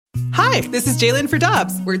Hi, this is Jalen for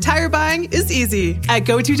Dobbs, where tire buying is easy. At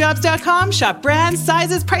GoToDobbs.com, shop brands,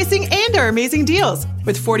 sizes, pricing, and our amazing deals.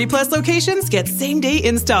 With 40-plus locations, get same-day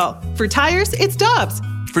install. For tires, it's Dobbs.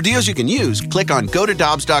 For deals you can use, click on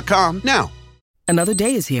GoToDobbs.com now. Another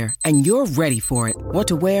day is here, and you're ready for it. What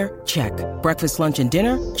to wear? Check. Breakfast, lunch, and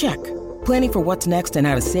dinner? Check. Planning for what's next and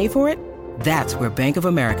how to save for it? That's where Bank of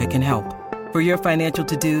America can help. For your financial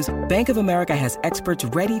to-dos, Bank of America has experts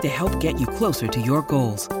ready to help get you closer to your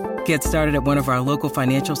goals. Get started at one of our local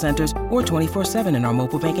financial centers or 24/7 in our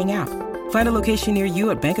mobile banking app. Find a location near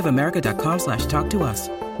you at bankofamerica.com/talktous.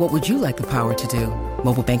 What would you like the power to do?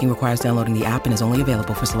 Mobile banking requires downloading the app and is only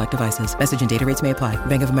available for select devices. Message and data rates may apply.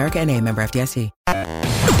 Bank of America N.A., member FDIC.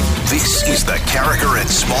 This is the Carricker and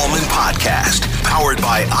Smallman podcast, powered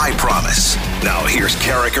by I Promise. Now here's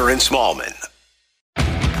Carricker and Smallman.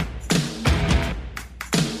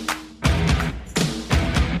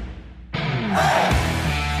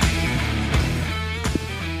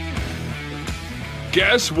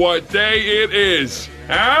 Guess what day it is?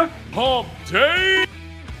 Huh? Hump Day?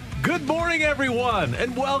 Good morning, everyone,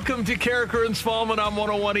 and welcome to Carricker and Smallman on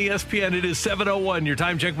 101 ESPN. It is 7:01. Your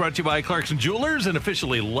time check brought to you by Clarkson Jewelers, an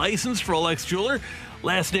officially licensed Rolex jeweler.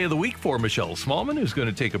 Last day of the week for Michelle Smallman, who's going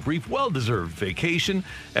to take a brief, well-deserved vacation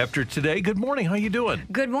after today. Good morning. How you doing?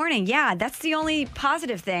 Good morning. Yeah, that's the only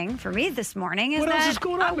positive thing for me this morning. What else is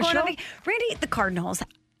going on, Michelle? Randy, the Cardinals.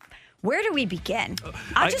 Where do we begin?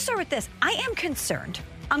 I'll just start with this. I am concerned.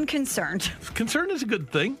 I'm concerned. Concern is a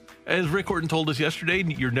good thing. As Rick Orton told us yesterday,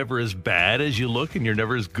 you're never as bad as you look and you're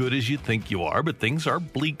never as good as you think you are, but things are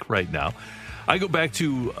bleak right now. I go back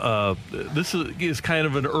to, this is kind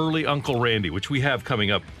of an early Uncle Randy, which we have coming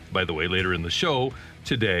up, by the way, later in the show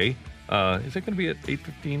today. Is it going to be at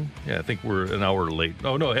 8:15? Yeah, I think we're an hour late.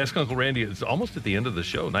 Oh, no, Ask Uncle Randy is almost at the end of the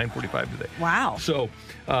show, 9:45 today. Wow. So,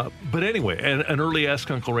 but anyway, an early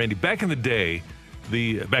Ask Uncle Randy. Back in the day,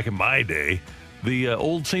 back in my day, the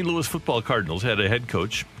old St. Louis football Cardinals had a head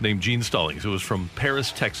coach named Gene Stallings, who was from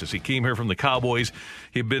Paris, Texas. He came here from the Cowboys.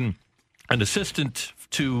 He'd been an assistant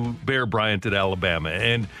to Bear Bryant at Alabama,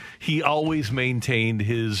 and he always maintained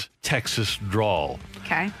his Texas drawl.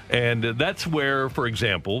 Okay. And that's where, for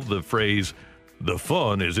example, the phrase, "the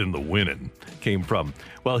fun is in the winning," came from.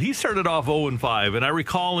 Well, he started off 0-5, and I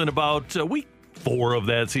recall in about week 4 of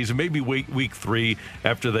that season, maybe week 3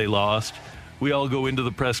 after they lost, we all go into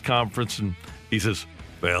the press conference, and he says,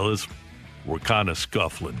 "Fellas, we're kind of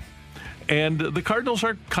scuffling." And the Cardinals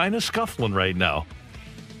are kind of scuffling right now.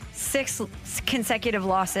 6 consecutive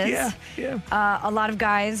losses. Yeah. A lot of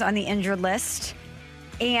guys on the injured list.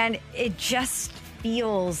 And it just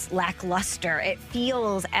feels lackluster. It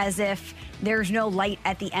feels as if there's no light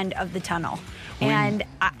at the end of the tunnel. And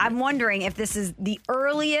I'm wondering if this is the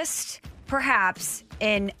earliest, perhaps,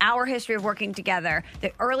 in our history of working together,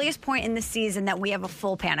 the earliest point in the season that we have a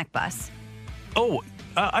full panic bus. Oh,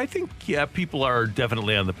 I think, people are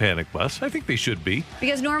definitely on the panic bus. I think they should be.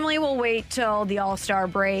 Because normally we'll wait till the All-Star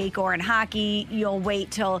break, or in hockey, you'll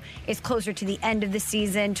wait till it's closer to the end of the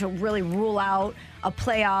season to really rule out a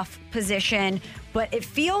playoff position. But it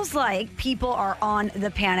feels like people are on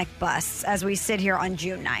the panic bus as we sit here on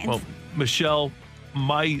June 9th. Well, Michelle,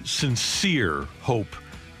 my sincere hope,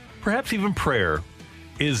 perhaps even prayer,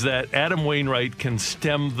 is that Adam Wainwright can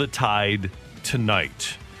stem the tide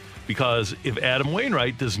tonight. Because if Adam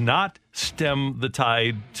Wainwright does not stem the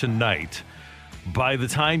tide tonight, by the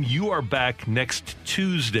time you are back next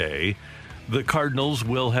Tuesday, the Cardinals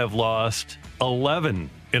will have lost 11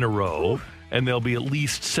 in a row, and they'll be at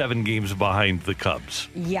least 7 games behind the Cubs.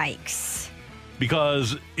 Yikes.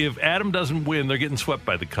 Because if Adam doesn't win, they're getting swept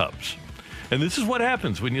by the Cubs. And this is what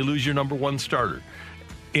happens when you lose your number 1 starter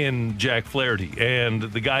in Jack Flaherty. And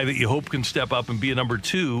the guy that you hope can step up and be a number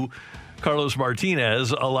 2, Carlos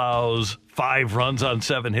Martinez, allows 5 runs on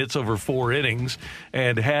 7 hits over 4 innings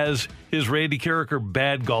and has his Randy Carricker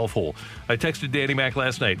bad golf hole. I texted Danny Mac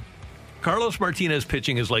last night. Carlos Martinez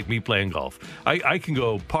pitching is like me playing golf. I can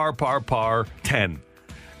go par, 10.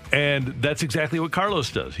 And that's exactly what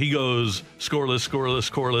Carlos does. He goes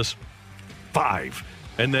scoreless, 5.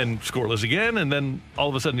 And then scoreless again, and then all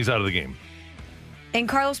of a sudden he's out of the game. And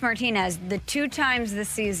Carlos Martinez, the 2 times this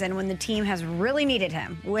season when the team has really needed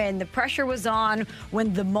him, when the pressure was on,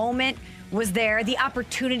 when the moment was there, the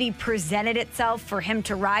opportunity presented itself for him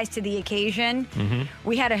to rise to the occasion.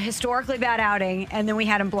 We had a historically bad outing, and then we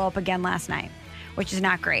had him blow up again last night, which is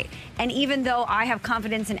not great. And even though I have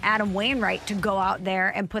confidence in Adam Wainwright to go out there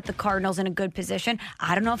and put the Cardinals in a good position,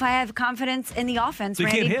 I don't know if I have confidence in the offense,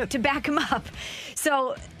 Randy, to back him up.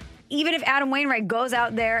 So even if Adam Wainwright goes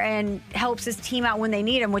out there and helps his team out when they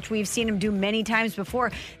need him, which we've seen him do many times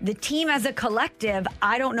before, the team as a collective,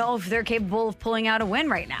 I don't know if they're capable of pulling out a win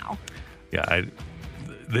right now. Yeah,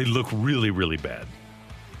 they look really, really bad.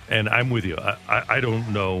 And I'm with you. I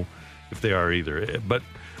don't know if they are either. But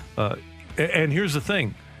and here's the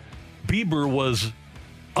thing. Bieber was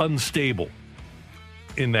unstable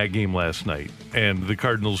in that game last night, and the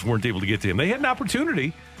Cardinals weren't able to get to him. They had an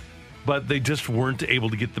opportunity, but they just weren't able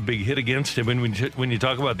to get the big hit against him. And when you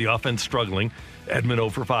talk about the offense struggling, Edman 0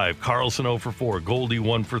 for 5, Carlson 0 for 4, Goldie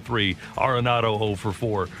 1 for 3, Arenado 0 for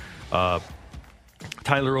 4.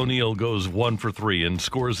 Tyler O'Neill goes 1 for 3 and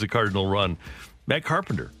scores the Cardinal run. Matt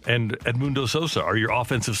Carpenter and Edmundo Sosa are your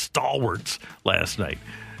offensive stalwarts last night.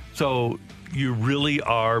 So you really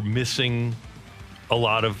are missing a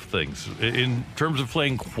lot of things. In terms of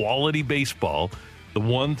playing quality baseball, the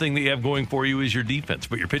one thing that you have going for you is your defense,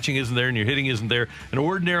 but your pitching isn't there and your hitting isn't there. And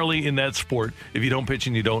ordinarily in that sport, if you don't pitch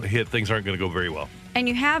and you don't hit, things aren't going to go very well. And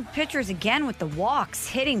you have pitchers, again, with the walks,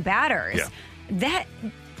 hitting batters. Yeah.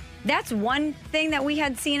 That's one thing that we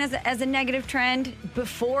had seen as a negative trend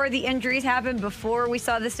before the injuries happened, before we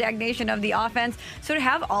saw the stagnation of the offense. So to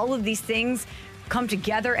have all of these things come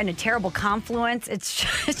together in a terrible confluence,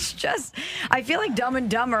 it's just I feel like Dumb and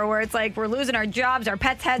Dumber, where it's like we're losing our jobs, our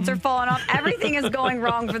pets' heads are falling off, everything is going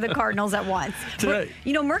wrong for the Cardinals at once.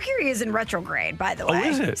 Mercury is in retrograde, by the way. Oh,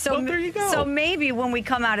 is it? So well, there you go. So maybe when we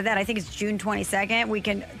come out of that, I think it's June 22nd, we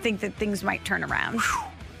can think that things might turn around.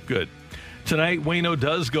 Good. Tonight, Waino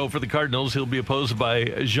does go for the Cardinals. He'll be opposed by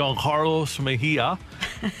Giancarlo Mejia.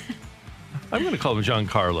 I'm going to call him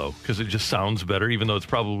Giancarlo because it just sounds better, even though it's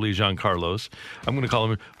probably Giancarlo's. I'm going to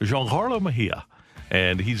call him Giancarlo Mejia.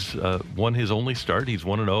 And he's won his only start. He's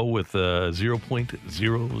 1-0 with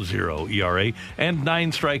 0.00 ERA and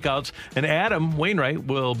 9 strikeouts. And Adam Wainwright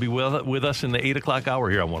will be with us in the 8 o'clock hour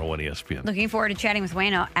here on 101 ESPN. Looking forward to chatting with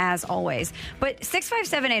Waino, as always. But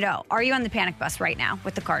 65780, are you on the panic bus right now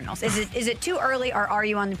with the Cardinals? Is it too early, or are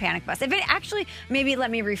you on the panic bus? If it actually, maybe let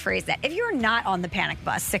me rephrase that. If you're not on the panic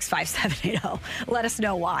bus, 65780, let us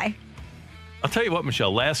know why. I'll tell you what,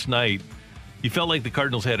 Michelle, last night, you felt like the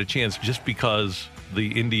Cardinals had a chance just because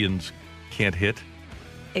the Indians can't hit.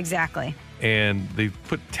 Exactly. And they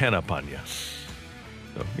put 10 up on you.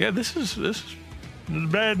 So, yeah, this is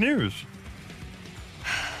bad news.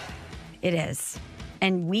 It is.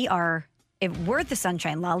 And we're the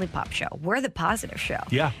Sunshine Lollipop Show. We're the positive show.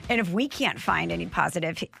 Yeah. And if we can't find any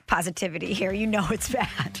positivity here, you know it's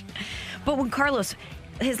bad. But when Carlos,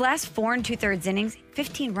 his last 4 2/3 innings,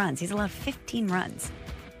 15 runs. He's allowed 15 runs.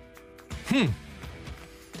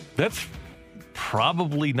 That's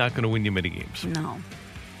probably not going to win you many games. No.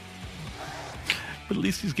 But at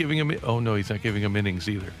least he's giving him... Oh, no, he's not giving him innings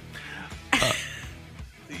either.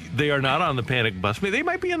 They are not on the panic bus. They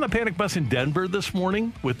might be on the panic bus in Denver this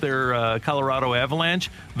morning with their Colorado Avalanche.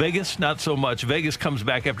 Vegas, not so much. Vegas comes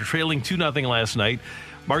back after trailing 2-0 last night.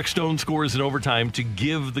 Mark Stone scores in overtime to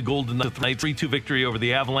give the Golden Knights a 3-2 victory over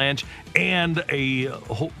the Avalanche and a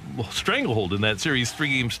stranglehold in that series,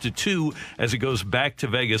 3-2, as it goes back to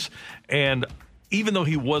Vegas. And even though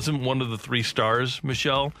he wasn't one of the 3 stars,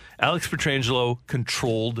 Michelle, Alex Pietrangelo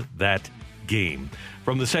controlled that game.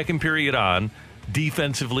 From the second period on,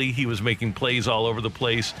 defensively, he was making plays all over the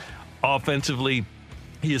place. Offensively,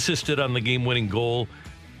 he assisted on the game-winning goal.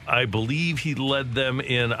 I believe he led them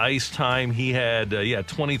in ice time. He had,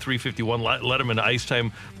 23-51, led them in ice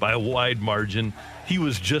time by a wide margin. He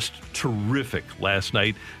was just terrific last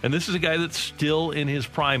night. And this is a guy that's still in his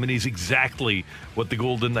prime, and he's exactly what the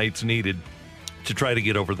Golden Knights needed to try to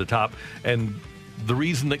get over the top. And the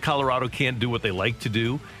reason that Colorado can't do what they like to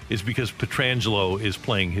do is because Pietrangelo is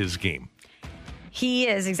playing his game. He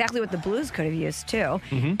is exactly what the Blues could have used, too.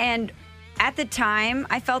 Mm-hmm. And at the time,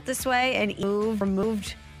 I felt this way, and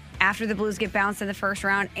removed after the Blues get bounced in the first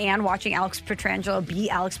round, and watching Alex Pietrangelo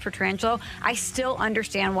be Alex Pietrangelo, I still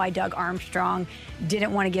understand why Doug Armstrong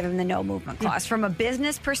didn't want to give him the no movement clause. From a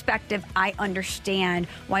business perspective, I understand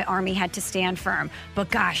why Army had to stand firm.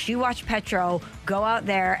 But gosh, you watch Petro go out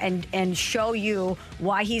there and show you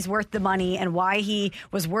why he's worth the money and why he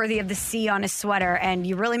was worthy of the C on his sweater, and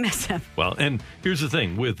you really miss him. Well, and here's the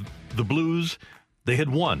thing. With the Blues, they had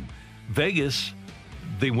won. Vegas,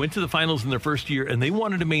 they went to the finals in their first year, and they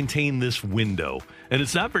wanted to maintain this window. And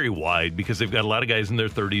it's not very wide because they've got a lot of guys in their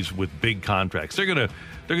 30s with big contracts. They're gonna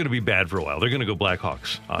be bad for a while. They're gonna go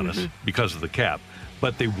Blackhawks on us because of the cap.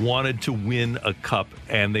 but they wanted to win a cup,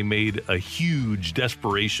 and they made a huge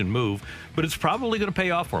desperation move. But it's probably going to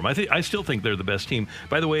pay off for them. I still think they're the best team.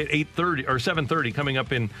 By the way, at 8:30 or 7:30, coming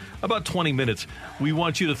up in about 20 minutes, we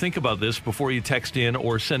want you to think about this before you text in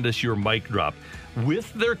or send us your mic drop.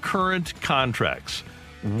 With their current contracts,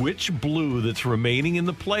 which blue that's remaining in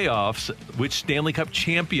the playoffs, which Stanley Cup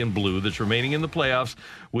champion blue that's remaining in the playoffs,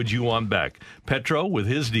 would you want back? Petro with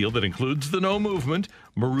his deal that includes the no movement,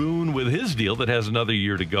 Maroon with his deal that has another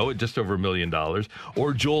year to go at just over $1 million,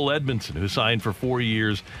 or Joel Edmondson, who signed for 4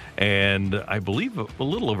 years and I believe a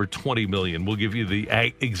little over $20 million. We'll give you the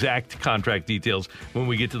exact contract details when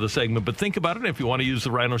we get to the segment. But think about it. If you want to use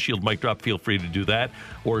the Rhino Shield mic drop, feel free to do that,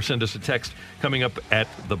 or send us a text coming up at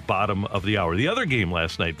the bottom of the hour. The other game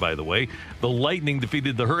last night, by the way, the Lightning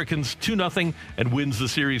defeated the Hurricanes 2-0 and wins the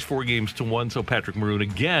series 4-1. So Patrick Maroon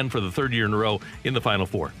again for the third year in a row in the Final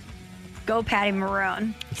Four. Go Patty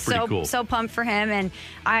Maroon. It's pretty cool. So pumped for him. And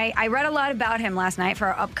I read a lot about him last night for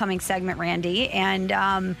our upcoming segment, Randy.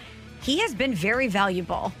 And he has been very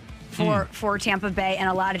valuable for Tampa Bay in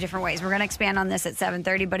a lot of different ways. We're going to expand on this at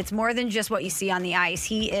 7:30, but it's more than just what you see on the ice.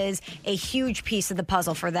 He is a huge piece of the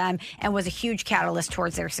puzzle for them and was a huge catalyst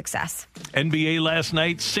towards their success. NBA last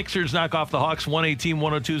night, Sixers knock off the Hawks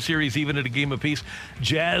 118-102 series, even at a game apiece.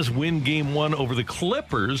 Jazz win game 1 over the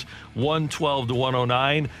Clippers,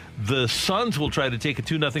 112-109. The Suns will try to take a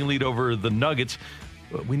 2-0 lead over the Nuggets.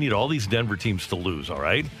 We need all these Denver teams to lose, all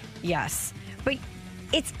right? Yes, but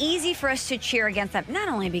it's easy for us to cheer against them, not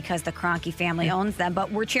only because the Kroenke family owns them,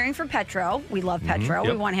 but we're cheering for Petro. We love Petro.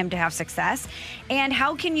 Yep. We want him to have success. And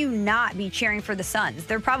how can you not be cheering for the Suns?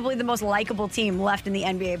 They're probably the most likable team left in the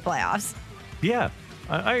NBA playoffs. Yeah,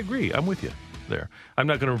 I agree. I'm with you there. I'm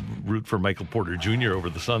not going to root for Michael Porter Jr. over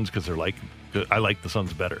the Suns because I like the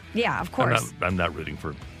Suns better. Yeah, of course. I'm not rooting.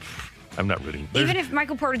 Even if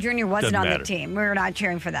Michael Porter Jr. wasn't on the team, we're not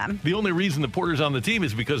cheering for them. The only reason that Porter's on the team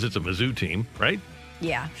is because it's a Mizzou team, right?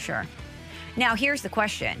 Yeah, sure. Now, here's the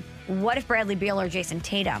question. What if Bradley Beal or Jason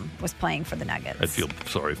Tatum was playing for the Nuggets? I'd feel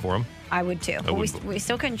sorry for him. I would too. But we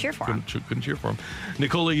still couldn't cheer for him. Couldn't cheer for him.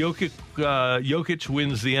 Nikola Jokic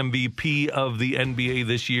wins the MVP of the NBA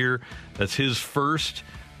this year. That's his first.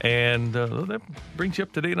 And that brings you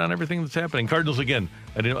up to date on everything that's happening. Cardinals again.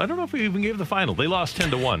 I don't know if we even gave the final. They lost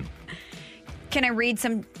 10-1. Can I read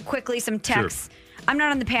some texts? Sure. I'm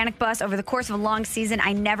not on the panic bus. Over the course of a long season,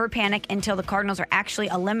 I never panic until the Cardinals are actually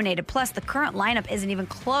eliminated. Plus, the current lineup isn't even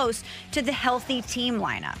close to the healthy team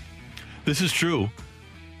lineup. This is true.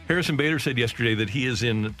 Harrison Bader said yesterday that he is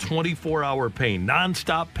in 24-hour pain,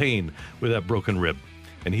 nonstop pain with that broken rib,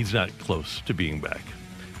 and he's not close to being back.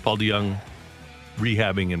 Paul DeJong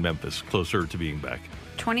rehabbing in Memphis, closer to being back.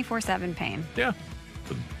 24/7 pain. Yeah,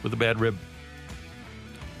 with a bad rib.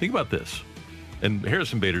 Think about this. And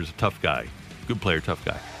Harrison Bader's a tough guy. Good player, tough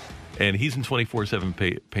guy. And he's in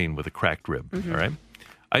 24/7 pain with a cracked rib, all right?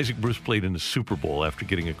 Isaac Bruce played in the Super Bowl after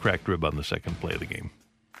getting a cracked rib on the second play of the game.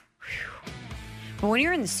 But when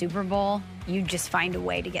you're in the Super Bowl, you just find a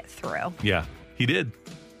way to get through. Yeah, he did.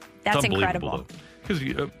 That's incredible. Because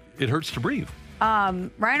it hurts to breathe.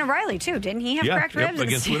 Ryan O'Reilly, too. Didn't he have cracked ribs?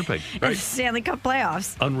 Against Winnipeg. Right. In the Stanley Cup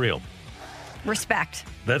playoffs. Unreal. Respect.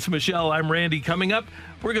 That's Michelle. I'm Randy. Coming up,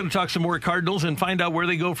 we're going to talk some more Cardinals and find out where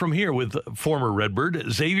they go from here with former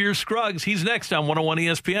Redbird Xavier Scruggs. He's next on 101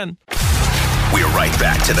 ESPN. We're right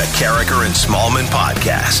back to the Carricker and Smallman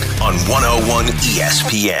podcast on 101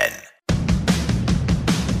 ESPN.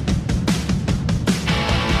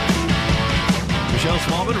 Michelle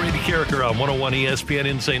Smallman, Randy Carricker on 101 ESPN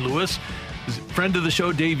in St. Louis. Friend of the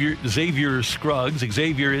show, Xavier Scruggs.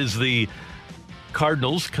 Xavier is the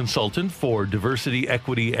Cardinals consultant for diversity,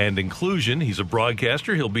 equity, and inclusion. He's a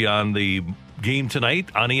broadcaster. He'll be on the game tonight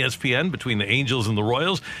on ESPN between the Angels and the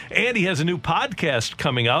Royals. And he has a new podcast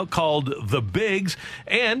coming out called The Bigs.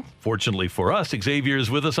 And fortunately for us, Xavier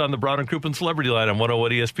is with us on the Brown and Crouppen Celebrity Line on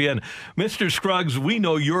 101 ESPN. Mr. Scruggs, we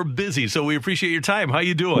know you're busy, so we appreciate your time. How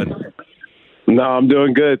you doing? No, I'm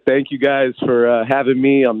doing good. Thank you guys for having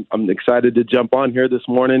me. I'm excited to jump on here this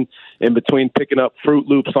morning in between picking up Fruit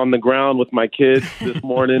Loops on the ground with my kids this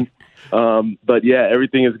morning. But, yeah,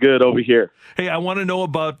 everything is good over here. Hey, I want to know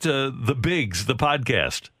about The Bigs, the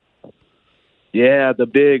podcast. Yeah, The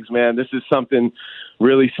Bigs, man. This is something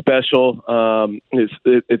really special.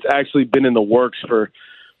 It's actually been in the works for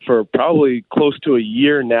probably close to a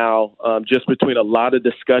year now, just between a lot of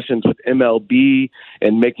discussions with MLB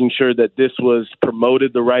and making sure that this was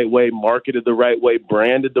promoted the right way, marketed the right way,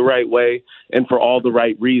 branded the right way, and for all the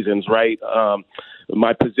right reasons, right?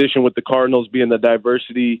 My position with the Cardinals being the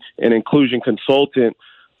diversity and inclusion consultant,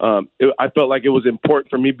 I felt like it was important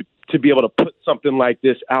for me to be able to put something like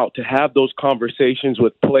this out, to have those conversations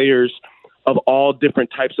with players of all different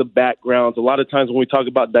types of backgrounds. A lot of times when we talk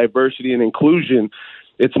about diversity and inclusion,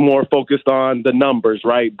 it's more focused on the numbers,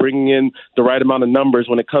 right? Bringing in the right amount of numbers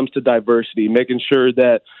when it comes to diversity, making sure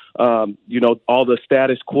that, all the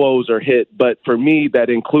status quos are hit. But for me, that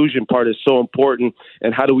inclusion part is so important.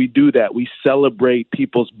 And how do we do that? We celebrate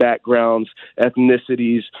people's backgrounds,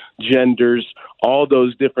 ethnicities, genders, all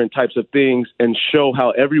those different types of things, and show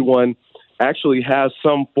how everyone actually has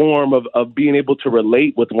some form of being able to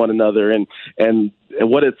relate with one another and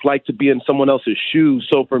what it's like to be in someone else's shoes.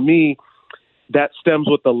 So for me, that stems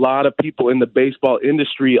with a lot of people in the baseball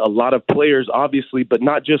industry, a lot of players, obviously, but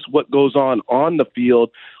not just what goes on the field,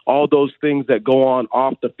 all those things that go on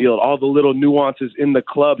off the field, all the little nuances in the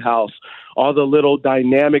clubhouse, all the little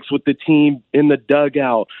dynamics with the team in the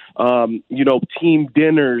dugout, team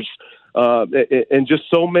dinners, and just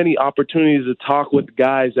so many opportunities to talk with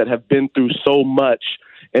guys that have been through so much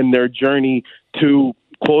in their journey to,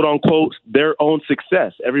 quote unquote, their own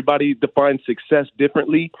success. Everybody defines success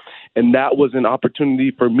differently. And that was an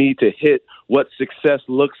opportunity for me to hit what success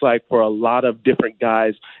looks like for a lot of different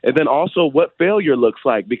guys. And then also what failure looks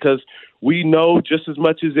like, because we know just as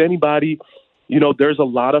much as anybody, there's a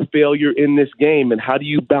lot of failure in this game. And how do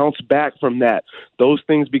you bounce back from that? Those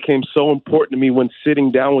things became so important to me when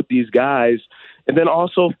sitting down with these guys. And then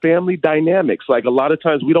also family dynamics. Like a lot of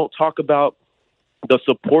times we don't talk about the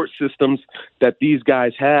support systems that these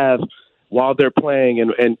guys have while they're playing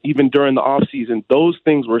and even during the off season. Those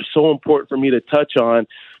things were so important for me to touch on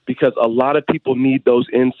because a lot of people need those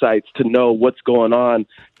insights to know what's going on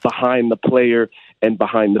behind the player and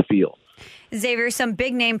behind the field. Xavier, some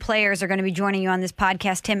big-name players are going to be joining you on this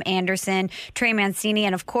podcast. Tim Anderson, Trey Mancini,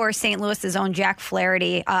 and, of course, St. Louis's own Jack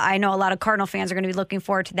Flaherty. I know a lot of Cardinal fans are going to be looking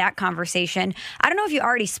forward to that conversation. I don't know if you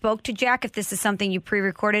already spoke to Jack, if this is something you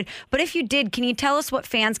pre-recorded, but if you did, can you tell us what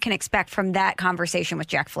fans can expect from that conversation with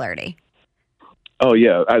Jack Flaherty? Oh,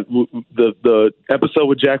 yeah. The episode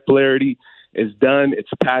with Jack Flaherty is done. It's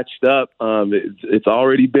patched up. It's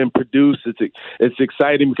already been produced. It's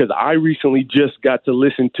exciting because I recently just got to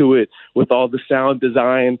listen to it with all the sound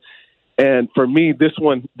design. And for me, this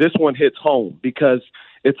one hits home because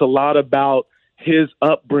it's a lot about his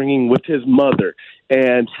upbringing with his mother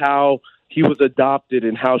and how he was adopted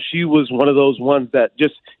and how she was one of those ones that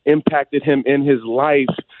just impacted him in his life,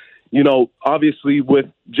 obviously with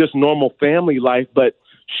just normal family life, but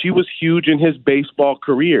she was huge in his baseball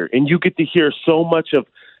career. And you get to hear so much of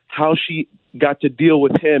how she got to deal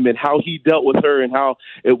with him and how he dealt with her and how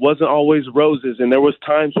it wasn't always roses. And there was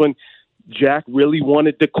times when Jack really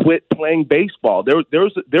wanted to quit playing baseball. There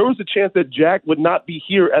was a chance that Jack would not be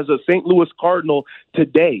here as a St. Louis Cardinal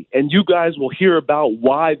today. And you guys will hear about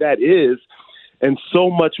why that is and so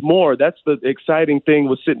much more. That's the exciting thing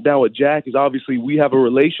with sitting down with Jack is obviously we have a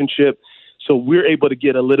relationship. So we're able to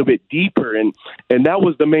get a little bit deeper. And that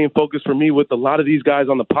was the main focus for me with a lot of these guys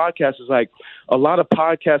on the podcast is like a lot of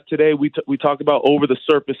podcasts today, we talk about over the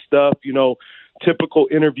surface stuff, typical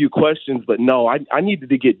interview questions. But no, I needed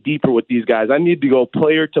to get deeper with these guys. I need to go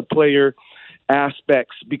player to player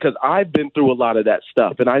aspects because I've been through a lot of that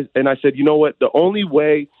stuff. And I said, you know what, the only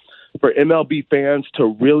way for MLB fans to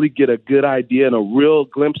really get a good idea and a real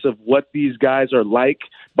glimpse of what these guys are like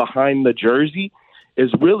behind the jersey is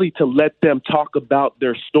really to let them talk about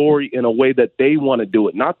their story in a way that they want to do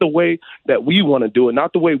it, not the way that we want to do it,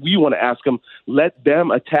 not the way we want to ask them. Let them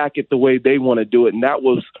attack it the way they want to do it, and that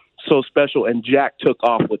was so special, and Jack took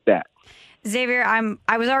off with that. Xavier,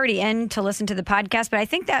 I was already in to listen to the podcast, but I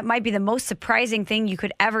think that might be the most surprising thing you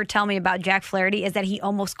could ever tell me about Jack Flaherty is that he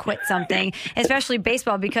almost quit something, especially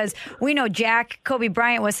baseball, because we know Kobe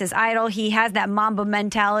Bryant was his idol. He has that Mamba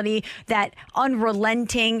mentality, that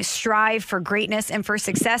unrelenting strive for greatness and for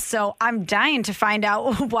success. So I'm dying to find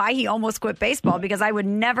out why he almost quit baseball because I would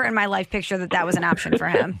never in my life picture that was an option for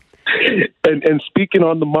him. And speaking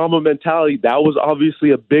on the Mamba mentality, that was obviously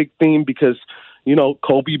a big theme because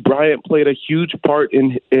Kobe Bryant played a huge part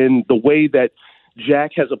in the way that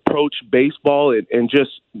Jack has approached baseball and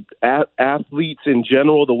just athletes in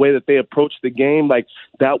general, the way that they approach the game. Like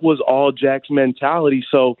that was all Jack's mentality.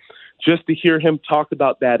 So just to hear him talk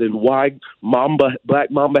about that and why Black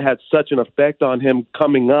Mamba had such an effect on him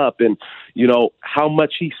coming up and, how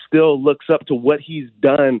much he still looks up to what he's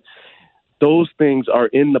done. Those things are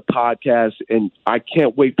in the podcast, and I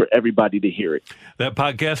can't wait for everybody to hear it. That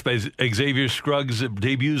podcast by Xavier Scruggs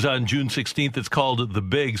debuts on June 16th. It's called The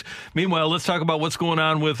Bigs. Meanwhile, let's talk about what's going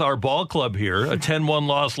on with our ball club here. A 10-1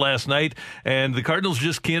 loss last night, and the Cardinals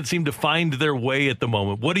just can't seem to find their way at the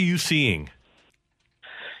moment. What are you seeing?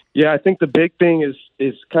 Yeah, I think the big thing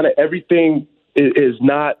is kind of everything is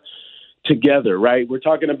not together, right? We're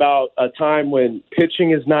talking about a time when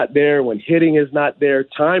pitching is not there, when hitting is not there,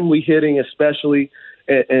 timely hitting especially,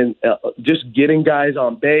 and just getting guys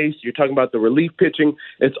on base. You're talking about the relief pitching.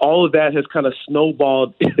 It's all of that has kind of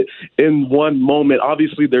snowballed in one moment.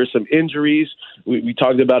 Obviously, there's some injuries. We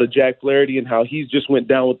talked about a Jack Flaherty and how he's just went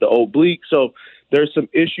down with the oblique. So there's some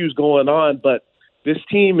issues going on, but this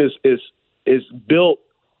team is built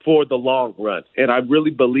for the long run, and I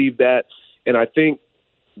really believe that. And I think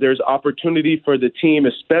there's opportunity for the team,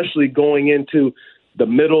 especially going into the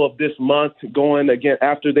middle of this month, going again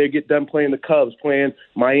after they get done playing the Cubs, playing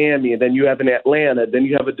Miami, and then you have an Atlanta, then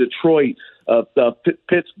you have a Detroit,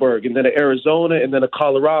 Pittsburgh, and then an Arizona, and then a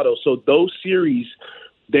Colorado. So those series,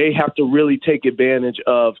 they have to really take advantage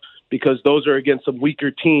of, because those are against some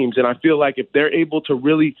weaker teams. And I feel like if they're able to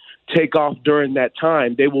really take off during that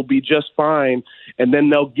time, they will be just fine. And then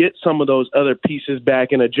they'll get some of those other pieces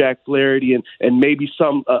back in a Jack Flaherty and maybe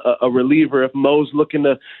some a reliever if Mo's looking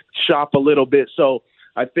to shop a little bit. So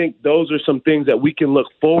I think those are some things that we can look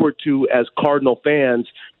forward to as Cardinal fans,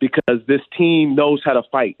 because this team knows how to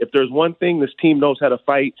fight. If there's one thing, this team knows how to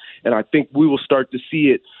fight, and I think we will start to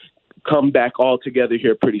see it come back all together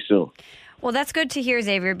here pretty soon. Well, that's good to hear,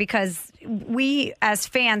 Xavier, because we as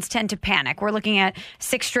fans tend to panic. We're looking at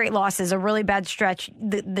 6 straight losses, a really bad stretch.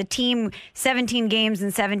 The team, 17 games in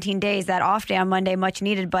 17 days, that off day on Monday, much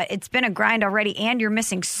needed, but it's been a grind already, and you're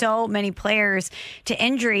missing so many players to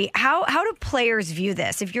injury. How do players view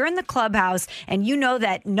this? If you're in the clubhouse and you know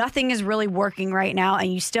that nothing is really working right now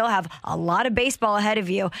and you still have a lot of baseball ahead of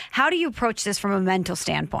you, how do you approach this from a mental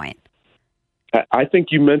standpoint? I think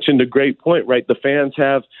you mentioned a great point, right? The fans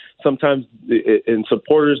have sometimes, and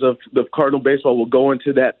supporters of the Cardinal baseball will go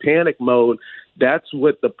into that panic mode. That's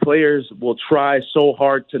what the players will try so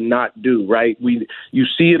hard to not do, right? You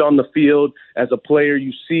see it on the field as a player.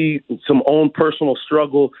 You see some own personal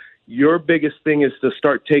struggle. Your biggest thing is to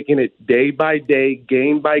start taking it day by day,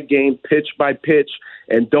 game by game, pitch by pitch,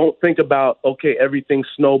 and don't think about, okay, everything's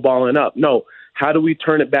snowballing up. No. How do we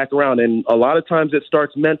turn it back around? And a lot of times it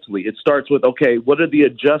starts mentally. It starts with, okay, what are the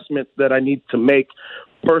adjustments that I need to make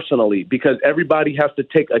personally? Because everybody has to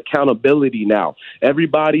take accountability now.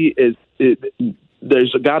 Everybody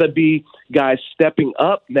there's got to be guys stepping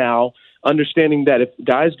up now, understanding that if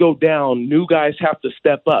guys go down, new guys have to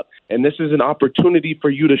step up. And this is an opportunity for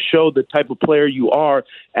you to show the type of player you are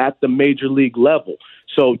at the major league level.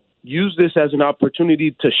 So use this as an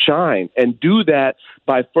opportunity to shine, and do that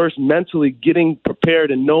by first mentally getting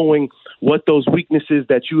prepared and knowing what those weaknesses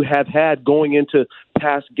that you have had going into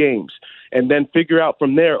past games, and then figure out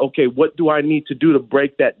from there, okay, what do I need to do to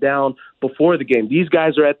break that down before the game? These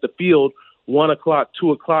guys are at the field 1 o'clock,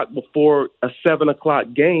 2 o'clock before a 7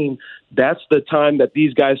 o'clock game. That's the time that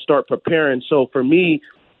these guys start preparing. So for me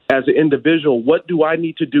as an individual, what do I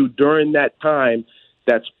need to do during that time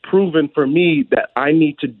that's proven for me that I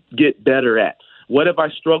need to get better at? What have I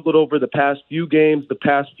struggled over the past few games, the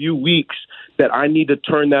past few weeks, that I need to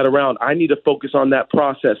turn that around? I need to focus on that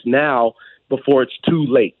process now before it's too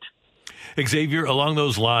late. Xavier, along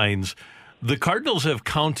those lines, the Cardinals have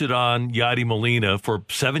counted on Yadi Molina for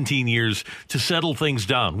 17 years to settle things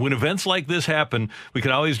down. When events like this happen, we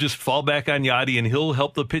can always just fall back on Yadi, and he'll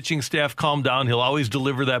help the pitching staff calm down. He'll always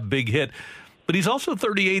deliver that big hit. But he's also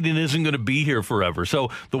 38 and isn't going to be here forever. So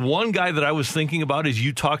the one guy that I was thinking about, as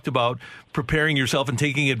you talked about preparing yourself and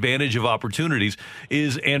taking advantage of opportunities,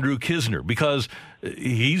 is Andrew Knizner, because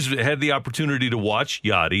he's had the opportunity to watch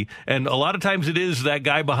Yadi. And a lot of times it is that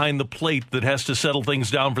guy behind the plate that has to settle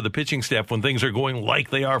things down for the pitching staff when things are going like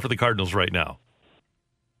they are for the Cardinals right now.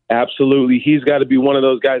 Absolutely. He's got to be one of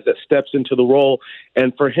those guys that steps into the role.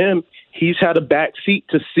 And for him, he's had a back seat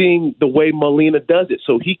to seeing the way Molina does it.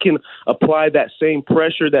 So he can apply that same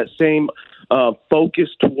pressure, that same focus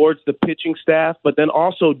towards the pitching staff, but then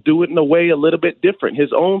also do it in a way a little bit different,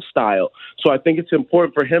 his own style. So I think it's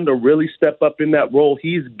important for him to really step up in that role.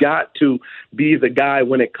 He's got to be the guy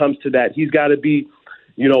when it comes to that. He's got to be,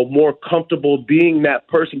 more comfortable being that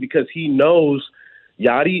person, because he knows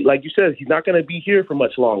Yadi, like you said, he's not going to be here for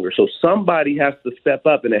much longer. So somebody has to step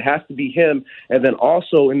up, and it has to be him. And then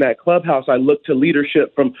also in that clubhouse, I look to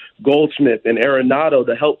leadership from Goldschmidt and Arenado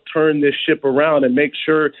to help turn this ship around and make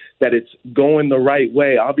sure that it's going the right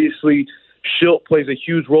way. Obviously, Schilt plays a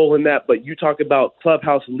huge role in that, but you talk about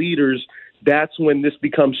clubhouse leaders, that's when this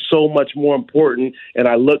becomes so much more important. And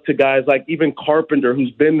I look to guys like even Carpenter, who's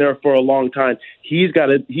been there for a long time. He's got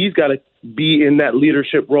to be in that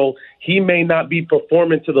leadership role. He may not be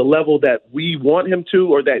performing to the level that we want him to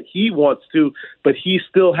or that he wants to, but he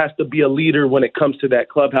still has to be a leader when it comes to that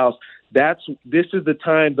clubhouse. This is the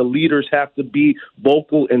time the leaders have to be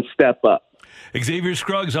vocal and step up. Xavier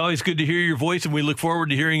Scruggs, always good to hear your voice, and we look forward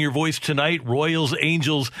to hearing your voice tonight. Royals,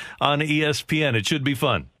 Angels on ESPN. It should be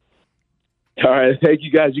fun. All right. Thank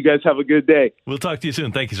you, guys. You guys have a good day. We'll talk to you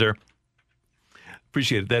soon. Thank you, sir.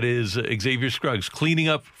 Appreciate it. That is Xavier Scruggs cleaning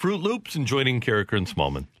up Fruit Loops and joining Carricker and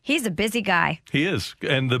Smallman. He's a busy guy. He is.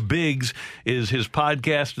 And The Bigs is his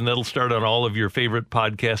podcast, and that'll start on all of your favorite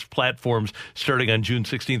podcast platforms starting on June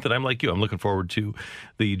 16th. And I'm like you. I'm looking forward to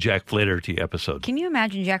the Jack Flaherty episode. Can you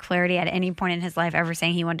imagine Jack Flaherty at any point in his life ever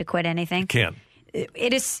saying he wanted to quit anything? Can't.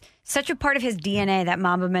 It is such a part of his DNA, that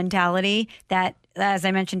Mamba mentality, that, as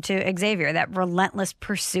I mentioned to Xavier, that relentless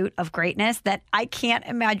pursuit of greatness, that I can't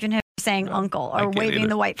imagine him saying uncle or waving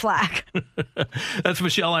the white flag. That's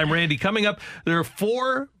Michelle. I'm Randy. Coming up, there are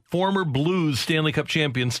 4 former Blues Stanley Cup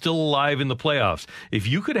champions still alive in the playoffs. If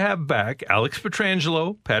you could have back Alex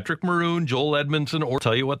Pietrangelo, Patrick Maroon, Joel Edmondson, or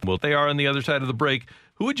tell you what they are on the other side of the break,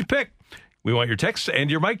 who would you pick? We want your texts and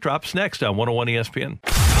your mic drops next on 101 ESPN.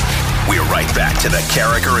 We're right back to the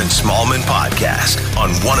Carricker and Smallman podcast on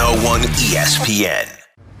 101 ESPN.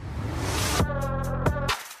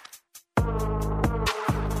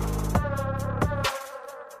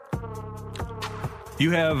 You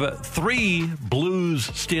have 3 Blues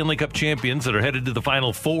Stanley Cup champions that are headed to the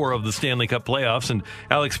Final Four of the Stanley Cup playoffs, and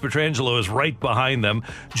Alex Pietrangelo is right behind them.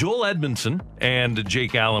 Joel Edmondson and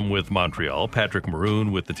Jake Allen with Montreal. Patrick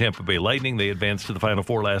Maroon with the Tampa Bay Lightning. They advanced to the Final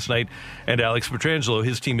Four last night. And Alex Pietrangelo,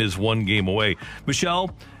 his team is 1 game away. Michelle,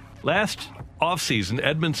 last offseason,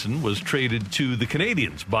 Edmondson was traded to the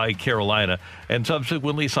Canadiens by Carolina and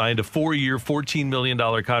subsequently signed a 4-year, $14 million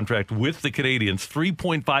contract with the Canadiens,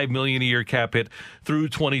 $3.5 million a year cap hit through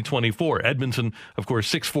 2024. Edmondson, of course,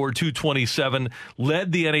 6'4", 227,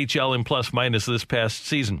 led the NHL in plus-minus this past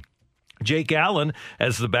season. Jake Allen,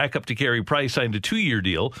 as the backup to Carey Price, signed a 2-year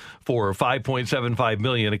deal for $5.75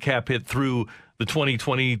 million, a cap hit through the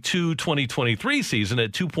 2022-2023 season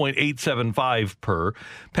at $2.875 per.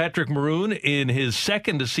 Patrick Maroon, in his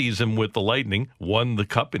second season with the Lightning, won the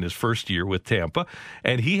Cup in his first year with Tampa,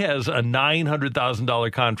 and he has a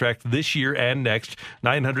 $900,000 contract this year and next,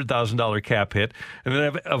 $900,000 cap hit. And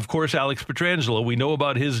then, of course, Alex Pietrangelo, we know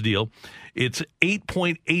about his deal. It's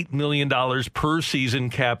 $8.8 million per season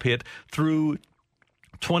cap hit through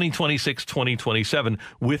 2026-2027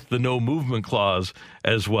 with the no movement clause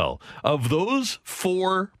as well. Of those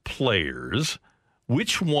 4 players,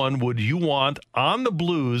 which one would you want on the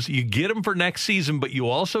Blues? You get him for next season, but you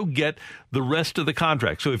also get the rest of the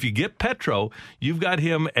contract. So if you get Petro, you've got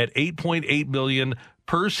him at $8.8 million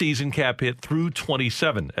per season cap hit through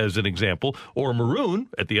 27, as an example, or Maroon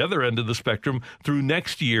at the other end of the spectrum through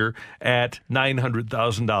next year at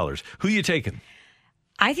 $900,000. Who you taking?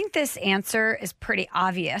 I think this answer is pretty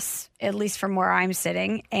obvious, at least from where I'm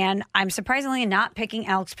sitting, and I'm surprisingly not picking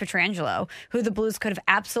Alex Pietrangelo, who the Blues could have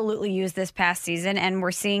absolutely used this past season, and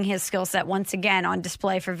we're seeing his skill set once again on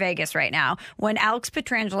display for Vegas right now. When Alex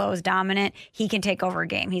Pietrangelo is dominant, he can take over a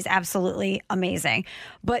game. He's absolutely amazing.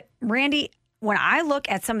 But, Randy, when I look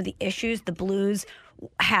at some of the issues the Blues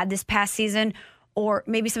had this past season, or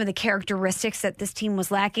maybe some of the characteristics that this team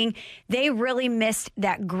was lacking, they really missed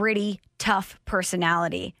that gritty, tough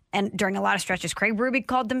personality. And during a lot of stretches, Craig Berube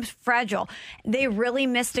called them fragile. They really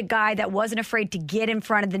missed a guy that wasn't afraid to get in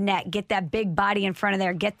front of the net, get that big body in front of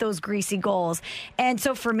there, get those greasy goals. And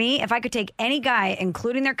so for me, if I could take any guy,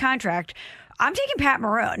 including their contract, I'm taking Pat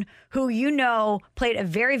Maroon, who played a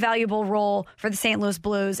very valuable role for the St. Louis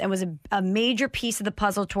Blues and was a major piece of the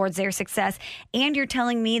puzzle towards their success. And you're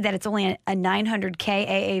telling me that it's only a $900K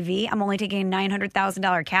AAV. I'm only taking a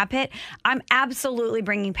 $900,000 cap hit. I'm absolutely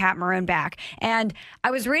bringing Pat Maroon back. And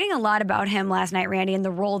I was reading a lot about him last night, Randy, and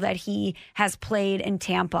the role that he has played in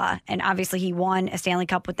Tampa. And obviously he won a Stanley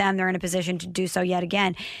Cup with them. They're in a position to do so yet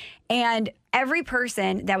again. And every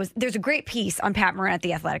person there's a great piece on Pat Maroon at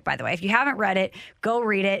The Athletic, by the way. If you haven't read it, go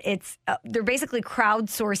read it. They're basically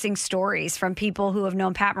crowdsourcing stories from people who have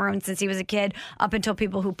known Pat Maroon since he was a kid up until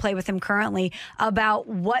people who play with him currently about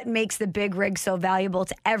what makes the big rig so valuable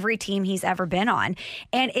to every team he's ever been on.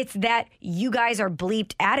 And it's that you guys are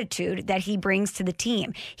bleeped attitude that he brings to the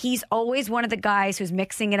team. He's always one of the guys who's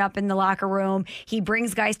mixing it up in the locker room. He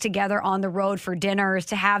brings guys together on the road for dinners,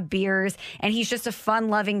 to have beers, and he's just a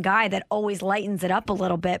fun-loving guy that always lightens it up a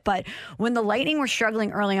little bit. But when the Lightning were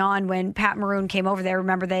struggling early on, when Pat Maroon came over there,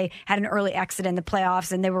 remember they had an early exit in the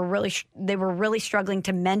playoffs, and they were really struggling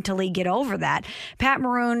to mentally get over that. Pat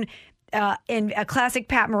Maroon in a classic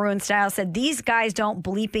Pat Maroon style, said, these guys don't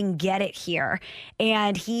bleeping get it here.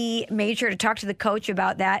 And he made sure to talk to the coach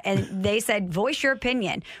about that. And they said, voice your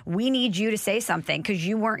opinion. We need you to say something because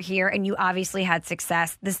you weren't here and you obviously had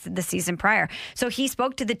success the season prior. So he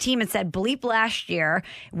spoke to the team and said, bleep last year.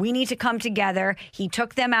 We need to come together. He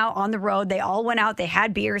took them out on the road. They all went out. They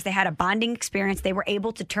had beers. They had a bonding experience. They were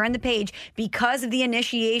able to turn the page because of the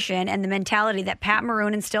initiation and the mentality that Pat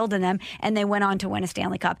Maroon instilled in them. And they went on to win a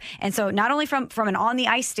Stanley Cup. And so not only from an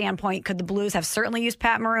on-the-ice standpoint could the Blues have certainly used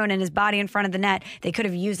Pat Maroon and his body in front of the net, they could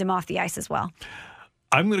have used him off the ice as well.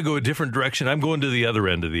 I'm going to go a different direction. I'm going to the other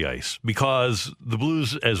end of the ice because the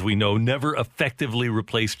Blues, as we know, never effectively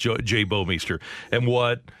replaced Jay Bouwmeester. And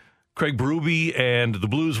what Craig Berube and the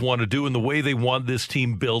Blues want to do and the way they want this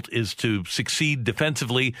team built is to succeed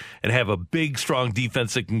defensively and have a big, strong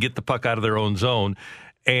defense that can get the puck out of their own zone.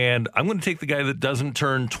 And I'm going to take the guy that doesn't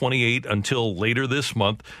turn 28 until later this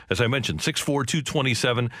month. As I mentioned, 6'4",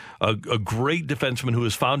 227, a great defenseman who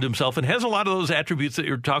has found himself and has a lot of those attributes that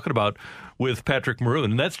you're talking about with Patrick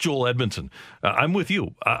Maroon, and that's Joel Edmondson. I'm with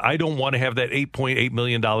you. I don't want to have that $8.8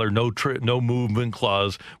 million no movement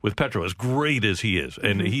clause with Petro, as great as he is.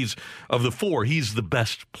 And he's, of the four, he's the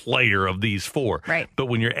best player of these four. Right. But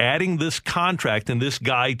when you're adding this contract and this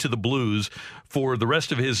guy to the Blues for the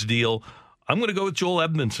rest of his deal, I'm going to go with Joel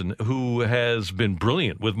Edmondson, who has been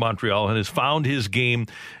brilliant with Montreal and has found his game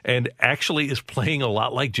and actually is playing a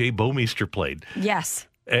lot like Jay Bouwmeester played. Yes.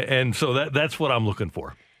 And so that's what I'm looking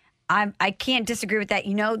for. I can't disagree with that.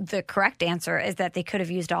 You know, the correct answer is that they could have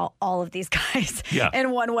used all of these guys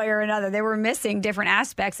in one way or another. They were missing different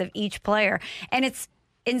aspects of each player. And it's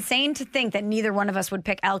insane to think that neither one of us would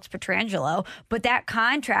pick Alex Pietrangelo, but that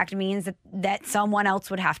contract means that someone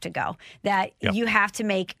else would have to go, that you have to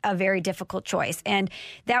make a very difficult choice. And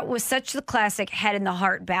that was such the classic head in the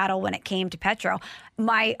heart battle when it came to Petro.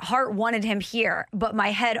 My heart wanted him here, but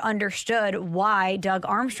my head understood why Doug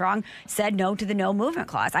Armstrong said no to the no movement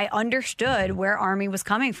clause. I understood where Army was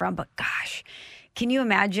coming from, but gosh, can you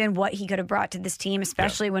imagine what he could have brought to this team,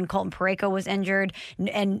 especially when Colton Parayko was injured,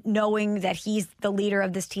 and knowing that he's the leader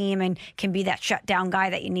of this team and can be that shutdown guy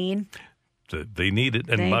that you need? They need it,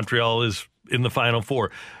 and Montreal is in the Final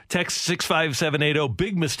Four. Text 65780,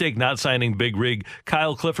 big mistake not signing Big Rig.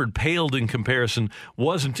 Kyle Clifford paled in comparison,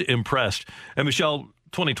 wasn't impressed. And Michelle,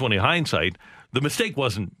 2020 hindsight, the mistake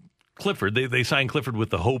wasn't Clifford. They signed Clifford with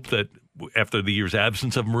the hope that after the year's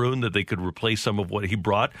absence of Maroon that they could replace some of what he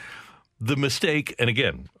brought. The mistake, and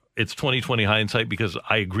again, it's 2020 hindsight because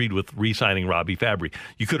I agreed with re-signing Robbie Fabry.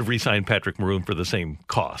 You could have re-signed Patrick Maroon for the same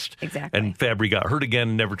cost. Exactly. And Fabry got hurt again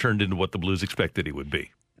and never turned into what the Blues expected he would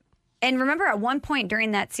be. And remember, at one point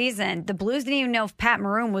during that season, the Blues didn't even know if Pat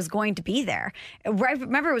Maroon was going to be there.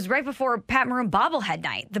 Remember, it was right before Pat Maroon bobblehead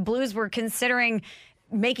night. The Blues were considering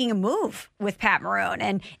making a move with Pat Maroon.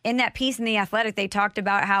 And in that piece in The Athletic, they talked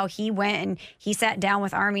about how he went and he sat down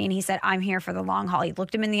with Army and he said, I'm here for the long haul. He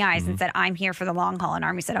looked him in the eyes and said, I'm here for the long haul. And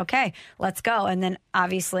Army said, okay, let's go. And then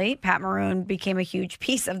obviously Pat Maroon became a huge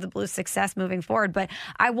piece of the Blues' success moving forward. But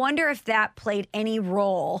I wonder if that played any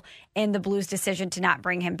role in the Blues' decision to not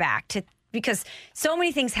bring him back, because so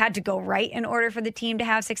many things had to go right in order for the team to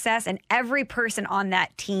have success, and every person on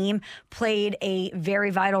that team played a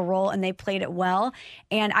very vital role, and they played it well.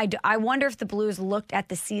 And I wonder if the Blues looked at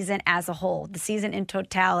the season as a whole, the season in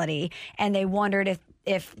totality, and they wondered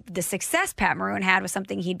if the success Pat Maroon had was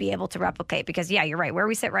something he'd be able to replicate. Because, yeah, you're right. Where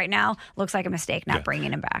we sit right now looks like a mistake not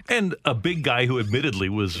bringing him back. And a big guy who admittedly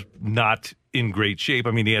was not in great shape.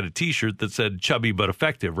 I mean, he had a T-shirt that said chubby but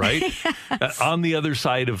effective, right? Yes. On the other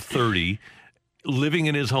side of 30, living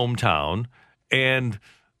in his hometown. And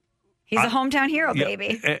he's a hometown hero,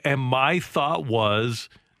 baby. And my thought was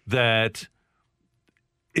that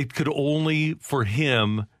it could only, for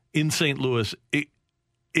him in St. Louis,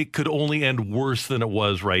 it could only end worse than it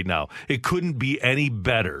was right now. It couldn't be any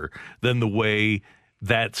better than the way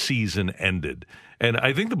that season ended. And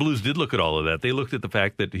I think the Blues did look at all of that. They looked at the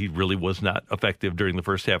fact that he really was not effective during the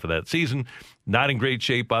first half of that season, not in great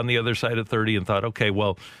shape on the other side of 30, and thought, okay,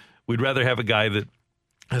 well, we'd rather have a guy that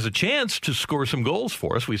has a chance to score some goals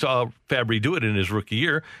for us. We saw Fabry do it in his rookie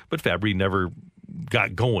year, but Fabry never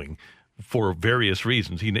got going for various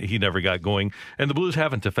reasons. He never got going. And the Blues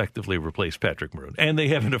haven't effectively replaced Patrick Maroon. And they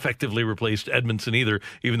haven't effectively replaced Edmondson either,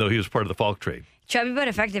 even though he was part of the Falk trade. Chubby but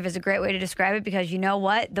effective is a great way to describe it, because you know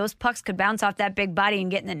what? Those pucks could bounce off that big body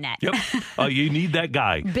and get in the net. Yep. You need that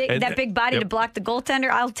guy. That big body to block the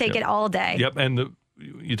goaltender, I'll take it all day. Yep. And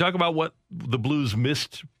you talk about what the Blues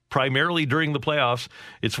missed primarily during the playoffs,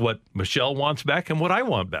 it's what Michelle wants back and what I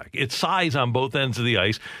want back. It's size on both ends of the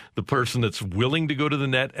ice. The person that's willing to go to the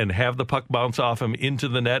net and have the puck bounce off him into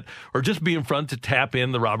the net, or just be in front to tap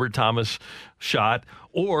in the Robert Thomas shot,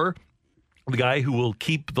 or the guy who will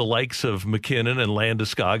keep the likes of McKinnon and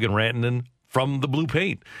Landeskog and Rantanen from the blue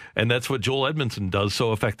paint. And that's what Joel Edmondson does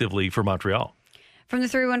so effectively for Montreal. From the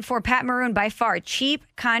 314, Pat Maroon, by far, cheap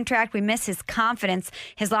contract. We miss his confidence,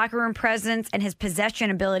 his locker room presence, and his possession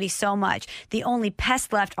ability so much. The only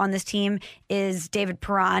pest left on this team is David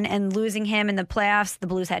Perron, and losing him in the playoffs, the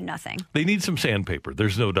Blues had nothing. They need some sandpaper.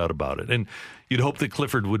 There's no doubt about it. And you'd hope that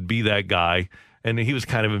Clifford would be that guy, and he was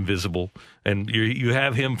kind of invisible. And you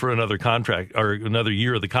have him for another contract, or another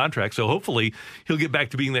year of the contract, so hopefully he'll get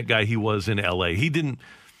back to being that guy he was in L.A. He didn't...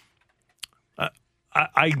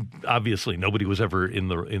 I obviously nobody was ever in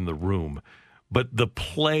the room, but the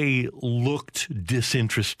play looked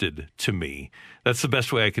disinterested to me. That's the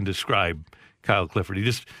best way I can describe Kyle Clifford.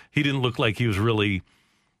 He didn't look like he was really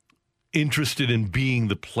interested in being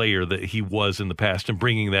the player that he was in the past and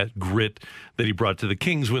bringing that grit that he brought to the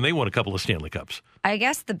Kings when they won a couple of Stanley Cups. I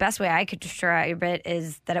guess the best way I could describe it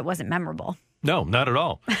is that it wasn't memorable. No, not at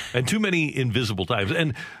all. And too many invisible times.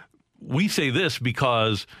 And we say this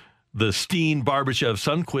because the Steen, Barbashev,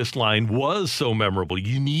 Sundqvist line was so memorable.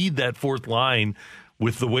 You need that fourth line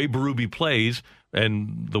with the way Berube plays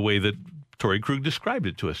and the way that Torrey Krug described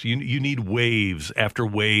it to us. You need waves after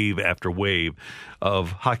wave after wave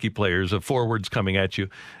of hockey players, of forwards coming at you,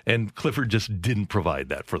 and Clifford just didn't provide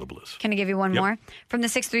that for the Blues. Can I give you one more? From the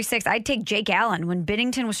 636, I'd take Jake Allen. When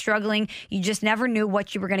Binnington was struggling, you just never knew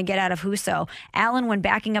what you were going to get out of Husso. Allen, when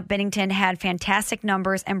backing up Binnington, had fantastic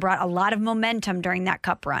numbers and brought a lot of momentum during that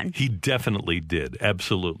cup run. He definitely did,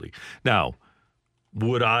 absolutely. Now,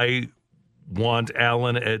 would I want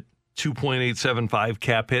Allen at 2.875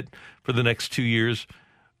 cap hit for the next 2 years?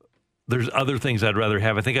 There's other things I'd rather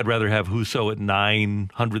have. I think I'd rather have Husso at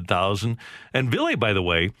 $900,000. And Ville, by the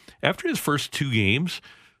way, after his first 2 games,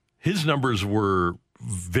 his numbers were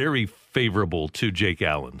very favorable to Jake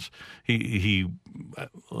Allen's. He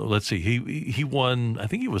let's see, he won, I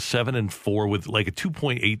think he was 7-4 with like a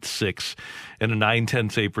 2.86 and a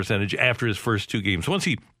 .910 save percentage after his first 2 games. Once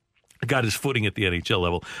he got his footing at the NHL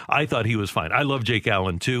level, I thought he was fine. I love Jake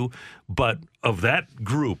Allen too, but of that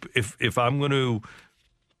group, if I'm going to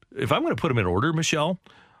put them in order, Michelle,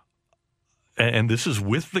 and this is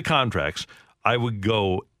with the contracts, I would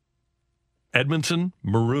go Edmondson,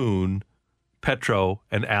 Maroon, Petro,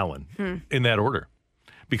 and Allen in that order,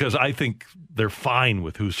 because I think they're fine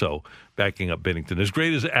with Husso backing up Binnington. As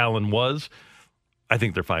great as Allen was, I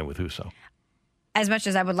think they're fine with Husso. As much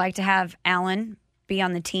as I would like to have Allen be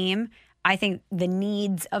on the team, I think the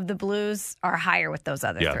needs of the Blues are higher with those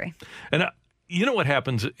other 3. And you know what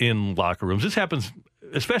happens in locker rooms? This happens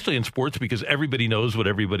especially in sports because everybody knows what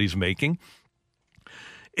everybody's making.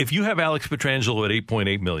 If you have Alex Pietrangelo at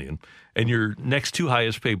 $8.8 million and your next 2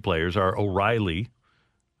 highest paid players are O'Reilly,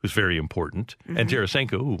 who's very important, and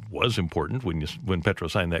Tarasenko, who was important when Petro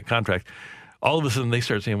signed that contract, all of a sudden they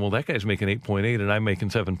start saying, well, that guy's making 8.8 and I'm making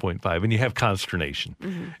 7.5, and you have consternation.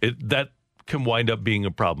 That can wind up being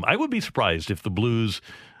a problem. I would be surprised if the Blues,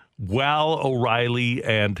 while O'Reilly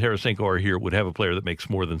and Tarasenko are here, would have a player that makes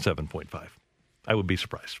more than 7.5. I would be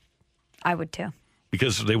surprised. I would too.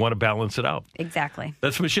 Because they want to balance it out. Exactly.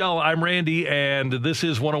 That's Michelle. I'm Randy, and this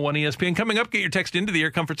is 101 ESPN. Coming up, get your text into the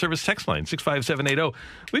Air Comfort Service text line, 65780.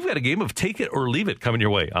 We've got a game of Take It or Leave It coming your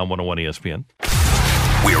way on 101 ESPN.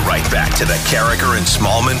 We're right back to the Carragher and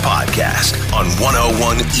Smallman podcast on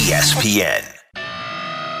 101 ESPN.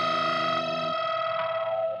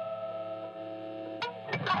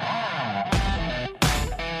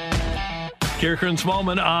 Carragher and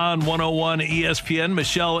Smallman on 101 ESPN.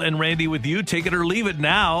 Michelle and Randy with you. Take it or leave it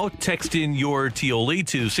now. Text in your Tioli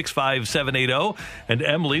to 65780, and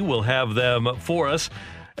Emily will have them for us.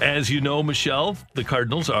 As you know, Michelle, the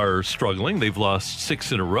Cardinals are struggling. They've lost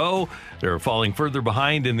 6 in a row. They're falling further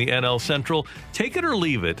behind in the NL Central. Take it or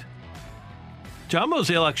leave it. John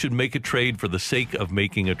Mozeliak should make a trade for the sake of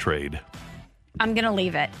making a trade. I'm going to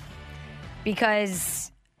leave it because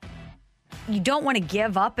you don't want to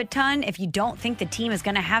give up a ton if you don't think the team is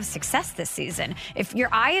going to have success this season. If your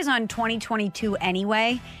eye is on 2022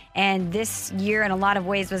 anyway, and this year in a lot of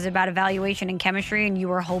ways was about evaluation and chemistry, and you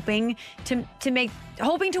were hoping to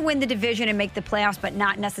win the division and make the playoffs, but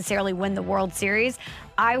not necessarily win the World Series,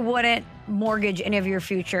 I wouldn't mortgage any of your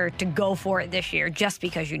future to go for it this year just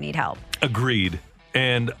because you need help. Agreed.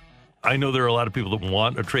 And I know there are a lot of people that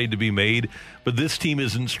want a trade to be made, but this team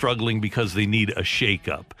isn't struggling because they need a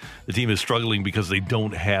shakeup. The team is struggling because they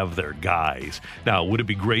don't have their guys. Now, would it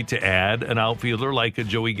be great to add an outfielder like a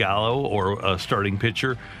Joey Gallo or a starting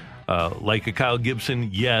pitcher like a Kyle Gibson?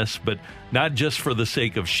 Yes, but not just for the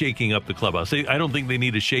sake of shaking up the clubhouse. I don't think they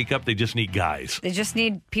need a shakeup. They just need guys. They just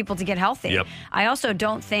need people to get healthy. Yep. I also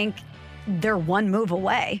don't think they're one move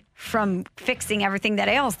away from fixing everything that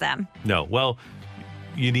ails them. No, well,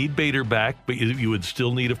 you need Bader back, but you would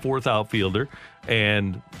still need a fourth outfielder.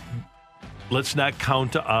 And let's not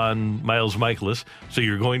count on Miles Michaelis. So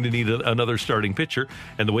you're going to need another starting pitcher.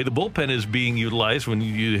 And the way the bullpen is being utilized, when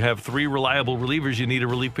you have three reliable relievers, you need a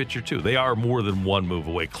relief pitcher too. They are more than one move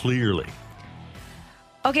away, clearly.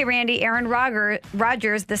 Okay, Randy, Aaron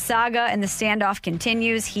Rodgers, the saga and the standoff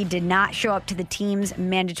continues. He did not show up to the team's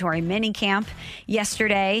mandatory minicamp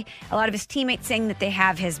yesterday. A lot of his teammates saying that they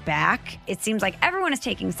have his back. It seems like everyone is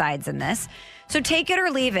taking sides in this. So take it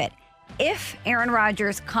or leave it. If Aaron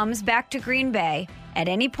Rodgers comes back to Green Bay at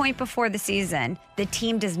any point before the season, the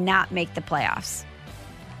team does not make the playoffs.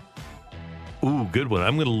 Ooh, good one.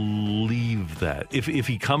 I'm going to leave that. If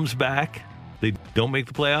he comes back, they don't make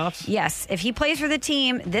the playoffs? Yes. If he plays for the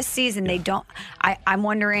team this season, they don't. I'm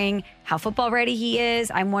wondering how football ready he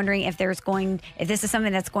is. I'm wondering if this is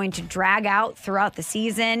something that's going to drag out throughout the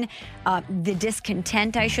season. The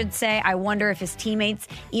discontent, I should say. I wonder if his teammates,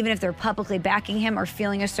 even if they're publicly backing him, are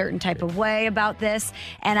feeling a certain type of way about this.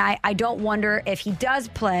 And I don't wonder if he does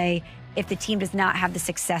play, if the team does not have the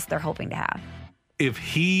success they're hoping to have. If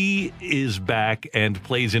he is back and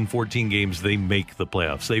plays in 14 games, they make the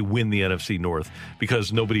playoffs. They win the NFC North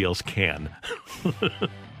because nobody else can.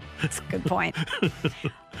 That's a good point.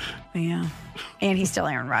 Yeah. And he's still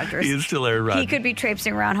Aaron Rodgers. He is still Aaron Rodgers. He could be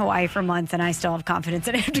traipsing around Hawaii for months, and I still have confidence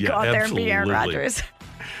in him to go out there and be Aaron Rodgers.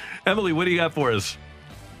 Emily, what do you got for us?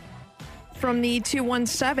 From the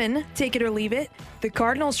 217, take it or leave it, the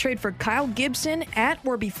Cardinals trade for Kyle Gibson at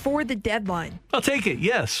or before the deadline. I'll take it,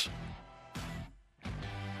 yes.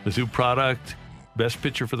 Mizzou product, best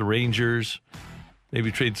pitcher for the Rangers,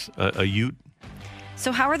 maybe trades a Ute.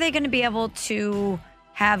 So how are they going to be able to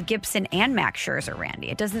have Gibson and Max Scherzer, Randy?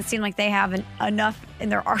 It doesn't seem like they have enough in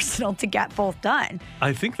their arsenal to get both done.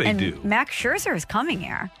 I think they do. Max Scherzer is coming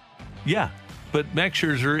here. Yeah, but Max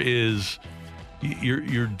Scherzer is,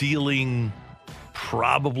 you're dealing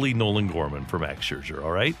probably Nolan Gorman for Max Scherzer,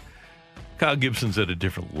 all right? Kyle Gibson's at a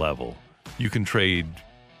different level. You can trade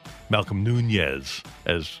Malcolm Nunez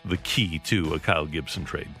as the key to a Kyle Gibson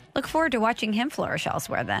trade. Look forward to watching him flourish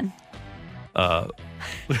elsewhere then.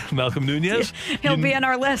 Malcolm Nunez? He'll be on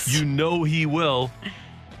our list. You know he will.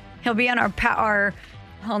 He'll be on our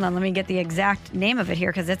hold on, let me get the exact name of it here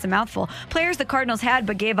because it's a mouthful. Players the Cardinals had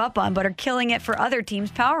but gave up on but are killing it for other teams'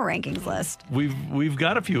 power rankings list. We've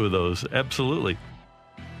got a few of those, absolutely.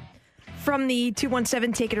 From the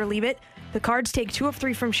 217, take it or leave it, the Cards take 2 of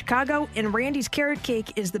 3 from Chicago, and Randy's carrot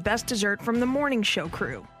cake is the best dessert from the morning show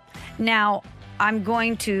crew. Now,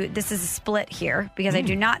 this is a split here because I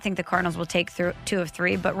do not think the Cardinals will take 2 of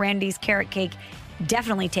 3, but Randy's carrot cake,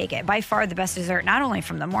 definitely take it. By far the best dessert, not only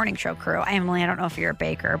from the morning show crew. Emily, I don't know if you're a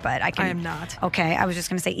baker, but I am not. Okay, I was just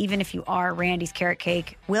going to say, even if you are, Randy's carrot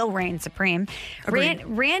cake will reign supreme.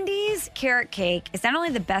 Randy's carrot cake is not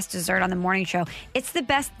only the best dessert on the morning show, it's the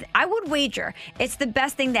best, I would wager, it's the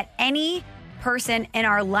best thing that any person in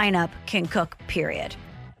our lineup can cook, period.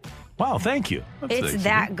 Wow, thank you. It's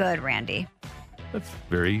that good, Randy. That's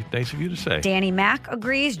very nice of you to say. Danny Mac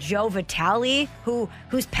agrees. Joe Vitale,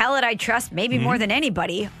 whose palate I trust maybe more than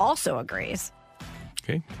anybody, also agrees.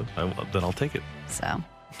 Okay, then I'll take it. So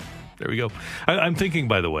there we go. I'm thinking,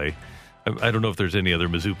 by the way, I don't know if there's any other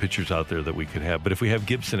Mizzou pitchers out there that we could have, but if we have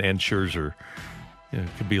Gibson and Scherzer, it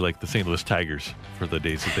could be like the St. Louis Tigers for the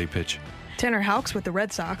days that they pitch. Tanner Houcks with the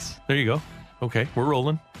Red Sox. There you go. Okay, we're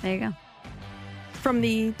rolling. There you go. From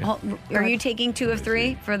the... Are you taking 2 of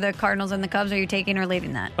 3 for the Cardinals and the Cubs? Are you taking or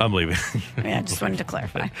leaving that? I'm leaving. Yeah, just wanted to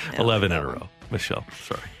clarify. 11 in a row. Michelle,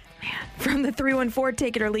 sorry. From the 314,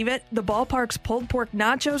 take it or leave it, the ballpark's pulled pork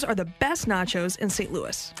nachos are the best nachos in St.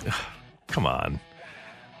 Louis. Come on.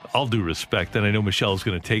 All due respect, and I know Michelle's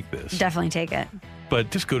going to take this. Definitely take it.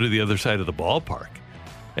 But just go to the other side of the ballpark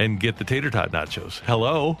and get the tater tot nachos.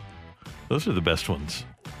 Hello? Those are the best ones.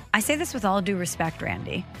 I say this with all due respect,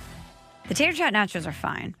 Randy. The tater tot nachos are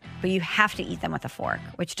fine, but you have to eat them with a fork,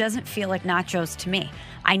 which doesn't feel like nachos to me.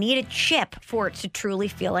 I need a chip for it to truly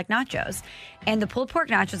feel like nachos. And the pulled pork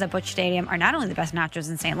nachos at Busch Stadium are not only the best nachos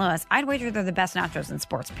in St. Louis, I'd wager they're the best nachos in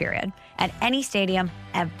sports, period, at any stadium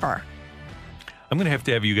ever. I'm going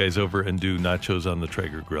to have you guys over and do nachos on the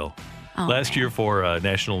Traeger grill. Last year for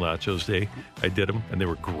National Nachos Day, I did them, and they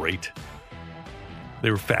were great. They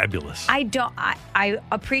were fabulous. I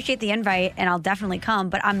appreciate the invite, and I'll definitely come,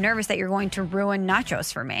 but I'm nervous that you're going to ruin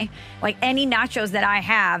nachos for me. Like, any nachos that I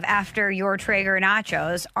have after your Traeger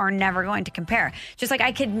nachos are never going to compare. Just like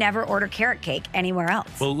I could never order carrot cake anywhere else.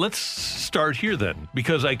 Well, let's start here then,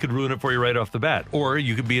 because I could ruin it for you right off the bat, or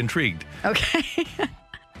you could be intrigued. Okay.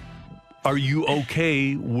 Are you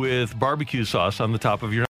okay with barbecue sauce on the top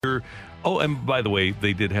of your... Oh, and by the way,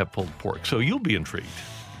 they did have pulled pork, so you'll be intrigued.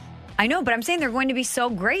 I know, but I'm saying they're going to be so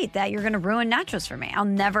great that you're going to ruin nachos for me. I'll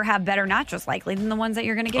never have better nachos likely than the ones that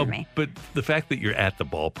you're going to give me. But the fact that you're at the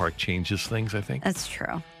ballpark changes things, I think. That's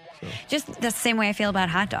true. So. Just the same way I feel about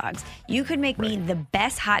hot dogs. You could make me the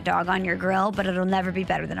best hot dog on your grill, but it'll never be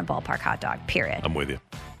better than a ballpark hot dog, period. I'm with you.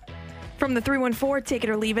 From the 314, take it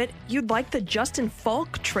or leave it, you'd like the Justin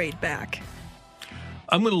Falk trade back.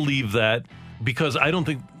 I'm going to leave that because I don't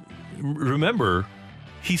think... Remember...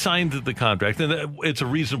 He signed the contract, and it's a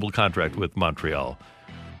reasonable contract with Montreal.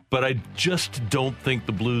 But I just don't think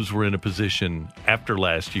the Blues were in a position after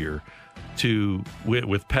last year to,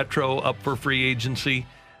 with Petro up for free agency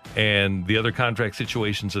and the other contract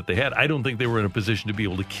situations that they had, I don't think they were in a position to be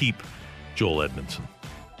able to keep Joel Edmondson.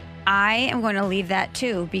 I am going to leave that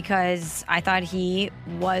too because I thought he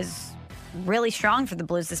was really strong for the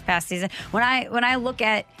Blues this past season. When I look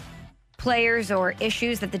at players or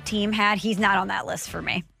issues that the team had, he's not on that list for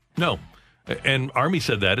me. No. And Army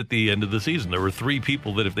said that at the end of the season. There were 3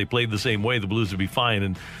 people that if they played the same way, the Blues would be fine,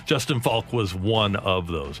 and Justin Falk was one of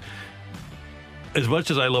those. As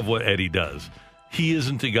much as I love what Eddie does, he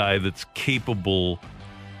isn't a guy that's capable,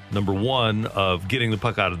 number one, of getting the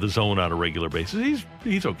puck out of the zone on a regular basis.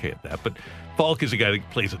 He's okay at that. But Falk is a guy that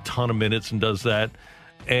plays a ton of minutes and does that.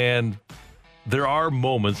 And there are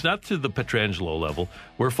moments, not to the Pietrangelo level,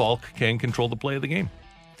 where Falk can control the play of the game.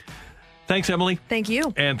 Thanks, Emily. Thank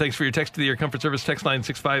you. And thanks for your text to the Air Comfort Service text line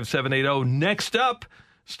 65780. Next up,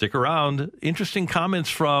 stick around. Interesting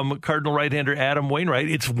comments from Cardinal right-hander Adam Wainwright.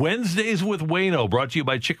 It's Wednesdays with Waino, brought to you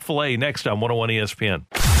by Chick-fil-A, next on 101 ESPN.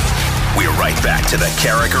 We're right back to the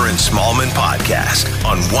Carragher and Smallman podcast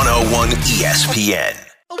on 101 ESPN.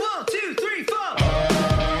 1, 2, 3, 4.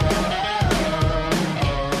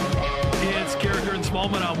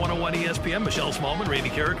 Smallman on 101 ESPN. Michelle Smallman, Randy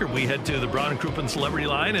Carragher. We head to the Braun and Crouppen Celebrity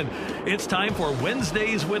Line, and it's time for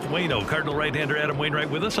Wednesdays with Waino. Cardinal right-hander Adam Wainwright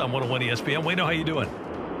with us on 101 ESPN. Waino, how you doing?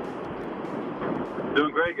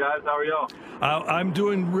 Doing great, guys. How are y'all? I'm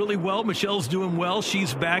doing really well. Michelle's doing well.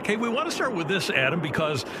 She's back. Hey, we want to start with this, Adam,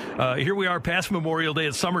 because here we are past Memorial Day.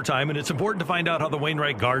 It's summertime, and it's important to find out how the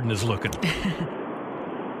Wainwright Garden is looking. Yeah,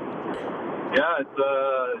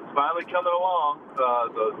 it's finally coming along.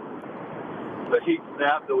 The heat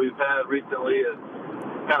snap that we've had recently has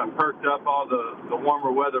kind of perked up all the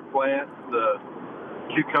warmer weather plants. The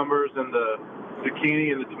cucumbers and the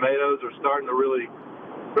zucchini and the tomatoes are starting to really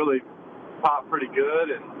pop pretty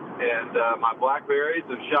good, and my blackberries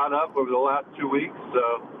have shot up over the last 2 weeks.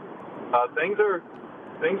 So things are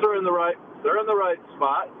in the right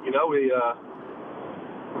spot. You know, we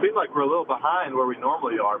seem like we're a little behind where we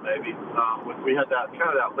normally are. Maybe we had that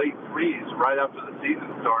late freeze right after the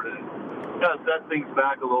season started. Kind of set things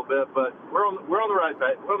back a little bit, but we're on the right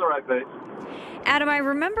pace. We're on the right pace. Adam, I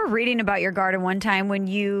remember reading about your garden one time when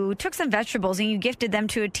you took some vegetables and you gifted them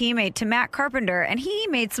to a teammate, to Matt Carpenter, and he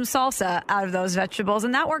made some salsa out of those vegetables,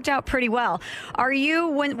 and that worked out pretty well. Are you,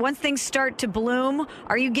 once things start to bloom,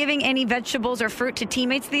 are you giving any vegetables or fruit to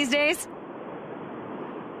teammates these days?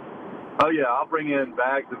 Oh yeah, I'll bring in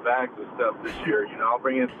bags and bags of stuff this year. You know, I'll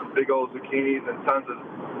bring in some big old zucchinis and tons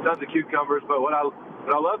of cucumbers. But what I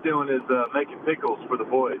love doing is making pickles for the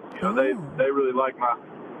boys. You know, they really like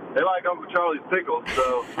Uncle Charlie's pickles.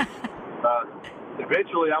 So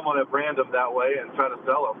eventually, I'm going to brand them that way and try to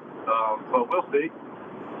sell them. But we'll see.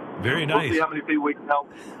 Very nice. We'll see how many people we can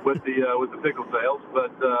help with the pickle sales.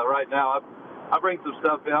 But right now, I bring some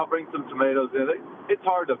stuff in. I'll bring some tomatoes in. It's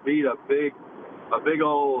hard to beat a big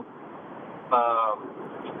old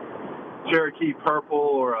Cherokee purple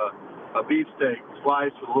or a beefsteak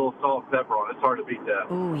sliced with a little salt and pepper on it. It's hard to beat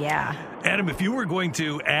that. Ooh, yeah. Adam, if you were going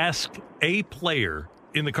to ask a player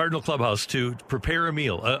in the Cardinal clubhouse to prepare a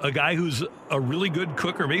meal, a guy who's a really good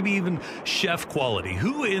cook or maybe even chef quality,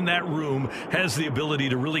 who in that room has the ability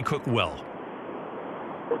to really cook well?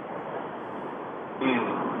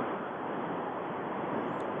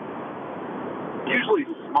 Usually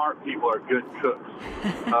smart people are good cooks.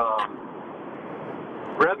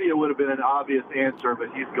 Revia would have been an obvious answer,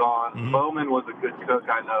 but he's gone. Mm-hmm. Bowman was a good cook,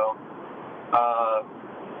 I know.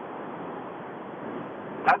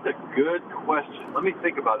 That's a good question. Let me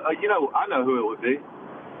think about it. I know who it would be.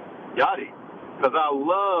 Yachty, because I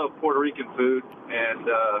love Puerto Rican food,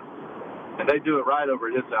 and they do it right over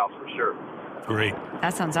at his house for sure. Great.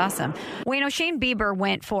 That sounds awesome. Well, Shane Bieber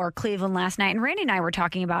went for Cleveland last night, and Randy and I were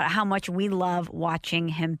talking about how much we love watching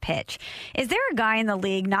him pitch. Is there a guy in the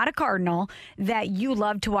league, not a Cardinal, that you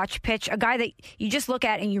love to watch pitch, a guy that you just look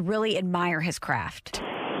at and you really admire his craft?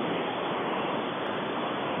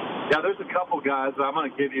 Yeah, there's a couple guys that I'm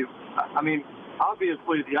going to give you. I mean,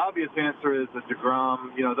 obviously, the obvious answer is the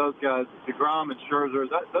DeGrom. You know, those guys, DeGrom and Scherzer,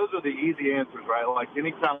 those are the easy answers, right? Like,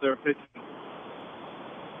 anytime they're pitching.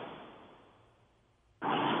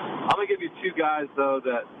 I'm going to give you two guys, though,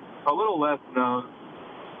 that are a little less known.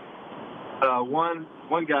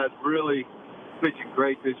 One guy's really pitching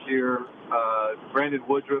great this year, Brandon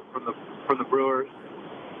Woodruff from the Brewers.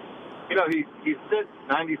 You know, he sits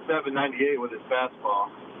 97, 98 with his fastball,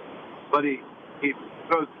 but he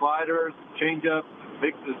throws sliders, changeups,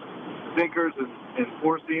 mixes sinkers and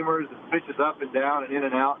four-seamers and pitches up and down and in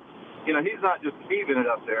and out. You know, he's not just heaving it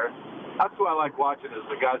up there. That's what I like watching is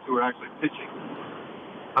the guys who are actually pitching.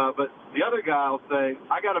 But the other guy, I'll say,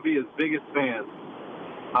 I got to be his biggest fan.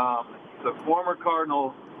 The former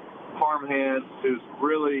Cardinal farmhand who's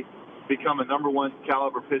really become a number one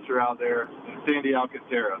caliber pitcher out there, Sandy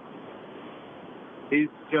Alcantara. He's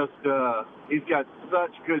just, he's got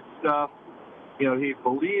such good stuff. You know, he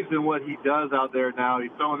believes in what he does out there now.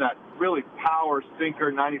 He's throwing that really power sinker,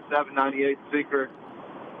 97, 98 sinker.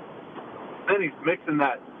 Then he's mixing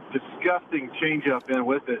that disgusting changeup in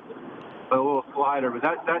with it. A little slider, but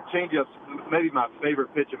that changeup's maybe my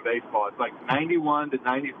favorite pitch in baseball. It's like 91 to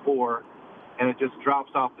 94, and it just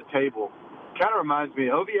drops off the table. Kind of reminds me,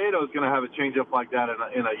 Oviedo is going to have a changeup like that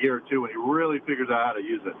in a year or two when he really figures out how to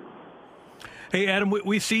use it. Hey, Adam,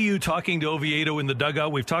 we see you talking to Oviedo in the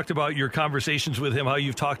dugout. We've talked about your conversations with him, how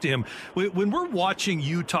you've talked to him. When we're watching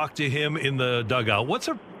you talk to him in the dugout, what's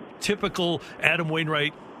a typical Adam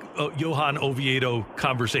Wainwright, Johan Oviedo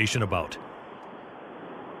conversation about?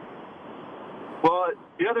 Well,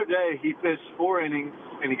 the other day he pitched 4 innings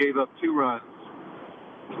and he gave up 2 runs,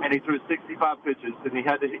 and he threw 65 pitches, and we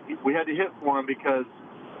had to hit for him because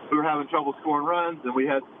we were having trouble scoring runs, and we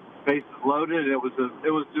had bases loaded. And it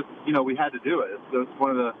was just, you know, we had to do it. That's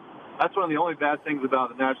one of the only bad things about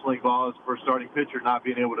the National League ball is for a starting pitcher not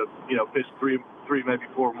being able to, you know, pitch three maybe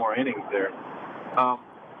 4 more innings there.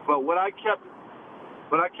 But what I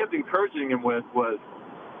kept encouraging him with was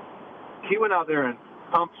he went out there and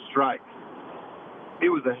pumped strikes. He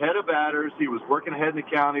was ahead of batters. He was working ahead in the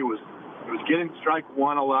count. He was getting strike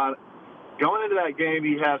one a lot. Going into that game,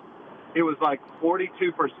 it was like 42%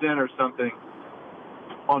 or something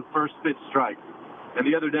on first pitch strikes. And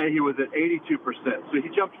the other day he was at 82%. So he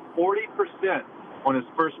jumped 40% on his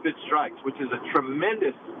first pitch strikes, which is a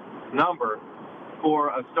tremendous number for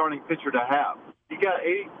a starting pitcher to have. You got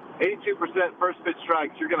 82% first pitch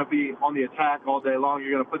strikes. You're going to be on the attack all day long. You're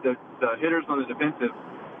going to put the hitters on the defensive.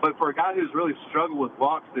 But for a guy who's really struggled with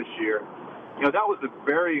walks this year, you know, that was a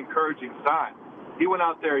very encouraging sign. He went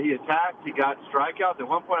out there, he attacked, he got strikeouts. At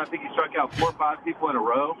one point, I think he struck out 4 or 5 people in a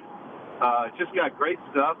row. Just got great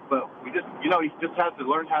stuff, but he just has to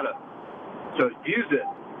learn how to use it,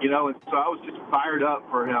 you know. And so I was just fired up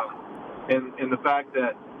for him in the fact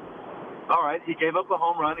that, all right, he gave up a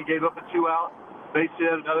home run, he gave up a 2-out base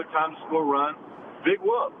hit, another time to score a run. Big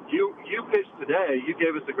whoop. You pitched today. You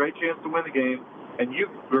gave us a great chance to win the game. And you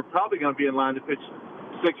were probably going to be in line to pitch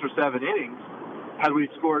 6 or 7 innings had we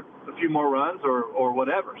scored a few more runs or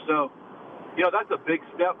whatever. So, you know, that's a big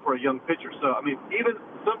step for a young pitcher. So, I mean, even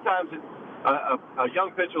sometimes a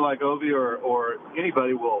young pitcher like Ovi or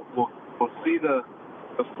anybody will see the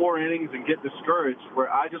 4 innings and get discouraged,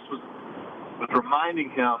 where I just was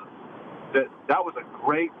reminding him that was a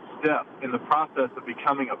great step in the process of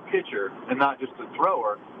becoming a pitcher and not just a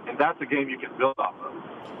thrower. And that's a game you can build off of.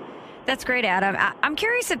 That's great, Adam. I'm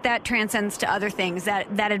curious if that transcends to other things,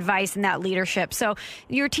 that advice and that leadership. So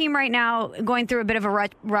your team right now going through a bit of a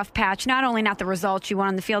rough patch, not the results you want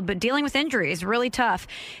on the field, but dealing with injuries, really tough.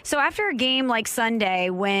 So after a game like Sunday,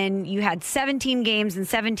 when you had 17 games in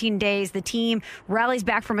 17 days, the team rallies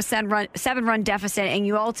back from a 7-run deficit, and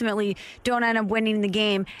you ultimately don't end up winning the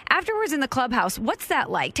game. Afterwards in the clubhouse, what's that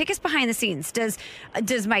like? Take us behind the scenes. Does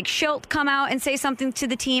Mike Shildt come out and say something to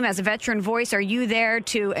the team as a veteran voice? Are you there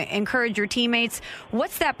to encourage your teammates?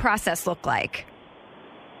 What's that process look like?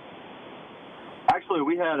 Actually,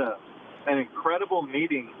 we had an incredible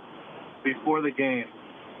meeting before the game.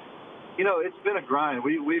 You know, it's been a grind.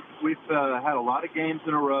 We've had a lot of games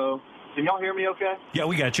in a row. Can y'all hear me okay? Yeah,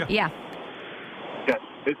 we got you. Yeah. Okay.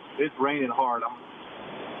 It's raining hard.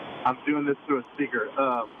 I'm doing this through a speaker.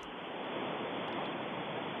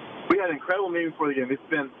 We had an incredible meeting before the game. It's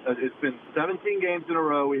been 17 games in a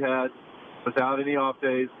row we had without any off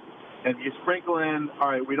days. And you sprinkle in, all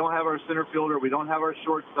right, we don't have our center fielder. We don't have our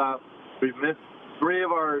shortstop. We've missed 3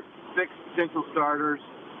 of our 6 potential starters.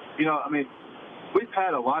 You know, I mean, we've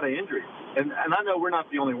had a lot of injuries. And I know we're not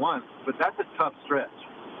the only ones, but that's a tough stretch.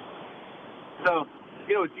 So,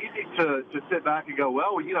 you know, it's easy to sit back and go,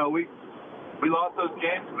 well, you know, we lost those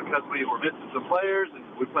games because we were missing some players, and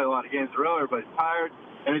we play a lot of games in a row. Everybody's tired.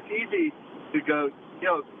 And it's easy to go, you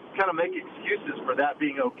know, kind of make excuses for that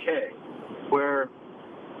being okay, where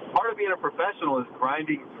part of being a professional is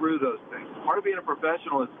grinding through those things. Part of being a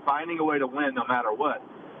professional is finding a way to win no matter what.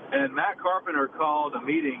 And Matt Carpenter called a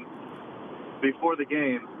meeting before the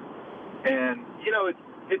game, and, you know,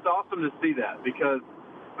 it's awesome to see that, because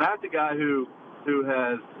Matt's a guy who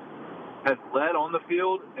has led on the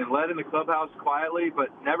field and led in the clubhouse quietly, but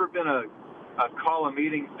never been a call a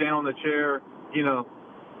meeting, stand on the chair, you know,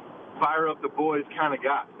 fire up the boys kind of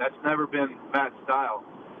guy. That's never been Matt's style.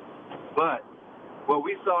 But what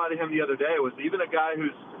we saw out of him the other day was even a guy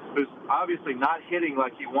who's obviously not hitting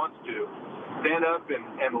like he wants to, stand up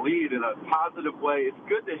and lead in a positive way. It's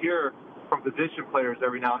good to hear from position players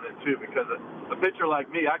every now and then, too, because a pitcher like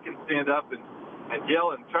me, I can stand up and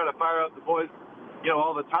yell and try to fire up the boys, you know,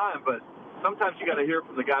 all the time. But sometimes you got to hear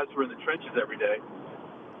from the guys who are in the trenches every day.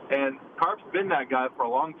 And Carp's been that guy for a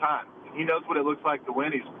long time. He knows what it looks like to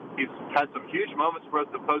win. He's had some huge moments for us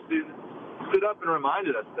in the postseason. Stood up and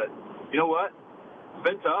reminded us that, you know what, it's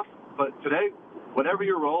been tough, but today, whatever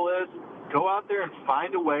your role is, go out there and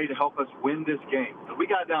find a way to help us win this game. We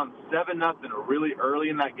got down 7-0 really early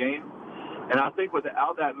in that game, and I think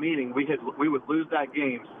without that meeting, we would lose that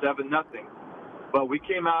game 7-0. But we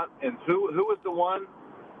came out, and who was the one?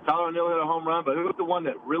 Tyler O'Neill hit a home run, but who was the one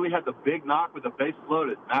that really had the big knock with the base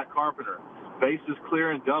loaded? Matt Carpenter. Bases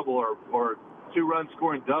clear and double, or 2-run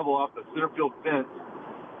scoring double off the center field fence.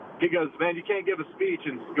 He goes, man, you can't give a speech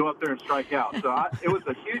and go up there and strike out. So it was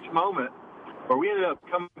a huge moment where we ended up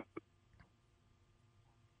coming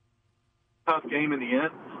tough game in the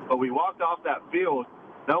end, but we walked off that field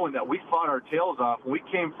knowing that we fought our tails off, and we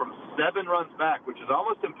came from 7 runs back, which is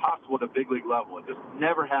almost impossible at a big league level. It just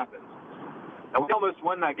never happens. And we almost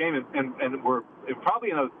won that game, and we're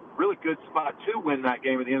probably in a really good spot to win that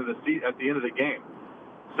game at the end of the game.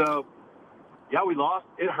 So, yeah, we lost.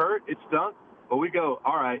 It hurt. It stunk. But we go,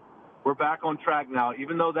 all right, we're back on track now.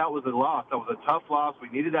 Even though that was a loss, that was a tough loss. We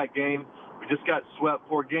needed that game. We just got swept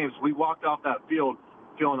 4 games. We walked off that field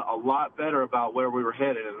feeling a lot better about where we were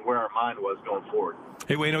headed and where our mind was going forward.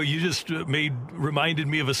 Hey, Wayno, you just reminded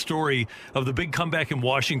me of a story of the big comeback in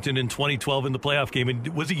Washington in 2012 in the playoff game. And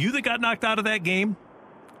was it you that got knocked out of that game?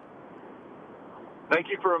 Thank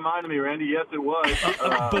you for reminding me, Randy. Yes, it was.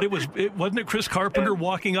 But wasn't it Chris Carpenter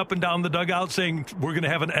walking up and down the dugout saying we're going to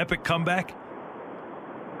have an epic comeback?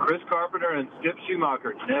 Chris Carpenter and Skip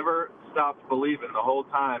Schumacher never stopped believing the whole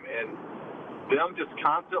time, and them just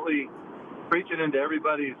constantly preaching into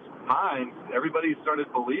everybody's minds. Everybody started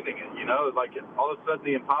believing it. You know, like all of a sudden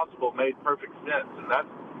the impossible made perfect sense, and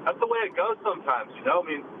that's the way it goes sometimes. You know, I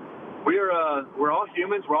mean, we're all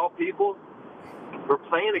humans. We're all people. We're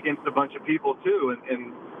playing against a bunch of people too,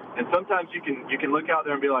 and sometimes you can look out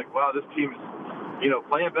there and be like, wow, this team's, you know,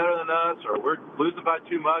 playing better than us, or we're losing by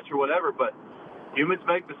too much, or whatever. But humans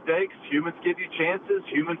make mistakes. Humans give you chances.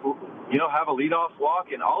 Humans, you know, have a leadoff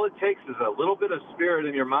walk, and all it takes is a little bit of spirit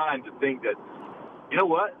in your mind to think that, you know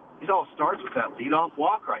what, it all starts with that leadoff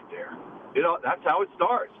walk right there. You know, that's how it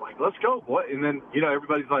starts. Like, let's go, boy. And then, you know,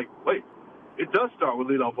 everybody's like, wait, it does start with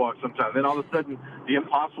leadoff walk sometimes. Then all of a sudden, the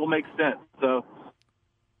impossible makes sense. So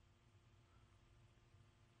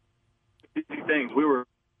things. We were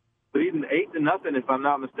leading 8-0, if I'm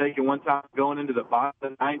not mistaken, one time going into the bottom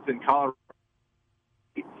of the 9th in Colorado.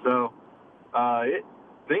 So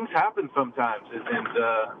things happen sometimes,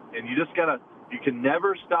 and you just you can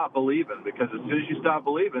never stop believing, because as soon as you stop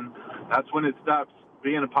believing, that's when it stops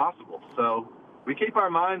being impossible. So we keep our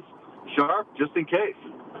minds sharp just in case.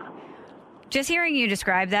 Just hearing you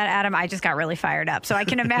describe that, Adam, I just got really fired up. So I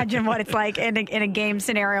can imagine what it's like in a game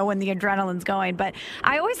scenario when the adrenaline's going. But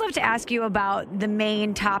I always love to ask you about the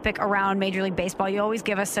main topic around Major League Baseball. You always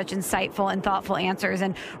give us such insightful and thoughtful answers.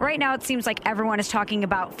 And right now it seems like everyone is talking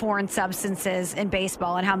about foreign substances in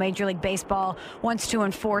baseball and how Major League Baseball wants to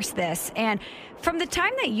enforce this. And from the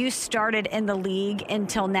time that you started in the league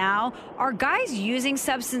until now, are guys using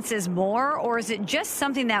substances more, or is it just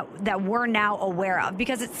something that we're now aware of?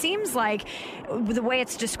 Because it seems like the way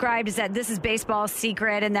it's described is that this is baseball's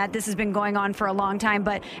secret and that this has been going on for a long time.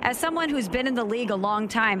 But as someone who's been in the league a long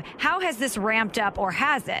time, how has this ramped up, or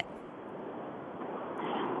has it?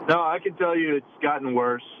 No, I can tell you it's gotten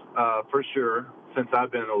worse. for sure, since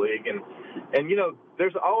I've been in the league. And you know,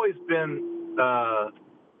 there's always been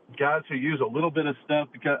guys who use a little bit of stuff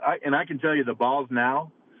because I can tell you the balls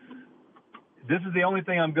now. This is the only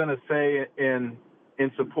thing I'm going to say in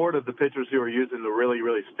support of the pitchers who are using the really,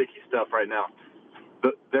 really sticky stuff right now.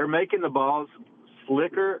 They're making the balls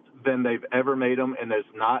slicker than they've ever made them, and there's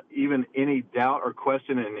not even any doubt or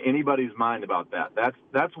question in anybody's mind about that.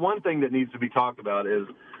 That's one thing that needs to be talked about is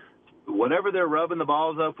whatever they're rubbing the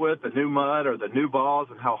balls up with, the new mud or the new balls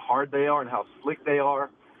and how hard they are and how slick they are.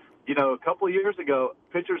 You know, a couple of years ago,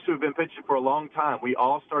 pitchers who have been pitching for a long time, we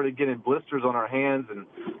all started getting blisters on our hands and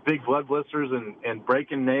big blood blisters and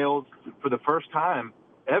breaking nails for the first time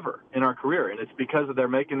ever in our career. And it's because they're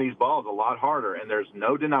making these balls a lot harder, and there's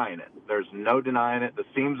no denying it. There's no denying it. The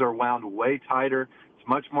seams are wound way tighter. It's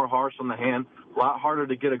much more harsh on the hand, a lot harder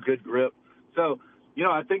to get a good grip. So, you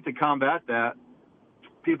know, I think to combat that,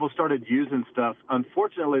 people started using stuff.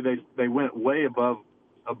 Unfortunately, they went way above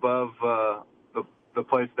the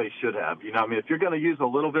place they should have. You know, I mean, if you're going to use a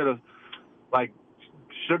little bit of like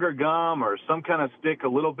sugar gum or some kind of stick, a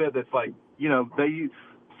little bit that's like, you know,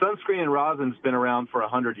 sunscreen and rosin's been around for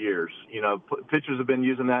 100 years. You know, pitchers have been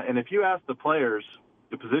using that. And if you ask the players,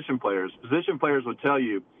 the position players would tell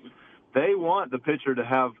you they want the pitcher to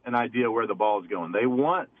have an idea where the ball is going. They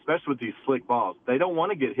want, especially with these slick balls, they don't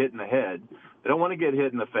want to get hit in the head. They don't want to get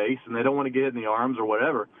hit in the face, and they don't want to get hit in the arms or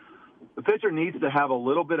whatever. The pitcher needs to have a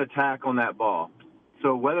little bit of tack on that ball.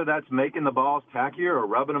 So whether that's making the balls tackier or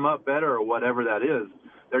rubbing them up better or whatever that is,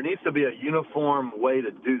 there needs to be a uniform way to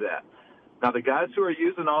do that. Now, the guys who are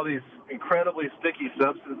using all these incredibly sticky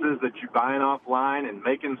substances that you're buying offline and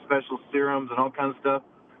making special serums and all kinds of stuff,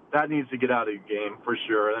 that needs to get out of the game for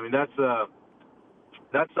sure. I mean, that's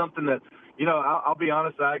something that, you know, I'll be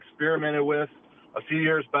honest, I experimented with a few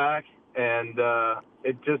years back, and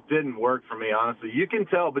it just didn't work for me, honestly. You can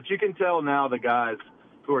tell now the guys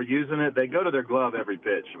who are using it, they go to their glove every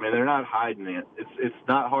pitch. I mean, they're not hiding it. It's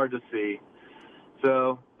not hard to see.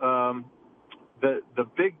 So the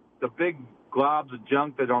big globs of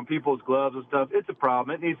junk that are on people's gloves and stuff, it's a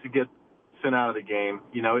problem. It needs to get sent out of the game.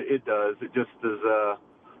 You know, it does. It just is.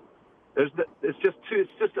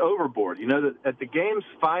 It's just overboard. You know, at the game's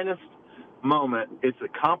finest moment, it's a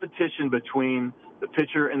competition between the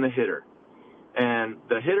pitcher and the hitter. And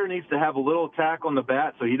the hitter needs to have a little attack on the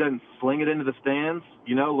bat so he doesn't sling it into the stands,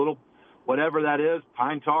 you know, little whatever that is,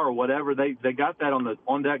 pine tar or whatever. They got that on the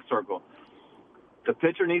on-deck circle. The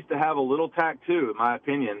pitcher needs to have a little tack too, in my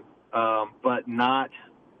opinion, but not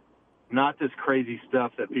this crazy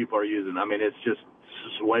stuff that people are using. I mean, it's just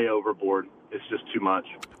way overboard. It's just too much.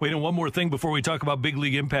 Wait, and one more thing before we talk about big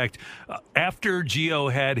league impact. After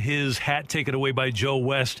Gio had his hat taken away by Joe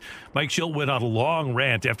West, Mike Shildt went on a long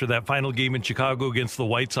rant after that final game in Chicago against the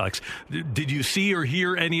White Sox. Did you see or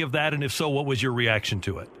hear any of that? And if so, what was your reaction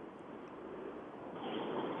to it?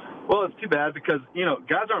 Well, it's too bad because, you know,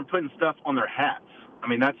 guys aren't putting stuff on their hats. I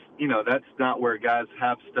mean, that's not where guys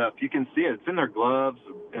have stuff. You can see it. It's in their gloves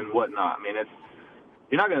and whatnot. I mean,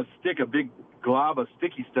 you're not going to stick a big glob of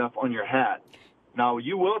sticky stuff on your hat. Now,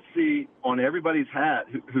 you will see on everybody's hat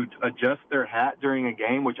who adjusts their hat during a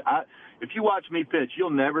game, which if you watch me pitch,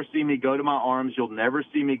 you'll never see me go to my arms. You'll never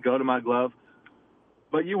see me go to my glove.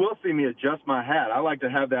 But you will see me adjust my hat. I like to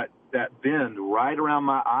have that bend right around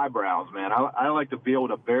my eyebrows, man. I like to be able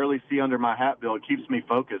to barely see under my hat bill. It keeps me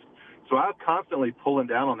focused. So I'm constantly pulling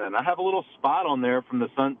down on that. And I have a little spot on there from the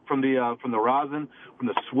sun, from the rosin, from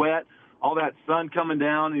the sweat, all that sun coming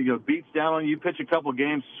down, and, you know, beats down on you. Pitch a couple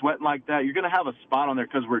games sweating like that, you're going to have a spot on there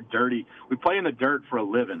because we're dirty. We play in the dirt for a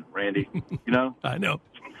living, Randy. You know? I know.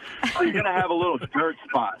 So you're going to have a little dirt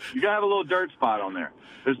spot. You're going to have a little dirt spot on there.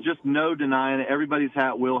 There's just no denying it. Everybody's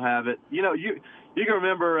hat will have it. You know, you can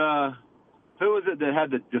remember who was it that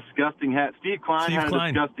had the disgusting hat? Steve Klein had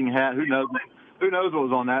a disgusting hat. Who knows what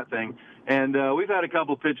was on that thing? And we've had a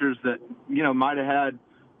couple pitchers that, you know, might have had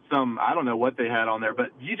some, I don't know what they had on there,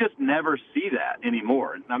 but you just never see that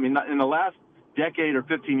anymore. I mean, in the last decade or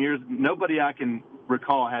 15 years, nobody I can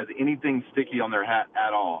recall has anything sticky on their hat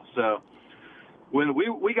at all. So when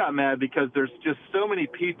we got mad because there's just so many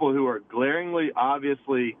people who are glaringly,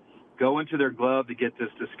 obviously going to their glove to get this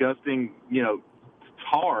disgusting, you know,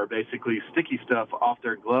 tar, basically sticky stuff off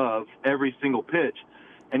their glove every single pitch.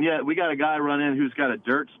 And yet we got a guy run in who's got a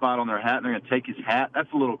dirt spot on their hat and they're going to take his hat.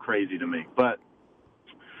 That's a little crazy to me. But,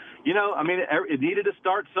 you know, I mean, it needed to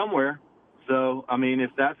start somewhere. So, I mean,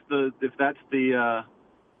 if that's the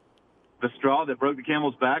straw that broke the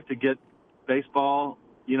camel's back to get baseball,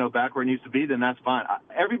 you know, back where it needs to be, then that's fine.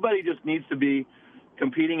 Everybody just needs to be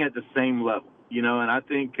competing at the same level, you know, and I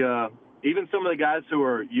think even some of the guys who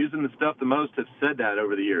are using the stuff the most have said that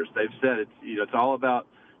over the years. They've said it's all about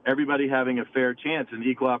everybody having a fair chance and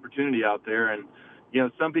equal opportunity out there. And,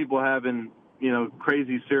 some people having,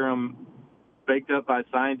 crazy serum baked up by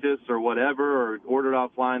scientists or whatever, or ordered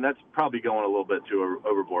offline, that's probably going a little bit too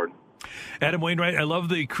overboard. Adam Wainwright, I love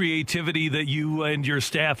the creativity that you and your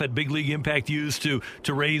staff at Big League Impact use to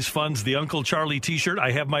raise funds. The Uncle Charlie T-shirt.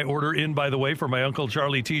 I have my order in, by the way, for my Uncle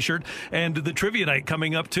Charlie T-shirt. And the trivia night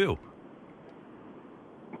coming up, too.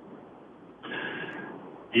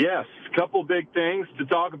 Yes, a couple big things to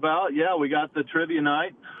talk about. Yeah, we got the trivia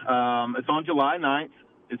night. It's on July 9th.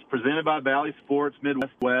 It's presented by Valley Sports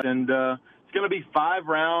Midwest West, and it's going to be 5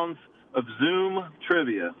 rounds of Zoom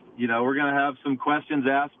trivia. We're going to have some questions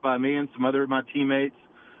asked by me and some other of my teammates.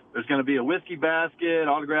 There's going to be a whiskey basket,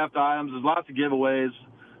 autographed items. There's lots of giveaways,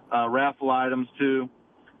 raffle items too.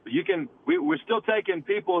 But we're still taking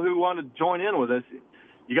people who want to join in with us.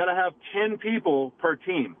 You got to have 10 people per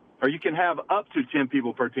team, or you can have up to 10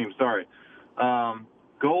 people per team. Sorry.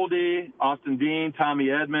 Goldie, Austin Dean,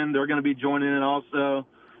 Tommy Edmond, they're going to be joining in also.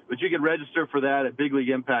 But you can register for that at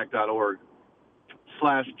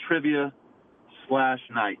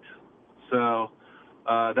bigleagueimpact.org/trivia/night. So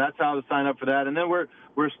that's how to sign up for that. And then I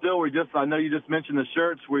know you just mentioned the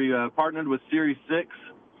shirts. We partnered with Series 6,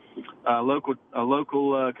 a local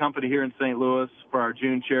company here in St. Louis, for our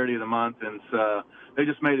June charity of the month. And they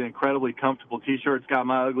just made an incredibly comfortable T-shirt. It's got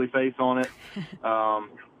my ugly face on it.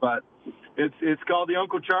 But it's called the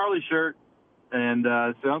Uncle Charlie shirt. And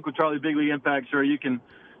it's the Uncle Charlie Big League Impact shirt. You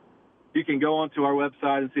can go onto our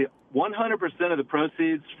website and see 100% of the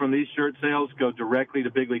proceeds from these shirt sales go directly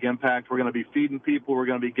to Big League Impact. We're going to be feeding people. We're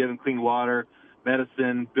going to be giving clean water,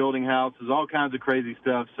 medicine, building houses, all kinds of crazy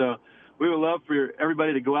stuff. So we would love for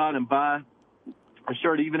everybody to go out and buy a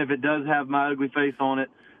shirt, even if it does have my ugly face on it,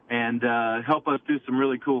 and help us do some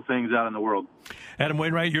really cool things out in the world. Adam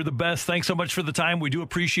Wainwright, you're the best. Thanks so much for the time. We do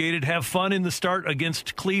appreciate it. Have fun in the start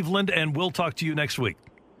against Cleveland, and we'll talk to you next week.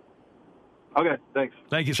 Okay, thanks.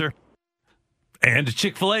 Thank you, sir. And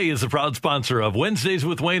Chick-fil-A is the proud sponsor of Wednesdays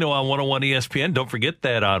with Wayno on 101 ESPN. Don't forget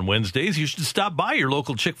that on Wednesdays, you should stop by your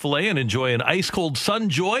local Chick-fil-A and enjoy an ice-cold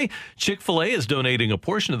Sunjoy. Chick-fil-A is donating a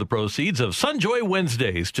portion of the proceeds of Sunjoy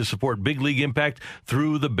Wednesdays to support Big League Impact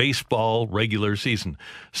through the baseball regular season.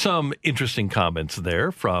 Some interesting comments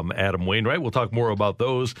there from Adam Wainwright. We'll talk more about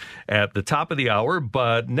those at the top of the hour.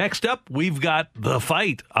 But next up, we've got The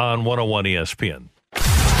Fight on 101 ESPN.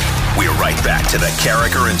 We're right back to the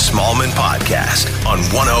Carragher and Smallman podcast on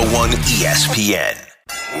 101 ESPN.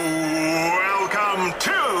 Welcome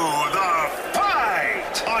to The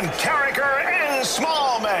Fight on Carragher and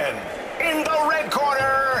Smallman. In the red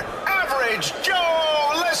corner, Average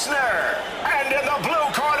Joe Listener. And in the blue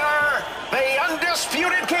corner, the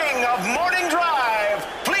undisputed king of morning drive.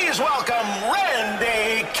 Please welcome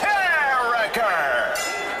Randy Carragher.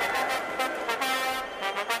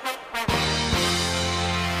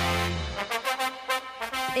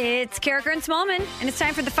 It's Carragher and Smallman, and it's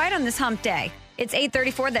time for The Fight on this hump day. It's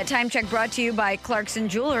 8:34. That time check brought to you by Clarkson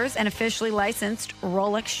Jewelers, an officially licensed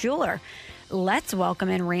Rolex jeweler. Let's welcome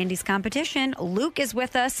in Randy's competition. Luke is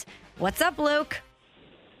with us. What's up, Luke?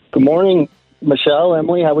 Good morning, Michelle,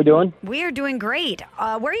 Emily. How we doing? We are doing great.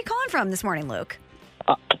 Where are you calling from this morning, Luke?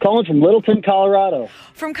 Calling from Littleton, Colorado.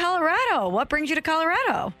 From Colorado. What brings you to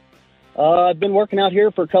Colorado? I've been working out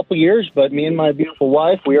here for a couple years, but me and my beautiful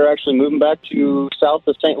wife, we are actually moving back to south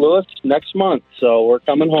of St. Louis next month, so we're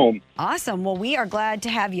coming home. Awesome. Well, we are glad to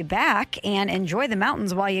have you back, and enjoy the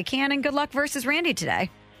mountains while you can, and good luck versus Randy today.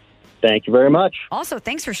 Thank you very much. Also,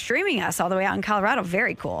 thanks for streaming us all the way out in Colorado.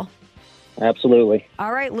 Very cool. Absolutely.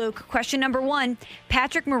 All right, Luke, question number 1.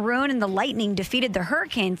 Patrick Maroon and the Lightning defeated the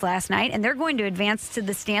Hurricanes last night, and they're going to advance to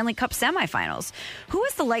the Stanley Cup semifinals. Who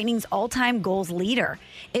is the Lightning's all-time goals leader?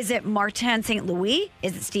 Is it Martin St. Louis?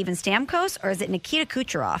 Is it Steven Stamkos? Or is it Nikita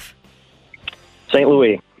Kucherov? St.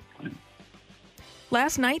 Louis.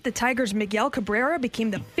 Last night, the Tigers' Miguel Cabrera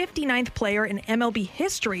became the 59th player in MLB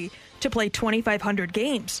history to play 2,500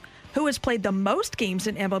 games. Who has played the most games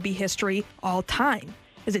in MLB history all time?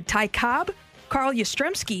 Is it Ty Cobb, Carl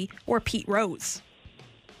Yastrzemski, or Pete Rose?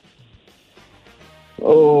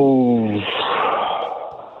 Oh,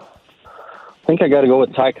 I think I got to go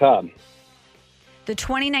with Ty Cobb. The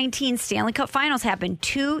 2019 Stanley Cup Finals happened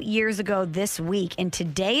 2 years ago this week, and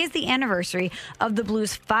today is the anniversary of the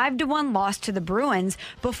Blues' 5-1 loss to the Bruins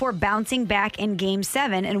before bouncing back in Game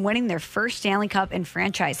 7 and winning their first Stanley Cup in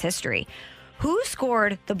franchise history. Who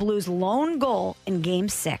scored the Blues' lone goal in Game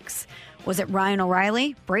 6? Was it Ryan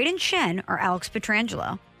O'Reilly, Braden Shen, or Alex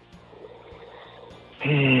Pietrangelo?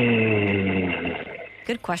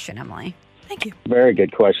 Good question, Emily. Thank you. Very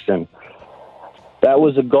good question. That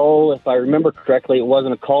was a goal. If I remember correctly, it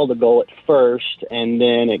wasn't a call to goal at first, and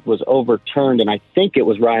then it was overturned, and I think it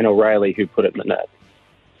was Ryan O'Reilly who put it in the net.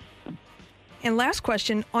 And last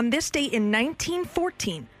question, on this date in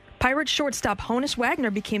 1914, Pirates shortstop Honus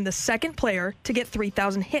Wagner became the second player to get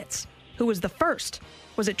 3,000 hits. Who was the first?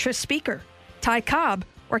 Was it Tris Speaker, Ty Cobb,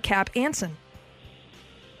 or Cap Anson?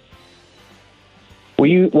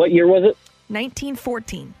 What year was it?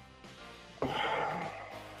 1914.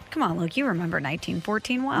 Come on, Luke. You remember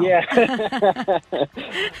 1914 well. Yeah.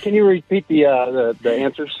 Can you repeat the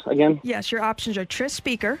answers again? Yes, your options are Tris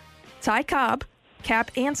Speaker, Ty Cobb,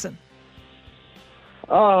 Cap Anson.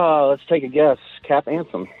 Oh, let's take a guess. Cap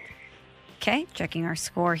Anson. Okay, checking our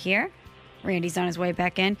score here. Randy's on his way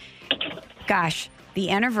back in. Gosh, the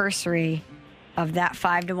anniversary of that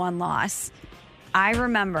 5-1 loss. I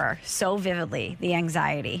remember so vividly the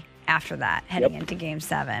anxiety after that heading into Game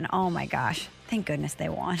 7. Oh, my gosh. Thank goodness they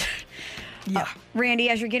won. Yeah. Randy,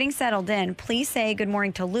 as you're getting settled in, please say good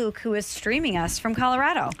morning to Luke, who is streaming us from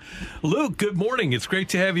Colorado. Luke, good morning. It's great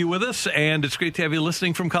to have you with us, and it's great to have you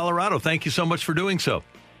listening from Colorado. Thank you so much for doing so.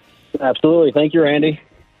 Absolutely. Thank you, Randy.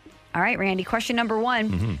 All right, Randy, question number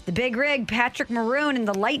one. The Big Rig, Patrick Maroon, and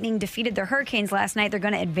the Lightning defeated the Hurricanes last night. They're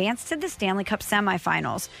going to advance to the Stanley Cup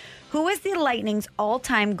semifinals. Who is the Lightning's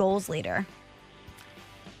all-time goals leader?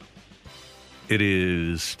 It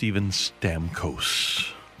is Steven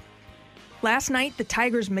Stamkos. Last night, the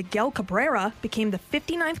Tigers' Miguel Cabrera became the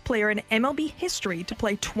 59th player in MLB history to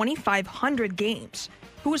play 2,500 games.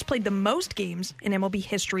 Who has played the most games in MLB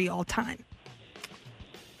history all time?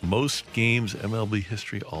 Most games MLB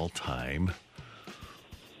history all time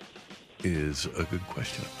is a good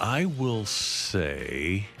question. I will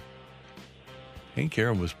say Hank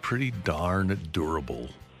Aaron was pretty darn durable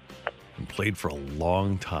and played for a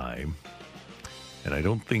long time. And I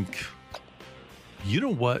don't think, you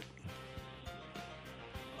know what?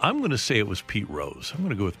 I'm going to say it was Pete Rose. I'm going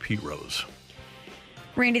to go with Pete Rose.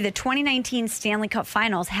 Randy, the 2019 Stanley Cup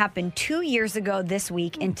Finals happened 2 years ago this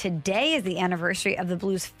week, and today is the anniversary of the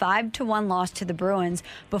Blues' 5-1 loss to the Bruins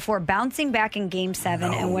before bouncing back in Game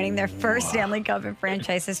 7 and winning their first Stanley Cup in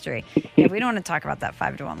franchise history. Yeah, we don't want to talk about that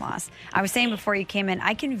 5-1 loss. I was saying before you came in,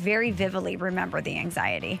 I can very vividly remember the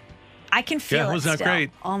anxiety. I can feel it was not still.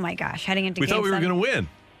 great. Oh, my gosh. Heading into We Game thought we were 7. going to win.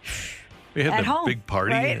 We had At that home, big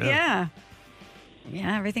party. right?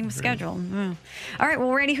 Yeah, everything was scheduled. All right,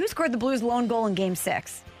 well, Randy, who scored the Blues' lone goal in Game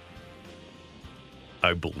 6?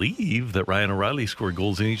 I believe that Ryan O'Reilly scored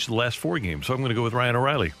goals in each of the last 4 games, so I'm going to go with Ryan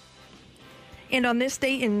O'Reilly. And on this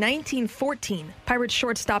date in 1914, Pirates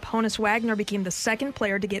shortstop Honus Wagner became the second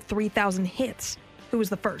player to get 3,000 hits. Who was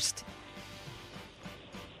the first?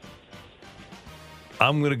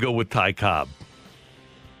 I'm going to go with Ty Cobb.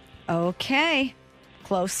 Okay,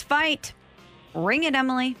 close fight. Ring it,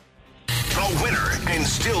 Emily. The winner and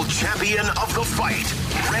still champion of the fight,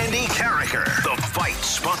 Randy Carricker. The Fight,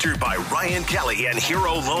 sponsored by Ryan Kelly and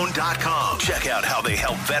HeroLoan.com. Check out how they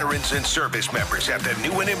help veterans and service members at the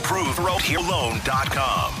new and improved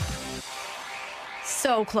HeroLoan.com.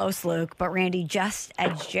 So close, Luke, but Randy just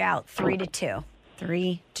edged you out 3-2.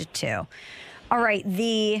 3-2. All right,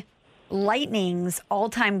 the Lightning's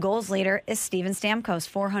all-time goals leader is Steven Stamkos,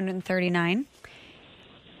 439.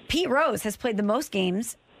 Pete Rose has played the most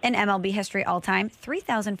games in MLB history all-time,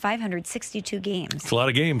 3,562 games. It's a lot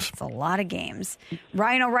of games. It's a lot of games.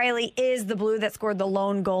 Ryan O'Reilly is the Blue that scored the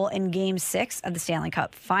lone goal in Game 6 of the Stanley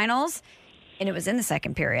Cup Finals, and it was in the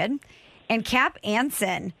second period. And Cap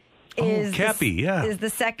Anson is the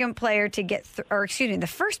second player to get, the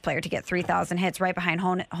first player to get 3,000 hits, right behind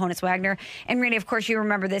Honus Wagner. And Randy, of course, you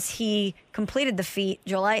remember this. He completed the feat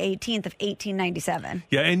July 18th of 1897.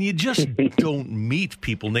 Yeah, and you just don't meet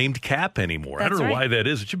people named Cap anymore. That's I don't know right. why that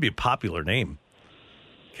is. It should be a popular name.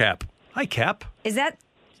 Cap. Hi, Cap. Is that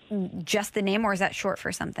just the name, or is that short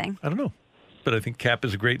for something? I don't know, but I think Cap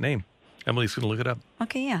is a great name. Emily's going to look it up.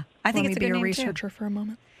 Okay, yeah. I think it's a good name, researcher too. for a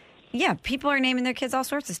moment. Yeah, people are naming their kids all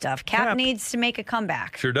sorts of stuff. Cap needs to make a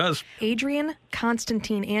comeback. Sure does. Adrian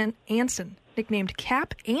Constantine Anson, nicknamed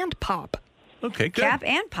Cap and Pop. Okay, good. Cap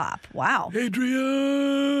and Pop. Wow.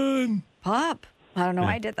 Adrian. Pop. I don't know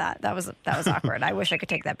why I did that. That was awkward. I wish I could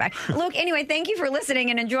take that back. Luke, anyway, thank you for listening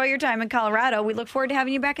and enjoy your time in Colorado. We look forward to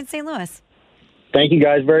having you back in St. Louis. Thank you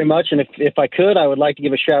guys very much. And if I could, I would like to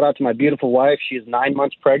give a shout out to my beautiful wife. She is 9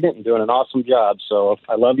 months pregnant and doing an awesome job. So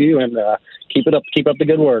I love you, and keep it up. Keep up the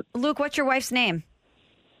good work. Luke, what's your wife's name?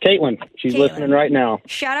 Caitlin. She's listening right now.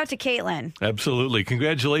 Shout out to Caitlin. Absolutely.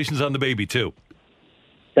 Congratulations on the baby, too.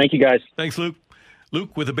 Thank you, guys. Thanks, Luke.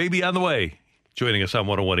 Luke, with a baby on the way, joining us on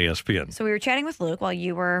 101 ESPN. So we were chatting with Luke while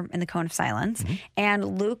you were in the Cone of Silence,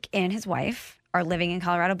 and Luke and his wife are living in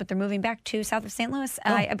Colorado, but they're moving back to south of St. Louis.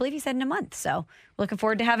 I believe he said in a month. So looking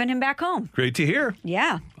forward to having him back home. Great to hear.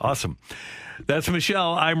 Yeah. Awesome. That's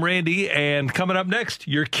Michelle. I'm Randy. And coming up next,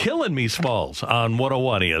 You're Killing Me, Smalls, on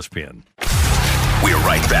 101 ESPN. We're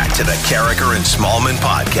right back to the Carricker and Smallman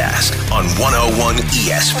podcast on 101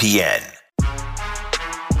 ESPN.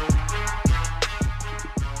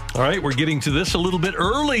 All right, we're getting to this a little bit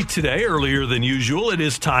early today, earlier than usual. It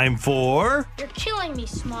is time for... You're killing me,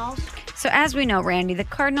 Smalls. So as we know, Randy, the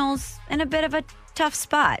Cardinals in a bit of a tough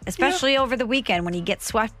spot, especially over the weekend when you get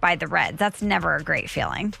swept by the Reds. That's never a great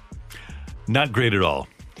feeling. Not great at all.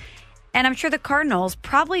 And I'm sure the Cardinals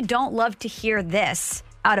probably don't love to hear this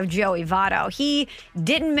out of Joey Votto. He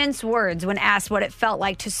didn't mince words when asked what it felt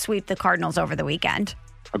like to sweep the Cardinals over the weekend.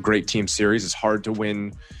 A great team series. It's hard to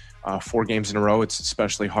win 4 games in a row. It's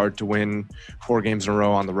especially hard to win 4 games in a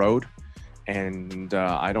row on the road. And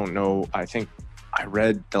I don't know. I think I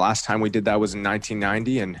read the last time we did that was in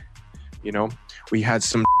 1990. And, you know, we had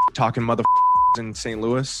some talking mother in St.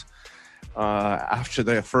 Louis after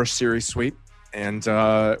the first series sweep. And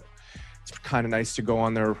it's kind of nice to go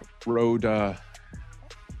on their road,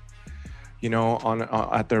 you know,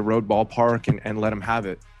 at their road ballpark and let them have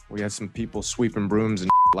it. We had some people sweeping brooms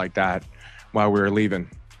and like that while we were leaving.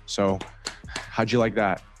 So how'd you like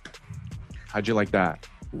that? How'd you like that?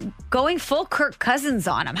 Going full Kirk Cousins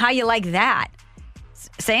on him. How you like that?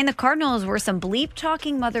 Saying the Cardinals were some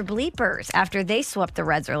bleep-talking mother bleepers after they swept the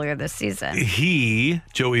Reds earlier this season. He,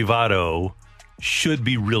 Joey Votto, should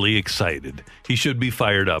be really excited. He should be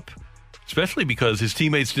fired up, especially because his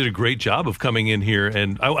teammates did a great job of coming in here.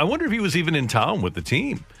 And I wonder if he was even in town with the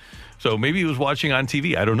team. So maybe he was watching on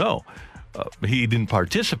TV. I don't know. He didn't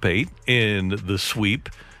participate in the sweep.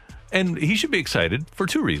 And he should be excited for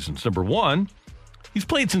 2 reasons. Number one, he's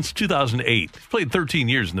played since 2008. He's played 13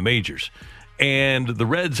 years in the majors. And the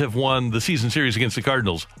Reds have won the season series against the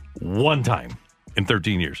Cardinals 1 time in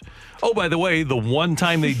 13 years. Oh, by the way, the 1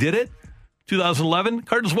 time they did it, 2011,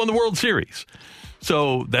 Cardinals won the World Series.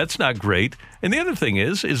 So that's not great. And the other thing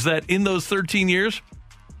is that in those 13 years,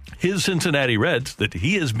 his Cincinnati Reds, that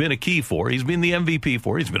he has been a key for, he's been the MVP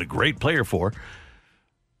for, he's been a great player for,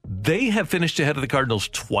 they have finished ahead of the Cardinals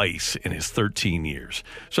twice in his 13 years.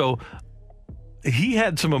 So he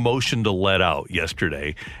had some emotion to let out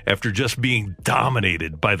yesterday after just being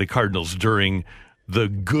dominated by the Cardinals during the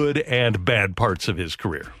good and bad parts of his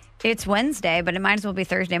career. It's Wednesday, but it might as well be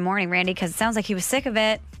Thursday morning, Randy, because it sounds like he was sick of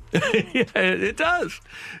it. Yeah, it does.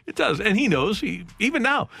 It does. And he knows, even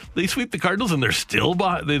now, they sweep the Cardinals and they're still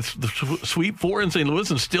behind. They sweep 4 in St. Louis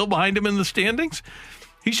and still behind him in the standings.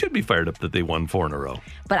 He should be fired up that they won 4 in a row.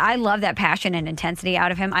 But I love that passion and intensity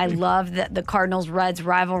out of him. I love the Cardinals-Reds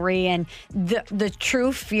rivalry and the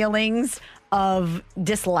true feelings of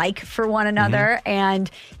dislike for one another. Mm-hmm.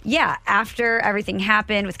 And yeah, after everything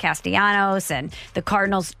happened with Castellanos and the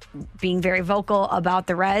Cardinals being very vocal about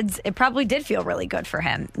the Reds, it probably did feel really good for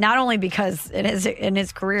him. Not only because in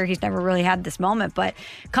his career he's never really had this moment, but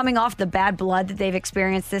coming off the bad blood that they've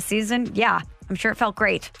experienced this season, yeah, I'm sure it felt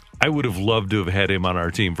great. I would have loved to have had him on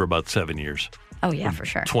our team for about 7 years. Oh, yeah, for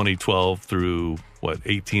sure. 2012 through,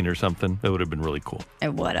 18 or something? That would have been really cool.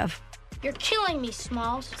 It would have. You're killing me,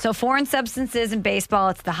 Smalls. So foreign substances in baseball,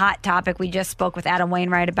 it's the hot topic. We just spoke with Adam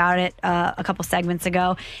Wainwright about it a couple segments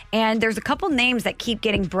ago. And there's a couple names that keep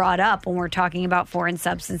getting brought up when we're talking about foreign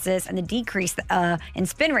substances and the decrease in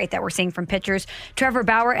spin rate that we're seeing from pitchers. Trevor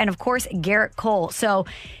Bauer and, of course, Garrett Cole. So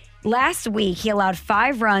last week, he allowed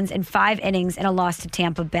 5 runs in 5 innings in a loss to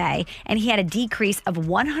Tampa Bay, and he had a decrease of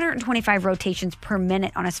 125 rotations per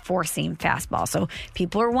minute on his 4-seam fastball. So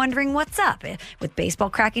people are wondering what's up. With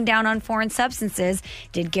baseball cracking down on foreign substances,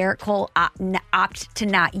 did Garrett Cole opt to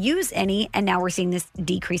not use any, and now we're seeing this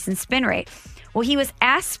decrease in spin rate? Well, he was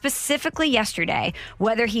asked specifically yesterday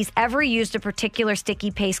whether he's ever used a particular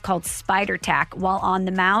sticky paste called Spider Tack while on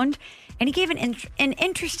the mound, and he gave an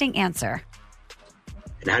interesting answer.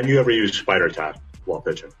 And have you ever used Spider Tack while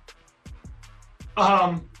pitching?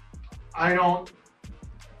 I don't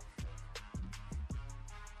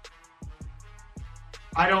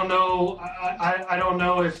know. I don't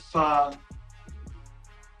know if I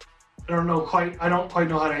don't quite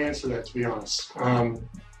know how to answer that, to be honest. I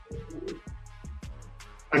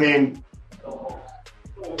mean,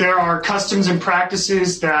 there are customs and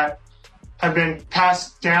practices that have been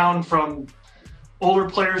passed down from older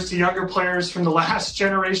players to younger players, from the last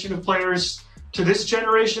generation of players to this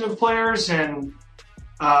generation of players. And,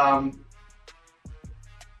 I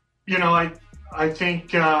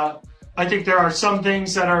think there are some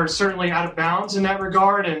things that are certainly out of bounds in that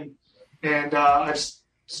regard. And I've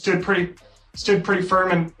stood pretty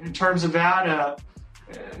firm in terms of that.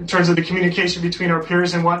 in terms of the communication between our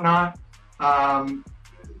peers and whatnot.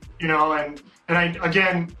 You know, and I,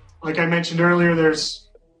 again, like I mentioned earlier, there's,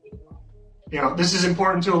 you know, this is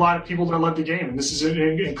important to a lot of people that love the game, and this is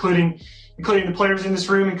including the players in this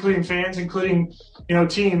room, including fans, including, you know,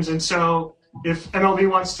 teams. And so if MLB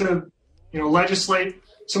wants to, you know, legislate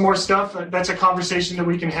some more stuff, that's a conversation that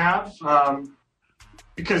we can have,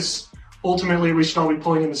 because ultimately we should all be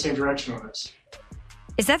pulling in the same direction on this.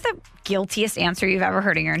 Is that the guiltiest answer you've ever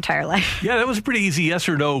heard in your entire life? Yeah, that was a pretty easy yes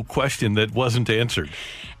or no question that wasn't answered.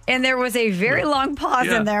 And there was a very long pause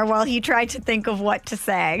in there while he tried to think of what to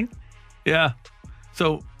say. Yeah.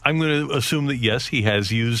 So I'm going to assume that, yes, he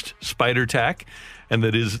has used spider tack, and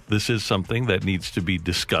this is something that needs to be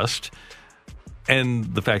discussed.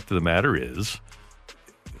 And the fact of the matter is,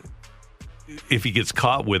 if he gets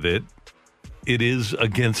caught with it, it is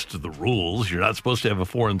against the rules. You're not supposed to have a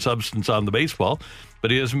foreign substance on the baseball, but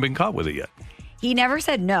he hasn't been caught with it yet. He never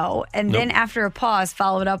said no. And then after a pause,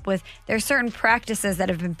 followed up with, there's certain practices that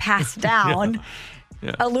have been passed down,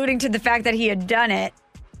 alluding to the fact that he had done it.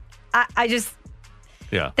 I just...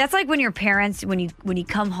 Yeah. That's like when your parents, when you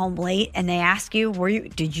come home late and they ask you,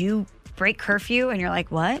 did you break curfew? And you're like,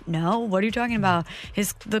 what? No. What are you talking about?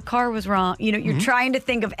 The car was wrong. You know, you're trying to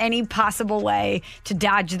think of any possible way to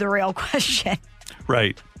dodge the real question.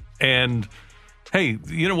 Right. And hey,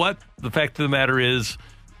 you know what? The fact of the matter is,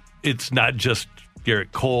 it's not just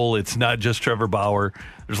Garrett Cole. It's not just Trevor Bauer.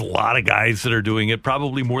 There's a lot of guys that are doing it,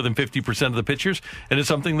 probably more than 50% of the pitchers. And it's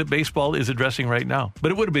something that baseball is addressing right now.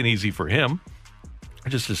 But it would have been easy for him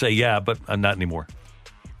just to say, yeah, but not anymore.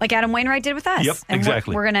 Like Adam Wainwright did with us. Yep, and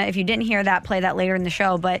exactly. We're going to, if you didn't hear that, play that later in the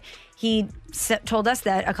show. But he told us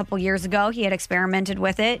that a couple years ago he had experimented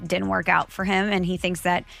with it. Didn't work out for him. And he thinks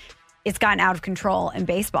that it's gotten out of control in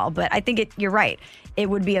baseball. But I think you're right. It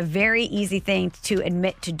would be a very easy thing to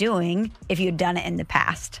admit to doing if you had done it in the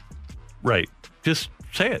past. Right. Just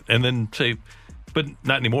say it and then say, but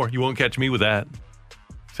not anymore. You won't catch me with that.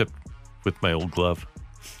 Except with my old glove.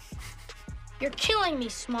 You're killing me,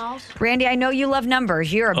 Smalls. Randy, I know you love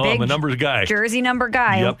numbers. You're a big I'm a numbers guy. Jersey number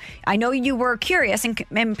guy. Yep. I know you were curious and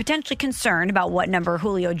potentially concerned about what number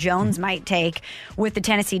Julio Jones might take with the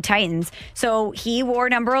Tennessee Titans. So he wore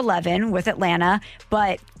number 11 with Atlanta,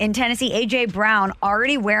 but in Tennessee, A.J. Brown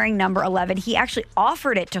already wearing number 11. He actually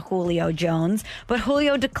offered it to Julio Jones, but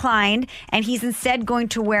Julio declined, and he's instead going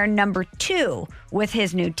to wear number 2 with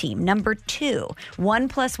his new team. Number 2. 1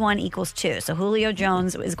 + 1 = 2. So Julio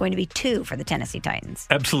Jones is going to be 2 for the Tennessee Titans.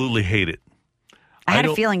 Absolutely hate it. I had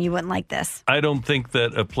a feeling you wouldn't like this. I don't think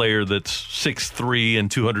that a player that's 6'3"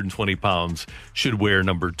 and 220 pounds should wear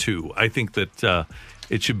number 2. I think that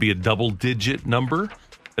it should be a double-digit number.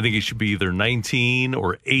 I think it should be either 19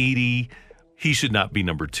 or 80. He should not be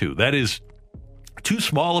number 2. That is too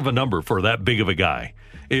small of a number for that big of a guy.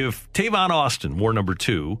 If Tavon Austin wore number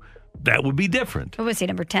 2, that would be different. What was he,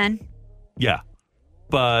 number 10? Yeah.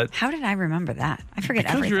 But how did I remember that? I forget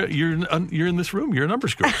because everything. You're in this room. You're a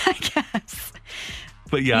numbers girl. I guess.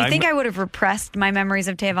 But yeah, you think I would have repressed my memories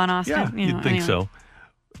of Tavon Austin? Yeah, you'd think so.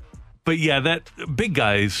 But yeah, that big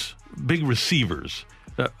guys, big receivers.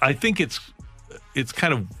 I think it's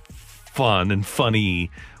kind of fun and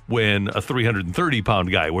funny when a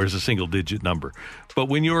 330-pound guy wears a single-digit number. But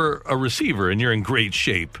when you're a receiver and you're in great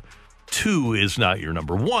shape, 2 is not your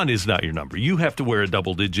number. 1 is not your number. You have to wear a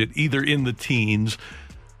double digit, either in the teens.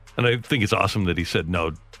 And I think it's awesome that he said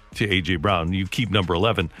no to A.J. Brown. You keep number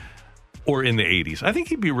 11, or in the 80s. I think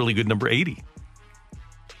he'd be a really good number 80.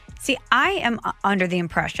 See, I am under the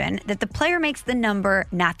impression that the player makes the number,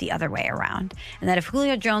 not the other way around. And that if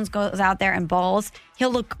Julio Jones goes out there and balls,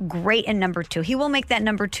 he'll look great in number 2. He will make that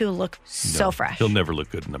number 2 look so fresh. He'll never look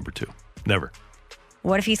good in number 2. Never.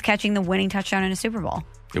 What if he's catching the winning touchdown in a Super Bowl?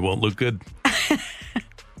 It won't look good.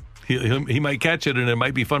 He might catch it, and it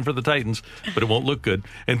might be fun for the Titans, but it won't look good.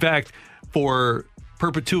 In fact, for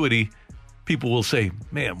perpetuity, people will say,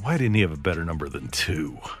 man, why didn't he have a better number than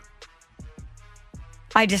 2?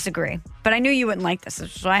 I disagree, but I knew you wouldn't like this,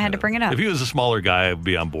 so I had to bring it up. If he was a smaller guy, I would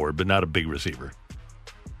be on board, but not a big receiver.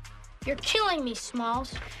 You're killing me,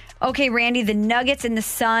 Smalls. Okay, Randy, the Nuggets and the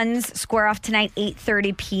Suns square off tonight,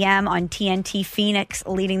 8:30 p.m. on TNT. Phoenix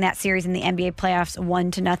leading that series in the NBA playoffs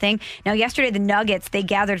 1-0. Now, yesterday, the Nuggets, they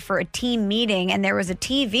gathered for a team meeting, and there was a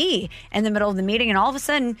TV in the middle of the meeting, and all of a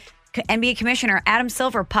sudden, NBA Commissioner Adam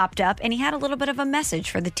Silver popped up, and he had a little bit of a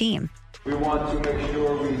message for the team. We want to make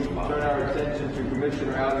sure we turn our attention to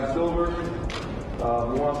Commissioner Adam Silver,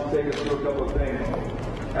 who wants to take us through a couple of things.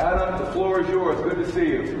 Adam, the floor is yours. Good to see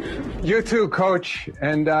you. You too, Coach.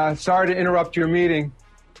 And sorry to interrupt your meeting.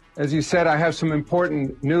 As you said, I have some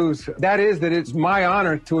important news. That is that it's my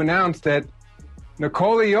honor to announce that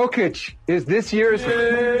Nikola Jokic is this year's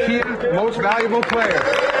Kia Most Valuable Player.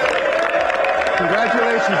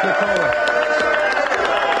 Congratulations, Nikola.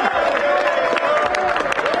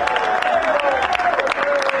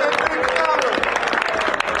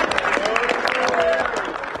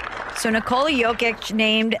 So Nikola Jokic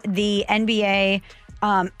named the NBA,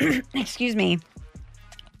 excuse me.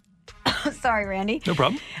 Sorry, Randy. No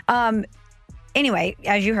problem. Anyway,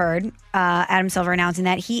 as you heard, Adam Silver announcing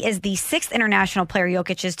that he is the 6th international player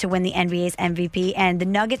Jokic is to win the NBA's MVP, and the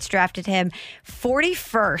Nuggets drafted him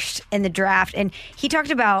 41st in the draft. And he talked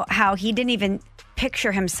about how he didn't even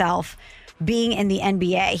picture himself being in the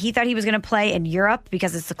NBA. He thought he was going to play in Europe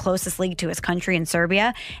because it's the closest league to his country in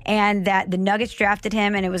Serbia, and that the Nuggets drafted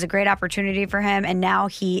him, and it was a great opportunity for him, and now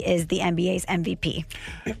he is the NBA's MVP.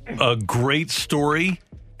 A great story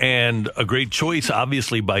and a great choice,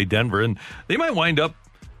 obviously, by Denver, and they might wind up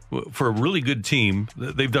for a really good team.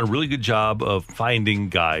 They've done a really good job of finding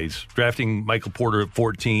guys, drafting Michael Porter at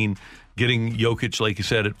 14, getting Jokic, like you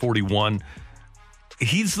said, at 41.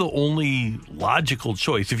 He's the only logical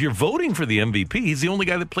choice. If you're voting for the MVP, he's the only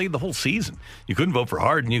guy that played the whole season. You couldn't vote for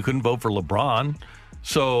Harden. You couldn't vote for LeBron.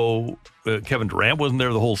 So Kevin Durant wasn't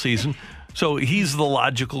there the whole season. So he's the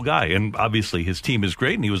logical guy. And obviously his team is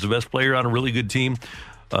great, and he was the best player on a really good team.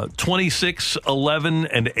 26, 11,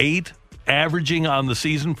 and 8, averaging on the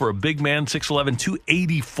season for a big man, 6'11",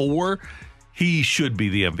 284. He should be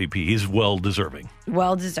the MVP. He's well-deserving.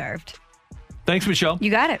 Well-deserved. Thanks, Michelle.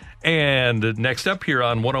 You got it. And next up here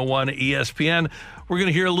on 101 ESPN, we're going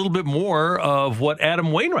to hear a little bit more of what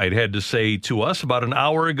Adam Wainwright had to say to us about an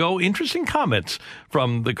hour ago. Interesting comments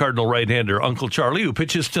from the Cardinal right-hander, Uncle Charlie, who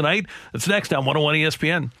pitches tonight. That's next on 101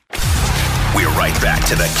 ESPN. We're right back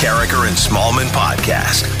to the Carricker and Smallman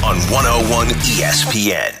podcast on 101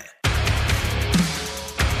 ESPN.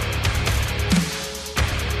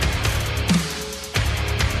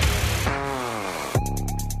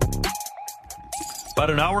 About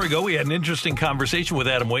an hour ago, we had an interesting conversation with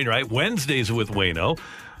Adam Wainwright. Wednesdays with Wayno,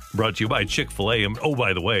 brought to you by Chick-fil-A. And, oh,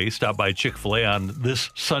 by the way, stop by Chick-fil-A on this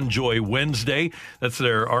Sunjoy Wednesday. That's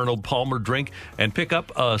their Arnold Palmer drink. And pick up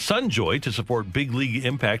Sunjoy to support big league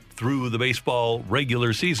impact through the baseball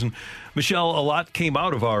regular season. Michelle, a lot came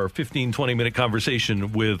out of our 15, 20-minute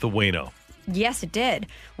conversation with Wayno. Yes, it did.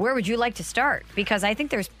 Where would you like to start? Because I think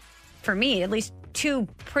there's, for me, at least two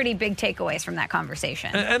pretty big takeaways from that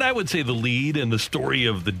conversation. And I would say the lead and the story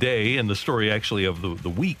of the day and the story actually of the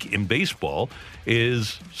week in baseball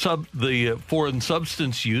is the foreign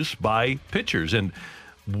substance use by pitchers, and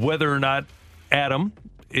whether or not Adam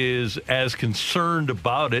is as concerned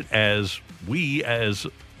about it as we as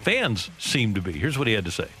fans seem to be. Here's what he had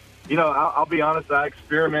to say. You know, I'll be honest, I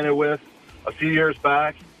experimented with a few years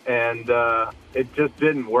back, and it just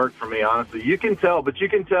didn't work for me, honestly. You can tell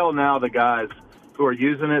now the guys who are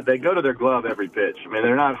using it, they go to their glove every pitch. I mean,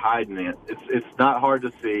 they're not hiding it. It's not hard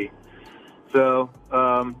to see. So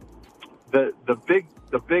the big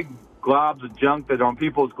globs of junk that are on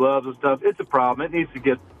people's gloves and stuff, it's a problem. It needs to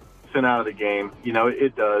get sent out of the game. You know,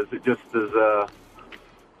 it does. It just is.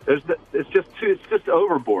 It's just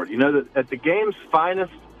overboard. You know, at the game's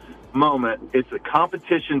finest moment, it's a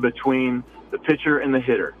competition between the pitcher and the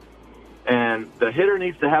hitter. And the hitter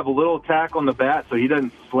needs to have a little attack on the bat so he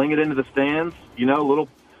doesn't sling it into the stands, you know, little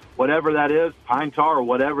whatever that is, pine tar or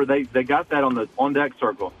whatever. They got that on the on-deck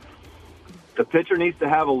circle. The pitcher needs to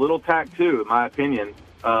have a little tack too, in my opinion,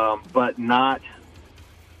 but not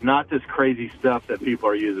this crazy stuff that people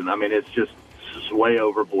are using. I mean, it's just way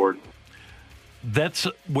overboard. That's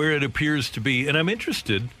where it appears to be. And I'm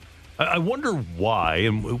interested. I wonder why,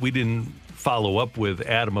 and we didn't follow up with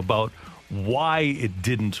Adam about why it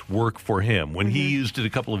didn't work for him when he used it a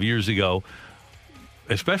couple of years ago,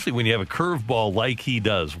 especially when you have a curveball like he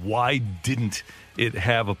does. Why didn't it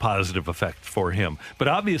have a positive effect for him? But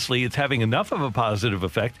obviously it's having enough of a positive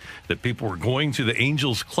effect that people were going to the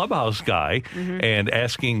Angels clubhouse guy and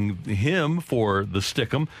asking him for the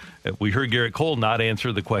stickum. We heard Garrett Cole not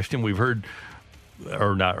answer the question. We've heard,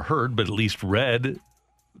 or not heard, but at least read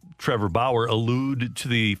Trevor Bauer allude to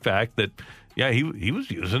the fact that, yeah, he was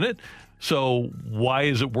using it. So why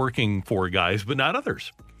is it working for guys but not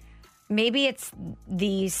others? Maybe it's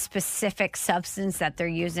the specific substance that they're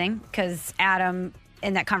using, because Adam,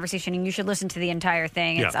 in that conversation, and you should listen to the entire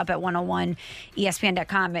thing. It's up at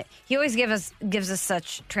 101ESPN.com. He always gives us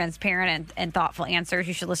such transparent and thoughtful answers.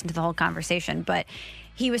 You should listen to the whole conversation. But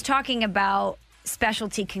he was talking about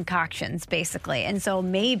specialty concoctions, basically. And so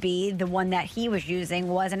maybe the one that he was using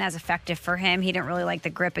wasn't as effective for him. He didn't really like the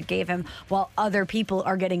grip it gave him, while other people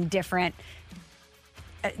are getting different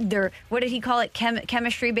what did he call it?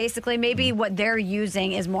 Chemistry, basically. Maybe what they're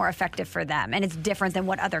using is more effective for them, and it's different than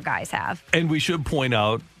what other guys have. And we should point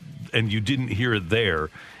out, and you didn't hear it there,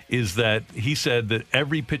 is that he said that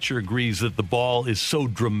every pitcher agrees that the ball is so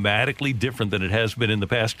dramatically different than it has been in the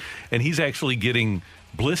past, and he's actually getting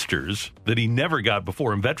blisters that he never got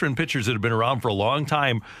before. And veteran pitchers that have been around for a long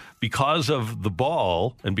time, because of the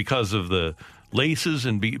ball and because of the laces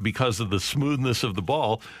and because of the smoothness of the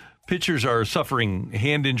ball, pitchers are suffering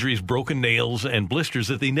hand injuries, broken nails, and blisters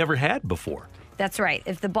that they never had before. That's right.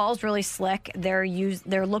 If the ball's really slick, they're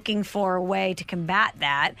looking for a way to combat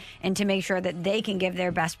that and to make sure that they can give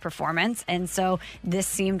their best performance. And so this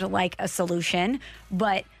seemed like a solution.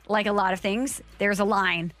 But like a lot of things, there's a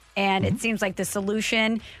line. And it seems like the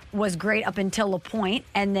solution was great up until a point,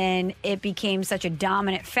 and then it became such a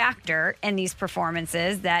dominant factor in these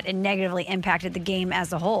performances that it negatively impacted the game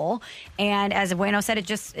as a whole. And as Bueno said,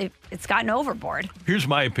 it's gotten overboard. Here's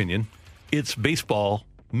my opinion. It's baseball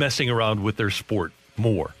messing around with their sport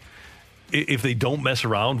more. If they don't mess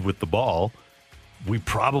around with the ball, we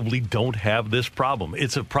probably don't have this problem.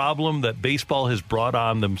 It's a problem that baseball has brought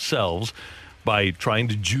on themselves by trying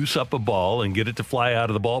to juice up a ball and get it to fly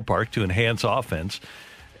out of the ballpark to enhance offense.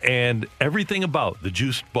 And everything about the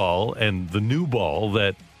juiced ball and the new ball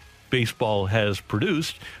that baseball has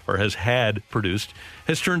produced or has had produced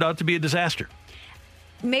has turned out to be a disaster.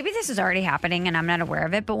 Maybe this is already happening and I'm not aware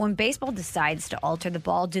of it, but when baseball decides to alter the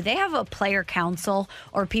ball, do they have a player council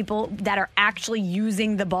or people that are actually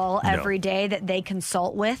using the ball every day that they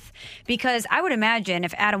consult with? Because I would imagine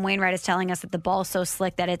if Adam Wainwright is telling us that the ball is so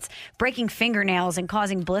slick that it's breaking fingernails and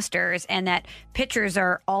causing blisters, and that pitchers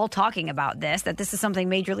are all talking about this, that this is something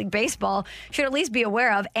Major League Baseball should at least be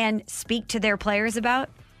aware of and speak to their players about?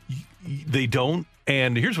 They don't.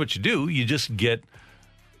 And here's what you do. You just get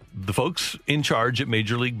the folks in charge at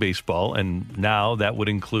Major League Baseball, and now that would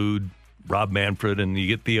include Rob Manfred, and you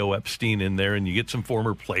get Theo Epstein in there, and you get some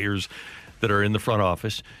former players that are in the front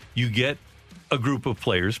office. You get a group of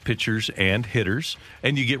players, pitchers and hitters,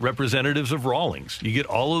 and you get representatives of Rawlings. You get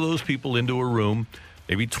all of those people into a room,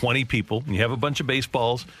 maybe 20 people, and you have a bunch of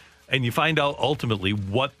baseballs, and you find out ultimately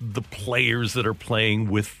what the players that are playing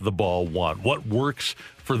with the ball want, what works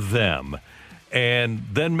for them, and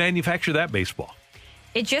then manufacture that baseball.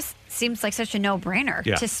 It just seems like such a no-brainer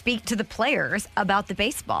to speak to the players about the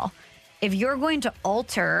baseball. If you're going to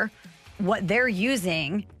alter what they're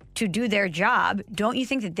using to do their job, don't you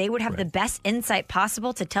think that they would have the best insight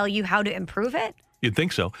possible to tell you how to improve it? You'd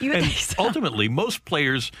think so. Think so. Ultimately, most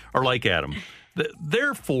players are like Adam.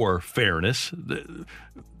 They're for fairness.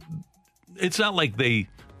 It's not like they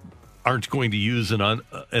aren't going to use an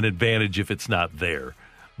advantage if it's not there.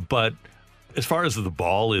 But as far as the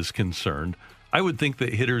ball is concerned, I would think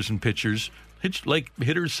that hitters and pitchers, like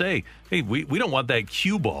hitters say, hey, we don't want that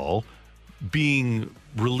cue ball being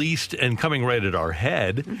released and coming right at our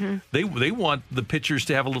head. Mm-hmm. They want the pitchers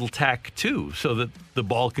to have a little tack too, so that the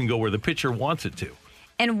ball can go where the pitcher wants it to.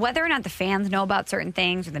 And whether or not the fans know about certain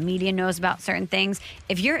things or the media knows about certain things,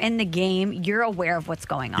 if you're in the game, you're aware of what's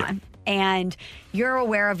going on. And you're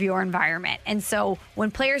aware of your environment. And so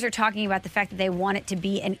when players are talking about the fact that they want it to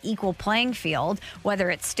be an equal playing field, whether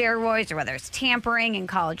it's steroids or whether it's tampering in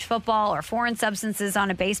college football or foreign substances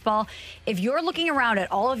on a baseball, if you're looking around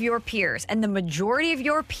at all of your peers and the majority of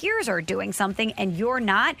your peers are doing something and you're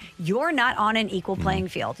not on an equal playing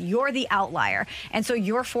field. You're the outlier. And so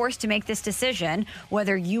you're forced to make this decision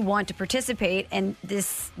whether you want to participate in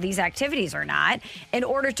these activities or not in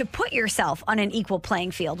order to put yourself on an equal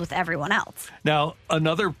playing field with everyone else. Now,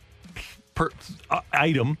 another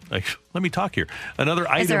item, let me talk here. Another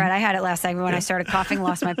item. It's all right. I had it last segment when I started coughing,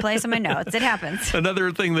 lost my place in my notes. It happens.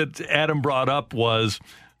 Another thing that Adam brought up was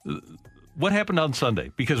what happened on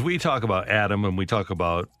Sunday. Because we talk about Adam and we talk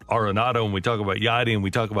about Arenado and we talk about Yadi and we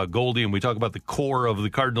talk about Goldie and we talk about the core of the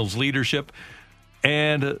Cardinals' leadership.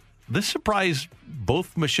 And this surprised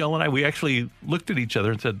both Michelle and I. We actually looked at each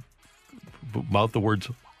other and said, mouth the words,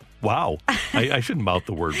 wow. I shouldn't mouth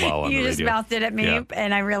the word wow on the radio. You just mouthed it at me,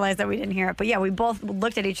 and I realized that we didn't hear it. But yeah, we both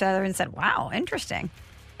looked at each other and said, wow, interesting.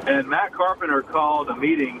 And Matt Carpenter called a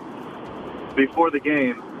meeting before the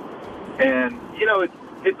game. And, you know,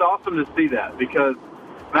 it's awesome to see that because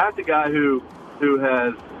Matt's a guy who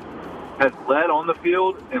has led on the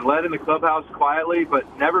field and led in the clubhouse quietly,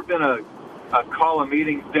 but never been a call a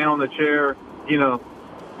meeting, stand on the chair, you know,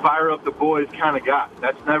 fire up the boys kind of guy.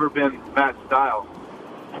 That's never been Matt's style.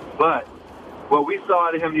 But what we saw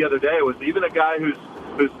out of him the other day was even a guy who's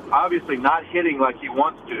obviously not hitting like he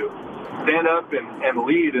wants to, stand up and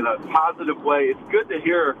lead in a positive way. It's good to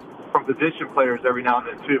hear from position players every now and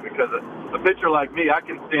then, too, because a pitcher like me, I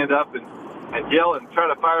can stand up and and yell and try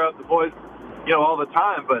to fire up the boys, all the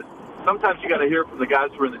time. But sometimes you got to hear from the guys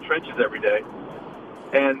who are in the trenches every day.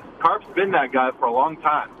 And Carp's been that guy for a long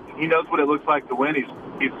time. He knows what it looks like to win.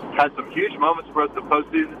 He's had some huge moments for us in the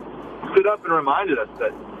postseason. Stood up and reminded us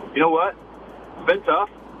that, you know what, it's been tough,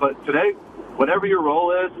 but today, whatever your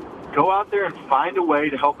role is, go out there and find a way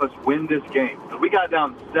to help us win this game. Because we got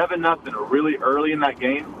down 7-0 really early in that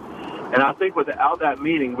game, and I think without that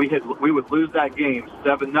meeting, we would lose that game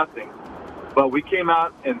 7-0. But we came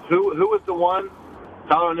out, and who was the one?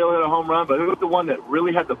 Tyler O'Neill hit a home run, but who was the one that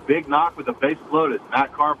really had the big knock with the bases loaded?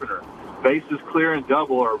 Matt Carpenter. Bases clear and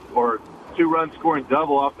double, or 2-run scoring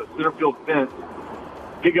double off the center field fence.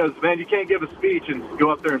 He goes, man, you can't give a speech and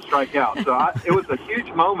go up there and strike out. So it was a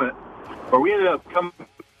huge moment where we ended up coming to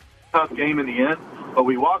a tough game in the end, but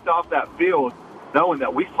we walked off that field knowing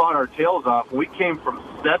that we fought our tails off, and we came from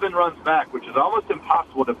 7 runs back, which is almost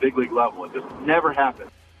impossible at a big league level. It just never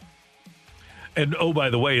happened. And, oh, by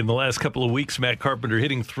the way, in the last couple of weeks, Matt Carpenter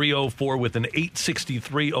hitting .304 with an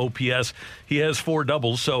 .863 OPS. He has 4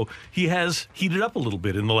 doubles, so he has heated up a little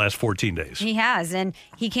bit in the last 14 days. He has, and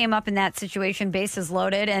he came up in that situation, bases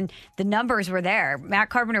loaded, and the numbers were there. Matt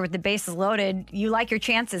Carpenter with the bases loaded, you like your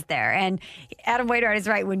chances there. And Adam Wainwright is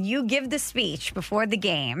right. When you give the speech before the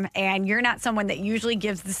game, and you're not someone that usually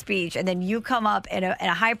gives the speech, and then you come up in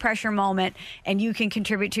a high-pressure moment, and you can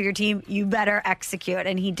contribute to your team, you better execute,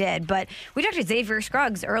 and he did. But we talked to Xavier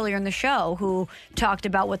Scruggs earlier in the show, who talked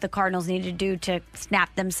about what the Cardinals needed to do to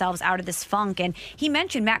snap themselves out of this funk. And he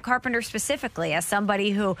mentioned Matt Carpenter specifically as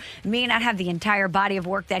somebody who may not have the entire body of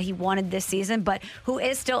work that he wanted this season, but who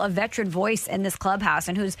is still a veteran voice in this clubhouse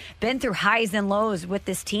and who's been through highs and lows with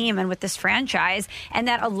this team and with this franchise, and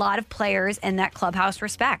that a lot of players in that clubhouse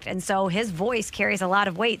respect. And so his voice carries a lot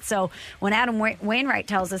of weight. So when Adam Wainwright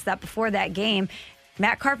tells us that before that game,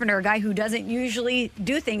 Matt Carpenter, a guy who doesn't usually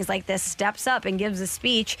do things like this, steps up and gives a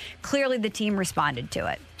speech. Clearly, the team responded to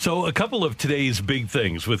it. So a couple of today's big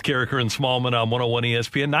things with Carricker and Smallman on 101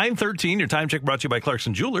 ESPN. 9:13, your time check brought to you by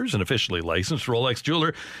Clarkson Jewelers, an officially licensed Rolex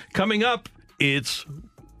jeweler. Coming up, it's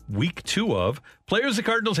week 2 of players the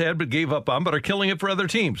Cardinals had but gave up on but are killing it for other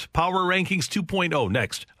teams. Power Rankings 2.0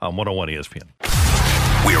 next on 101 ESPN.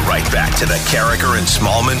 We're right back to the Carricker and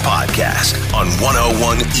Smallman podcast on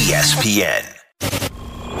 101 ESPN.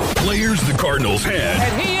 Players the Cardinals had.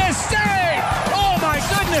 And he is saved! Oh, my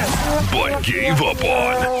goodness! But gave up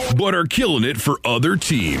on. But are killing it for other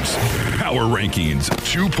teams. Power Rankings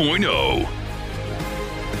 2.0.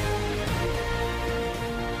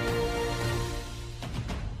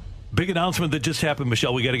 Big announcement that just happened,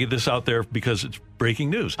 Michelle. We got to get this out there because it's breaking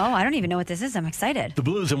news. Oh, I don't even know what this is. I'm excited. The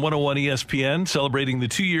Blues and 101 ESPN celebrating the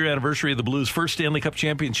 2-year anniversary of the Blues' first Stanley Cup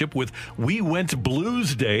championship with We Went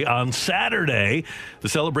Blues Day on Saturday. The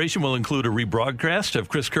celebration will include a rebroadcast of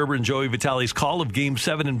Chris Kerber and Joey Vitale's call of Game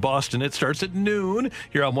 7 in Boston. It starts at noon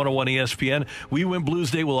here on 101 ESPN. We Went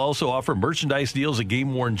Blues Day will also offer merchandise deals, a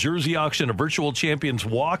game-worn jersey auction, a virtual champions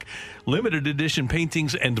walk, limited edition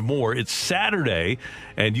paintings, and more. It's Saturday,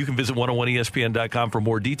 and you can visit 101ESPN.com for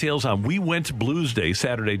more details on We Went Blues Day,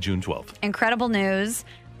 Saturday, June 12th. Incredible news.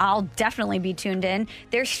 I'll definitely be tuned in.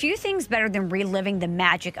 There's few things better than reliving the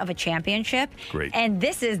magic of a championship. Great. And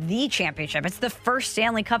this is the championship. It's the first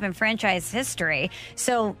Stanley Cup in franchise history.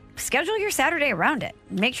 So schedule your Saturday around it.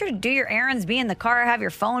 Make sure to do your errands, be in the car, have your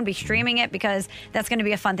phone, be streaming it, because that's going to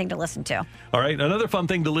be a fun thing to listen to. All right, another fun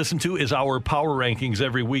thing to listen to is our power rankings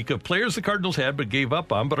every week of players the Cardinals had but gave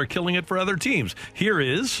up on but are killing it for other teams. Here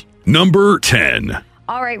is number 10.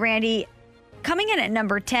 All right, Randy. Coming in at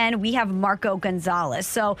number 10, we have Marco Gonzalez.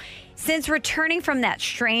 So since returning from that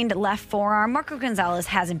strained left forearm, Marco Gonzalez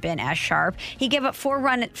hasn't been as sharp. He gave up four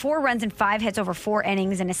runs and 5 hits over 4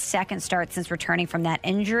 innings in his second start since returning from that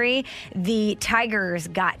injury. The Tigers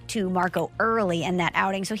got to Marco early in that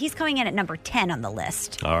outing, so he's coming in at number 10 on the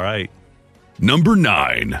list. All right. Number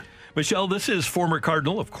 9. Michelle, this is former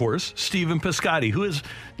Cardinal, of course, Stephen Piscotty, who has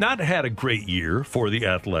not had a great year for the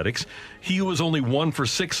Athletics. He was only 1 for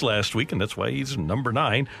 6 last week, and that's why he's number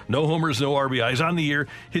 9. No homers, no RBIs on the year,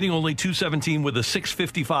 hitting only .217 with a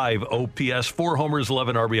 .655 OPS, 4 homers,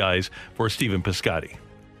 11 RBIs for Stephen Piscotty.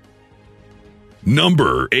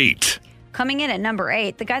 Number 8. Coming in at number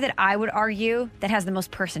 8, the guy that I would argue that has the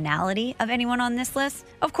most personality of anyone on this list,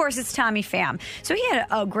 of course, it's Tommy Pham. So he had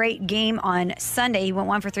a great game on Sunday. He went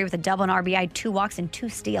 1 for 3 with a double, an RBI, 2 walks, and 2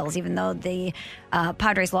 steals, even though the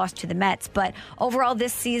Padres lost to the Mets. But overall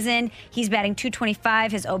this season, he's batting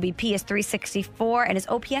 .225. His OBP is .364, and his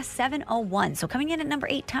OPS .701. So coming in at number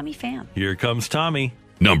 8, Tommy Pham. Here comes Tommy.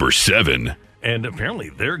 Number 7. And apparently,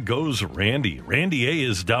 there goes Randy. Randy A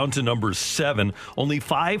is down to number 7. Only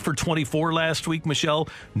 5 for 24 last week, Michelle.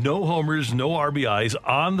 No homers, no RBIs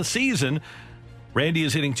on the season. Randy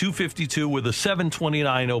is hitting .252 with a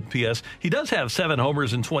 .729 OPS. He does have 7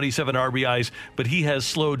 homers and 27 RBIs, but he has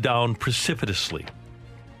slowed down precipitously.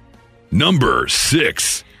 Number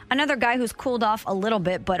 6. Another guy who's cooled off a little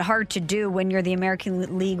bit, but hard to do when you're the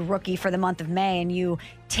American League rookie for the month of May and you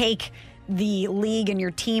take the league and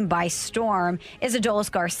your team by storm, is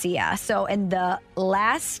Adolis Garcia. So in the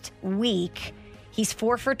last week, he's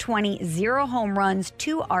 4 for 20, 0 home runs,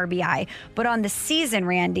 2 RBI. But on the season,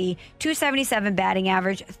 Randy, .277 batting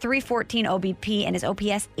average, .314 OBP, and his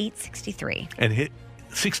OPS 863. And hit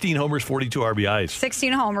 16 homers, 42 RBIs.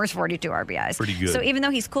 16 homers, 42 RBIs. Pretty good. So even though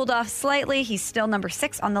he's cooled off slightly, he's still number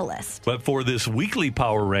 6 on the list. But for this weekly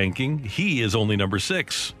power ranking, he is only number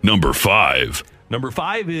 6. Number 5. Number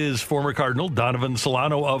 5 is former Cardinal Donovan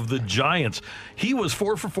Solano of the Giants. He was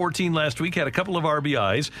 4 for 14 last week, had a couple of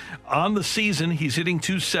RBIs. On the season, he's hitting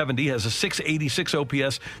 .270, has a 686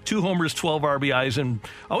 OPS, 2 homers, 12 RBIs, and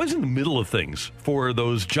always in the middle of things for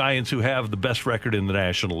those Giants who have the best record in the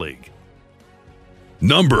National League.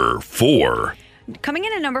 Number 4. Coming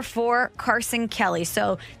in at number 4, Carson Kelly.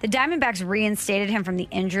 So the Diamondbacks reinstated him from the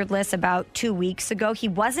injured list about 2 weeks ago. He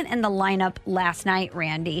wasn't in the lineup last night,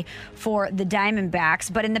 Randy, for the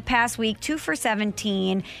Diamondbacks. But in the past week, 2 for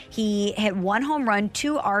 17. He hit 1 home run,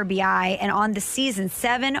 2 RBI. And on the season,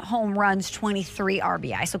 7 home runs, 23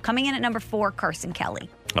 RBI. So coming in at number 4, Carson Kelly.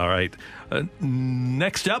 All right.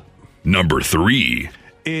 Next up. Number 3.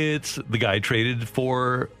 It's the guy traded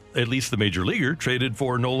for... at least the major leaguer, traded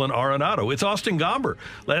for Nolan Arenado. It's Austin Gomber.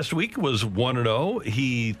 Last week was 1-0.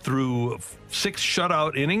 He threw 6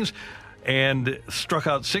 shutout innings and struck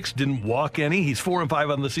out 6, didn't walk any. He's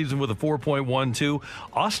 4-5 on the season with a 4.12.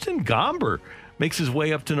 Austin Gomber makes his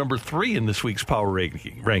way up to number 3 in this week's power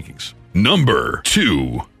rankings. Number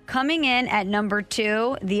 2. Coming in at number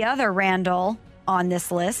 2, the other Randall on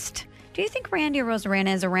this list. Do you think Randy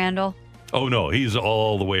Arozarena is a Randall? Oh, no, he's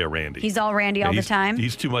all the way a Randy. He's all Randy all the time?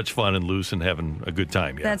 He's too much fun and loose and having a good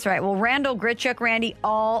time, yeah. That's right. Well, Randall Grichuk, Randy,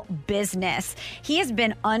 all business. He has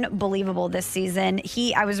been unbelievable this season.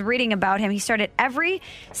 I was reading about him. He started every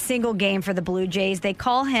single game for the Blue Jays. They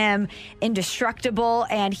call him indestructible,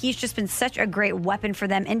 and he's just been such a great weapon for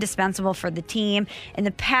them, indispensable for the team. In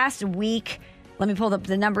the past week... let me pull up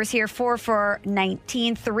the numbers here. 4 for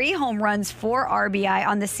 19, 3 home runs, 4 RBI.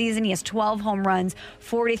 On the season, he has 12 home runs,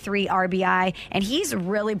 43 RBI, and he's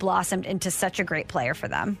really blossomed into such a great player for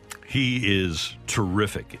them. He is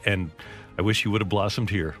terrific, and I wish he would have blossomed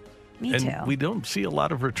here. Me too. And we don't see a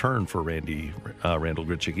lot of return for Randall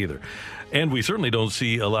Grichuk either. And we certainly don't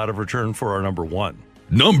see a lot of return for our number 1.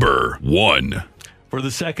 Number 1. For the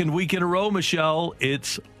second week in a row, Michelle,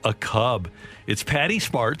 it's a Cub. It's Patty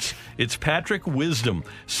Smarts. It's Patrick Wisdom.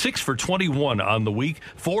 6 for 21 on the week.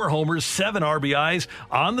 4 homers, 7 RBIs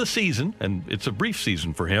on the season. And it's a brief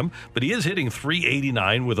season for him. But he is hitting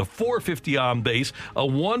 .389 with a .450 on base, a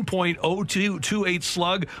 1.0228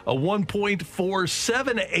 slug, a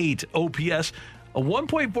 1.478 OPS. A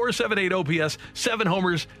 1.478 OPS, 7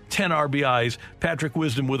 homers, 10 RBIs. Patrick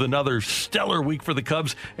Wisdom with another stellar week for the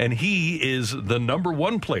Cubs, and he is the number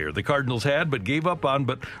 1 player the Cardinals had but gave up on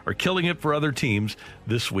but are killing it for other teams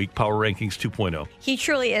this week. Power Rankings 2.0. He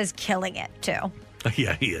truly is killing it, too.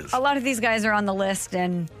 Yeah, he is. A lot of these guys are on the list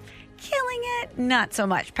and killing it, not so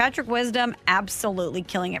much. Patrick Wisdom, absolutely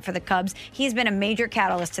killing it for the Cubs. He's been a major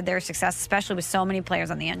catalyst to their success, especially with so many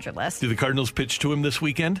players on the injured list. Do the Cardinals pitch to him this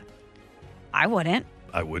weekend? I wouldn't.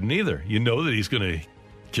 I wouldn't either. You know that he's going to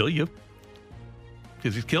kill you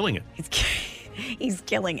because he's killing it. He's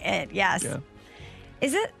killing it, yes. Yeah.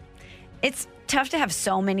 It's tough to have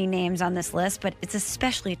so many names on this list, but it's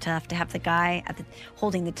especially tough to have the guy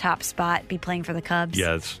holding the top spot be playing for the Cubs.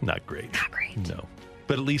 Yeah, it's not great. Not great. No.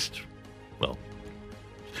 But at least, well,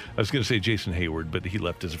 I was going to say Jason Hayward, but he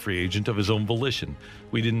left as a free agent of his own volition.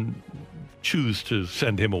 We didn't choose to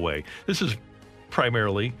send him away. This is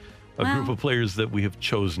primarily a group of players that we have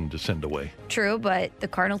chosen to send away. True, but the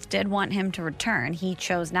Cardinals did want him to return. He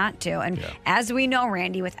chose not to. And as we know,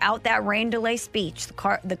 Randy, without that rain delay speech,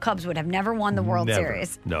 the Cubs would have never won the World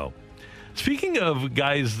Series. No. Speaking of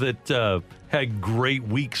guys that had great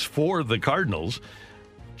weeks for the Cardinals,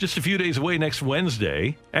 just a few days away next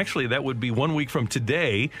Wednesday, actually that would be 1 week from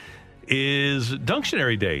today, is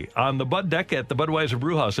Dunctionary Day on the Bud Deck at the Budweiser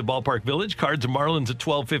Brewhouse at Ballpark Village. Cards and Marlins at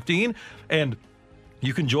 12:15. And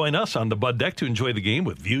You can join us on the Bud Deck to enjoy the game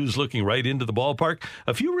with views looking right into the ballpark.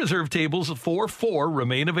 A few reserved tables for 4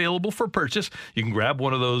 remain available for purchase. You can grab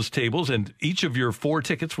one of those tables, and each of your 4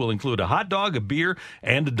 tickets will include a hot dog, a beer,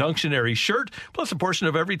 and a Dunctionary shirt. Plus, a portion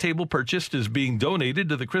of every table purchased is being donated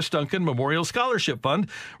to the Chris Duncan Memorial Scholarship Fund.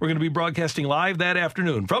 We're going to be broadcasting live that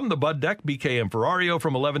afternoon from the Bud Deck. BK and Ferrario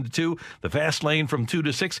from 11 to 2, the Fast Lane from 2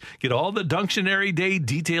 to 6. Get all the Dunctionary Day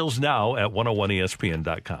details now at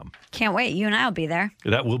 101ESPN.com. Can't wait. You and I will be there.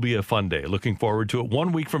 That will be a fun day. Looking forward to it.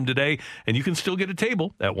 1 week from today, and you can still get a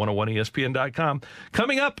table at 101ESPN.com.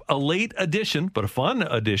 Coming up, a late edition, but a fun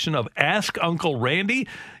edition of Ask Uncle Randy.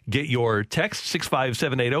 Get your text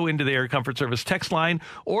 65780 into the Air Comfort Service text line,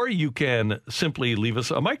 or you can simply leave us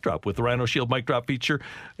a mic drop with the Rhino Shield mic drop feature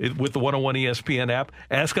with the 101 ESPN app.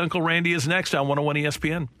 Ask Uncle Randy is next on 101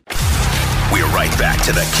 ESPN. We're right back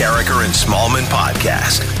to the Carricker and Smallman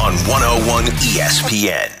podcast on 101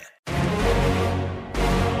 ESPN.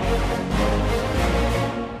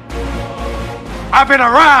 I've been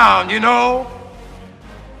around, you know.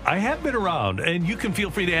 I have been around, and you can feel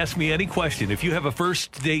free to ask me any question. If you have a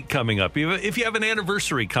first date coming up, if you have an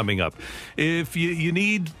anniversary coming up, if you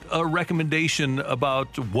need a recommendation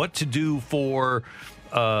about what to do for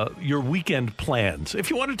your weekend plans, if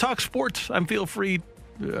you want to talk sports,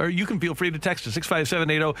 you can feel free to text to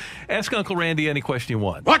 65780. Ask Uncle Randy any question you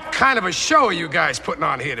want. What kind of a show are you guys putting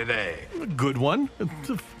on here today? A good one. It's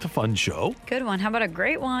a fun show. Good one. How about a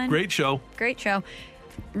great one? Great show. Great show.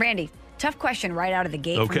 Randy, tough question right out of the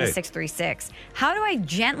gate from the 636. How do I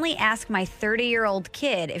gently ask my 30-year-old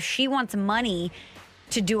kid if she wants money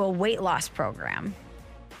to do a weight loss program?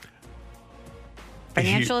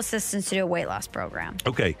 Financial assistance to do a weight loss program.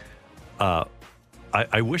 Okay.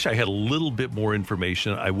 I wish I had a little bit more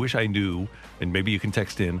information. I wish I knew, and maybe you can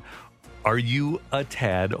text in, are you a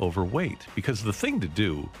tad overweight? Because the thing to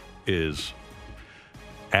do is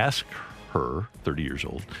ask her, 30 years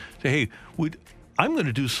old, say, hey, I'm going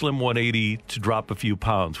to do Slim 180 to drop a few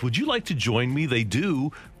pounds. Would you like to join me? They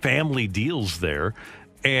do family deals there,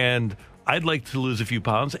 and I'd like to lose a few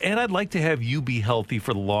pounds, and I'd like to have you be healthy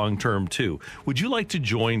for the long term, too. Would you like to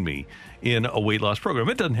join me in a weight loss program?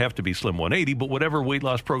 It doesn't have to be Slim 180, but whatever weight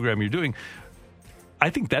loss program you're doing,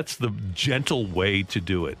 I think that's the gentle way to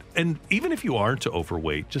do it. And even if you aren't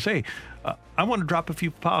overweight, just say, I want to drop a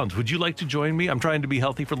few pounds. Would you like to join me? I'm trying to be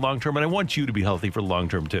healthy for the long term, and I want you to be healthy for the long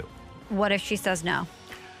term, too. What if she says no?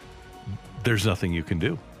 There's nothing you can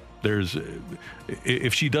do.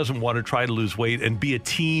 If she doesn't want to try to lose weight and be a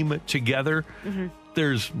team together,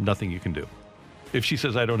 there's nothing you can do. If she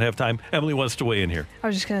says, I don't have time, Emily wants to weigh in here. I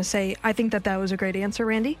was just going to say, I think that was a great answer,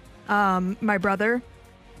 Randy. My brother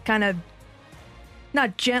kind of,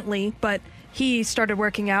 not gently, but he started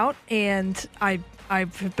working out, and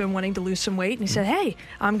I've been wanting to lose some weight. And he said, hey,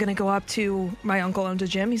 I'm going to go up to, my uncle owns a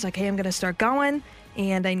gym. He's like, hey, I'm going to start going.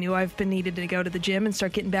 And I knew I've been needed to go to the gym and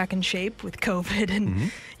start getting back in shape with COVID and,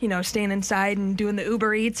 staying inside and doing the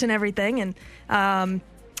Uber Eats and everything. And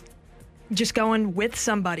just going with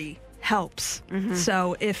somebody helps.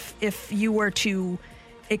 So if you were to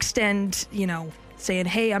extend, saying,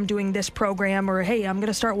 hey, I'm doing this program, or hey, I'm going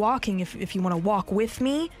to start walking if you want to walk with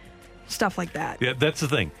me, stuff like that. Yeah, that's the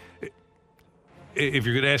thing. If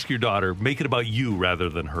you're going to ask your daughter, make it about you rather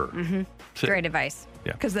than her. Great advice.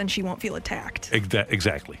 Yeah. Because then she won't feel attacked.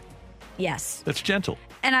 Exactly. Yes. That's gentle.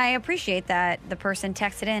 And I appreciate that the person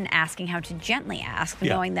texted in asking how to gently ask,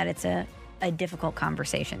 knowing that it's a difficult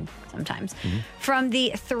conversation sometimes. From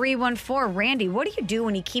the 314, Randy, what do you do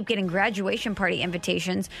when you keep getting graduation party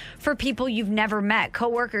invitations for people you've never met?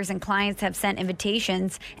 Coworkers and clients have sent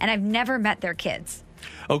invitations, and I've never met their kids.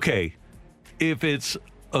 Okay. If it's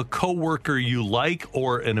a coworker you like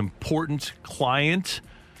or an important client,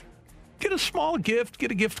 get a small gift, get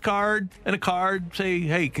a gift card and a card. Say,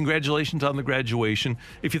 hey, congratulations on the graduation.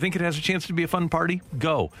 If you think it has a chance to be a fun party,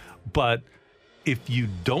 go. But if you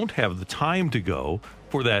don't have the time to go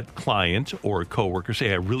for that client or coworker,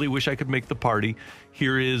 say, I really wish I could make the party.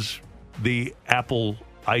 Here is the Apple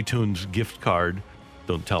iTunes gift card.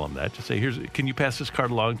 Don't tell them that. Just say, can you pass this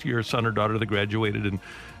card along to your son or daughter that graduated and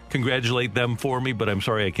congratulate them for me, but I'm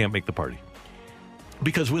sorry I can't make the party.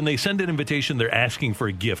 Because when they send an invitation, they're asking for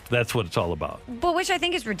a gift. That's what it's all about. But which I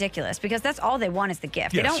think is ridiculous, because that's all they want is the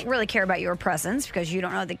gift. Yes. They don't really care about your presents because you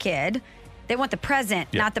don't know the kid. They want the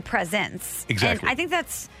present, not the presents. Exactly. And I think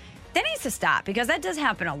that needs to stop, because that does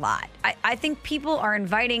happen a lot. I think people are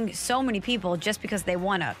inviting so many people just because they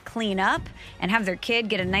want to clean up and have their kid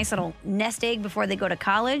get a nice little nest egg before they go to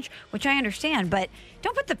college, which I understand. But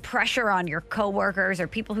don't put the pressure on your coworkers or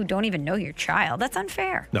people who don't even know your child. That's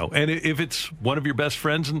unfair. No, and if it's one of your best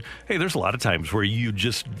friends, and hey, there's a lot of times where you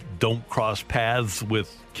just don't cross paths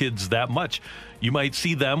with kids that much. You might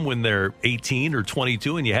see them when they're 18 or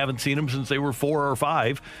 22, and you haven't seen them since they were 4 or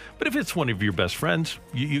 5. But if it's one of your best friends,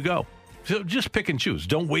 you go. So just pick and choose.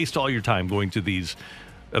 Don't waste all your time going to these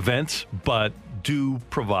events, but do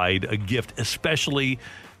provide a gift, especially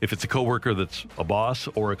if it's a coworker that's a boss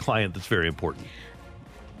or a client that's very important.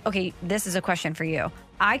 Okay, this is a question for you.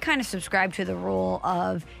 I kind of subscribe to the rule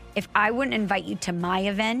of if I wouldn't invite you to my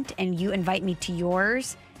event and you invite me to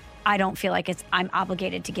yours, I don't feel like I'm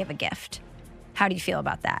obligated to give a gift. How do you feel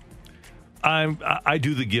about that? I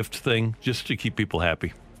do the gift thing just to keep people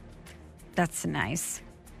happy. That's nice.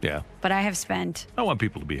 Yeah. But I have spent I want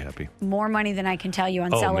people to be happy. More money than I can tell you on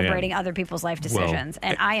celebrating other people's life decisions.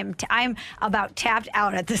 Well, and I'm about tapped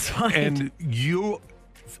out at this point. And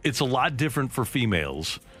it's a lot different for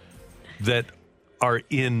females that are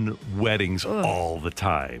in weddings all the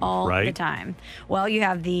time, all right? the time. Well, you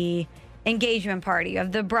have the engagement party, you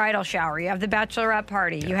have the bridal shower, you have the bachelorette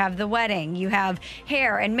party, you have the wedding, you have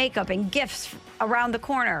hair and makeup and gifts around the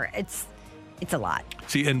corner. It's a lot.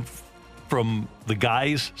 See, and from the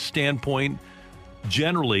guy's standpoint,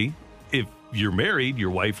 generally, if you're married,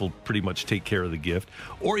 your wife will pretty much take care of the gift,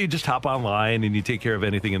 or you just hop online and you take care of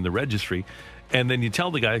anything in the registry, and then you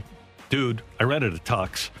tell the guy, dude, I rented a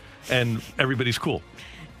tux, and everybody's cool.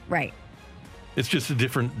 Right. It's just a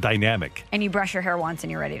different dynamic. And you brush your hair once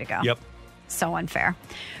and you're ready to go. Yep. So unfair.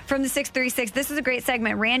 From the 636, this is a great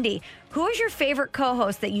segment. Randy, who is your favorite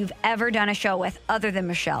co-host that you've ever done a show with other than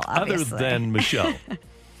Michelle, obviously? Other than Michelle.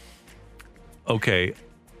 Okay.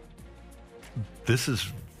 This is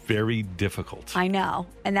very difficult. I know.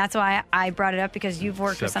 And that's why I brought it up, because you've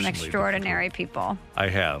worked with some extraordinary people. I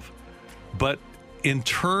have. But in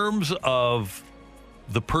terms of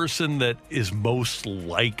the person that is most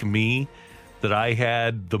like me, that I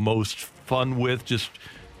had the most fun with, just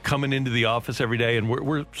coming into the office every day, and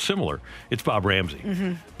we're similar. It's Bob Ramsey.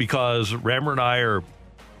 Mm-hmm. Because Rammer and I are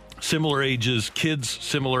similar ages, kids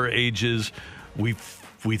similar ages. We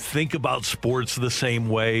think about sports the same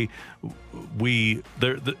way.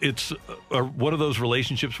 It's one of those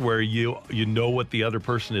relationships where you know what the other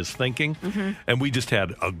person is thinking, and we just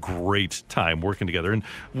had a great time working together. And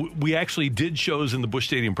we actually did shows in the Busch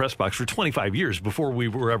Stadium press box for 25 years before we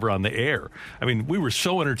were ever on the air. I mean, we were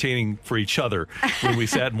so entertaining for each other when we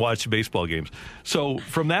sat and watched baseball games. So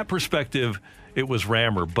from that perspective, it was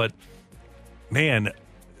Rammer. But man,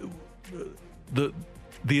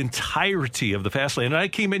 the entirety of the Fast Lane. And I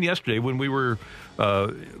came in yesterday when we were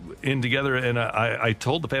in together, and I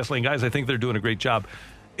told the Fast Lane guys, I think they're doing a great job.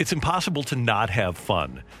 It's impossible to not have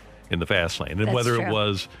fun in the Fast Lane. And whether it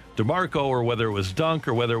was DeMarco or whether it was Dunk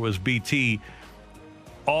or whether it was BT,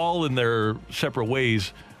 all in their separate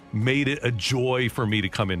ways made it a joy for me to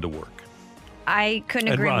come into work. I couldn't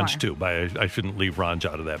agree more. And Ranj, too. But I shouldn't leave Ranj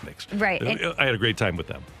out of that mix. Right. I had a great time with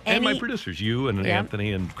them. And my producers, you and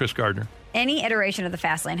Anthony and Chris Gardner. Any iteration of the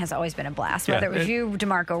Fast Lane has always been a blast. Whether it was you,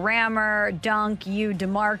 DeMarco Rammer, Dunk, you,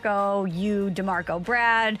 DeMarco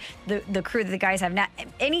Brad, the crew that the guys have now.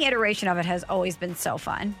 Any iteration of it has always been so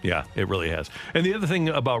fun. Yeah, it really has. And the other thing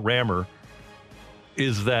about Rammer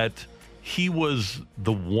is that he was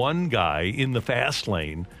the one guy in the Fast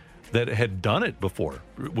Lane that had done it before.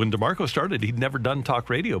 When DeMarco started, he'd never done talk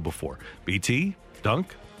radio before. BT,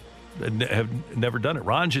 Dunk, have never done it.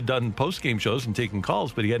 Ranj had done post-game shows and taken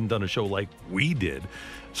calls, but he hadn't done a show like we did.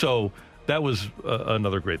 So that was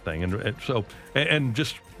another great thing. And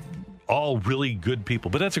just all really good people.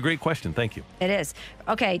 But that's a great question. Thank you. It is.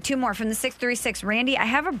 Okay, 2 more from the 636. Randy, I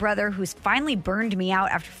have a brother who's finally burned me out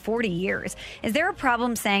after 40 years. Is there a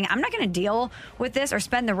problem saying, I'm not going to deal with this or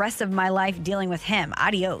spend the rest of my life dealing with him?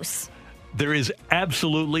 Adios. There is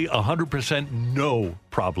absolutely 100% no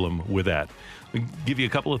problem with that. I'll give you a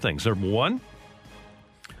couple of things. Number one,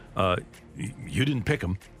 you didn't pick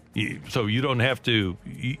him, so you don't have to.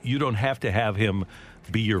 You don't have to have him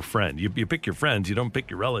be your friend. You pick your friends. You don't pick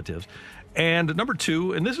your relatives. And number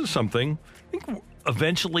two, and this is something I think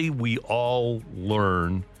eventually we all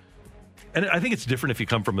learn, and I think it's different if you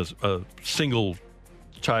come from a single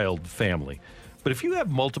child family. But if you have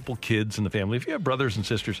multiple kids in the family, if you have brothers and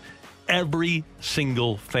sisters, every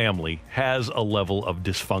single family has a level of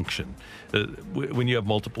dysfunction when you have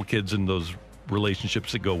multiple kids and those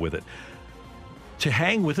relationships that go with it. To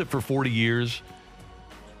hang with it for 40 years,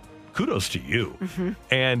 kudos to you. Mm-hmm.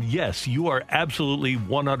 And yes, you are absolutely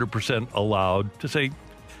 100% allowed to say,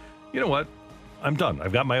 you know what? I'm done.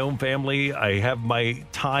 I've got my own family. I have my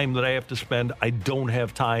time that I have to spend. I don't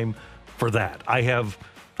have time for that. I have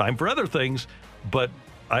time for other things, but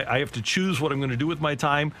I have to choose what I'm going to do with my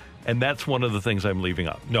time, and that's one of the things I'm leaving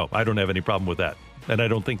out. No, I don't have any problem with that, and I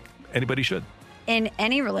don't think anybody should. In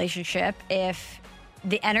any relationship, if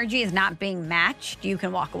the energy is not being matched, you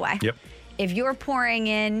can walk away. Yep. If you're pouring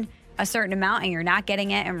in a certain amount and you're not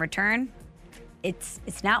getting it in return, it's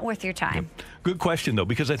not worth your time. Yep. Good question, though,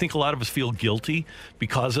 because I think a lot of us feel guilty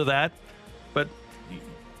because of that, but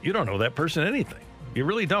you don't know that person anything. You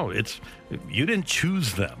really don't. You didn't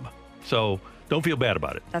choose them, so don't feel bad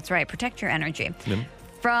about it. That's right. Protect your energy. Yep.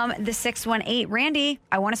 From the 618, Randy,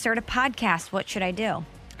 I want to start a podcast. What should I do?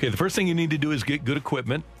 Okay, the first thing you need to do is get good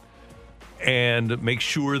equipment and make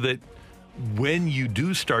sure that when you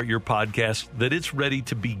do start your podcast, that it's ready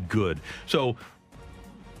to be good. So,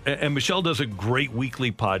 and Michelle does a great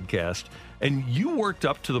weekly podcast, and you worked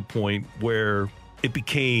up to the point where it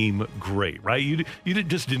became great, right? You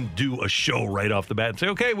just didn't do a show right off the bat and say,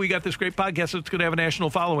 okay, we got this great podcast that's going to have a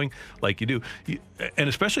national following like you do. And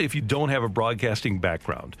especially if you don't have a broadcasting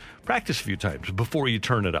background, practice a few times before you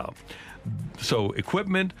turn it out. So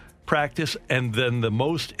equipment, practice, and then the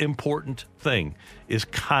most important thing is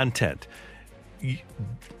content.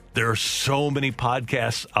 There are so many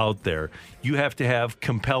podcasts out there. You have to have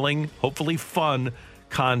compelling, hopefully fun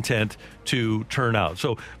content to turn out.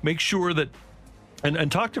 So make sure that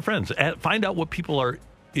And talk to friends. Find out what people are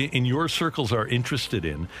in your circles are interested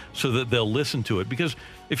in so that they'll listen to it. Because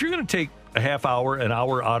if you're going to take a half hour, an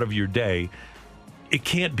hour out of your day, it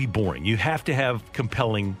can't be boring. You have to have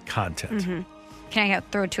compelling content. Mm-hmm. Can I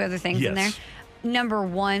throw two other things in there? Number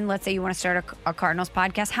one, let's say you want to start a Cardinals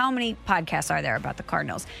podcast. How many podcasts are there about the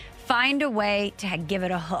Cardinals? Find a way to give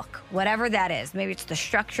it a hook, whatever that is. Maybe it's the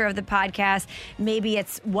structure of the podcast. Maybe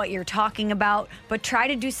it's what you're talking about. But try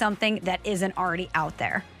to do something that isn't already out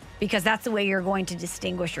there, because that's the way you're going to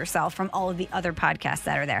distinguish yourself from all of the other podcasts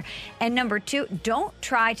that are there. And number two, don't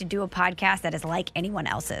try to do a podcast that is like anyone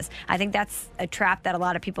else's. I think that's a trap that a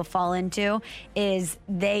lot of people fall into, is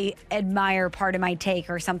they admire Part of My Take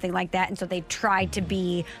or something like that, and so they try to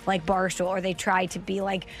be like Barstool, or they try to be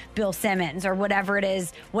like Bill Simmons, or whatever it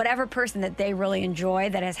is, whatever person that they really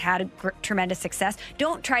enjoy that has had tremendous success.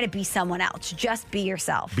 Don't try to be someone else. Just be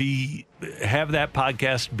yourself. Have that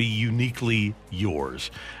podcast be uniquely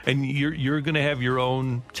yours. And you're going to have your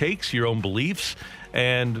own takes, your own beliefs,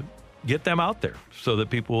 and get them out there so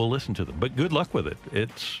that people will listen to them. But good luck with it.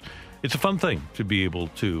 It's a fun thing to be able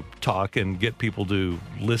to talk and get people to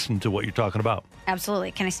listen to what you're talking about.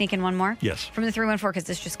 Absolutely. Can I sneak in one more? Yes. From the 314, because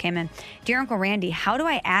this just came in. Dear Uncle Randy, how do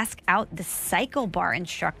I ask out the cycle bar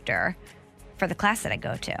instructor for the class that I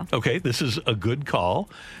go to? Okay, this is a good call.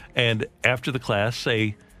 And after the class,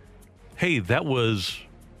 say, hey, that was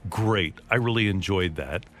great. I really enjoyed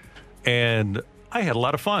that. And I had a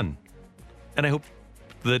lot of fun. And I hope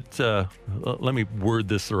that, let me word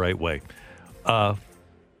this the right way. Do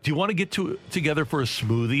you want to get together for a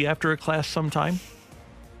smoothie after a class sometime?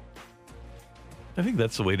 I think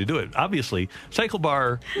that's the way to do it. Obviously, cycle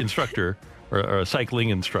bar instructor or a cycling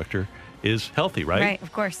instructor is healthy, right? Right,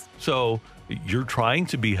 of course. So you're trying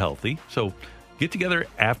to be healthy. So get together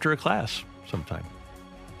after a class sometime.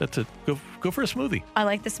 That's it. Go for a smoothie. I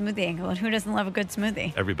like the smoothie angle. And who doesn't love a good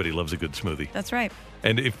smoothie? Everybody loves a good smoothie. That's right.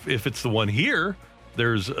 And if it's the one here,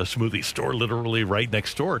 there's a smoothie store literally right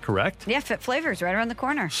next door, correct? Yeah, Fit Flavors right around the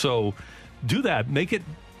corner. So do that. Make it,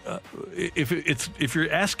 if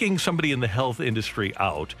you're asking somebody in the health industry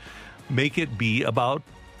out, make it be about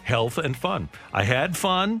health and fun. I had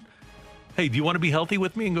fun. Hey, do you want to be healthy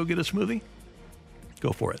with me and go get a smoothie?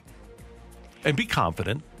 Go for it. And be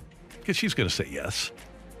confident, because she's going to say yes.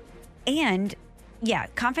 And, yeah,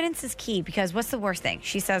 confidence is key, because what's the worst thing?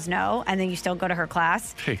 She says no, and then you still go to her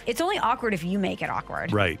class. Hey. It's only awkward if you make it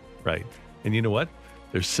awkward. Right. And you know what?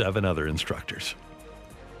 There's 7 other instructors.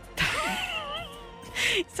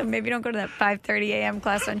 So maybe don't go to that 5:30 a.m.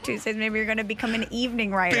 class on Tuesdays. Maybe you're going to become an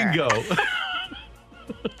evening writer. Bingo.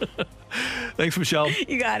 Thanks, Michelle.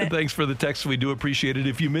 You got it. And thanks for the text. We do appreciate it.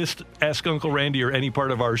 If you missed Ask Uncle Randy or any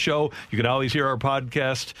part of our show, you can always hear our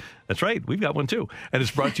podcast. That's right. We've got one, too. And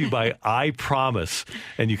it's brought to you by I Promise.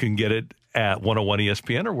 And you can get it at 101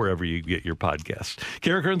 ESPN or wherever you get your podcasts.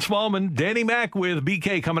 Carricker and Smallman, Danny Mac with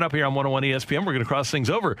BK coming up here on 101 ESPN. We're going to cross things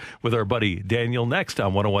over with our buddy Daniel next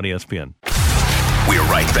on 101 ESPN. We're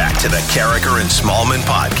right back to the Carricker and Smallman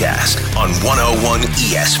podcast on 101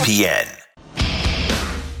 ESPN.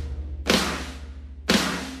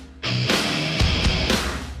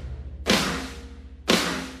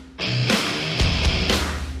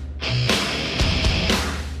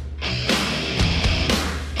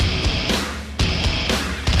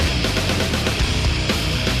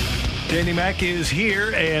 Randy Mack is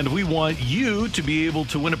here, and we want you to be able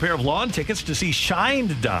to win a pair of lawn tickets to see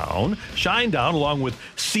Shinedown, along with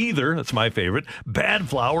Seether, that's my favorite, Bad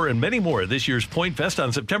Flower, and many more at this year's Point Fest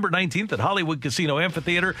on September 19th at Hollywood Casino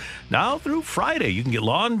Amphitheater. Now through Friday, you can get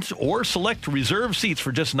lawn or select reserve seats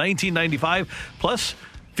for just $19.95, plus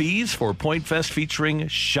fees for Point Fest featuring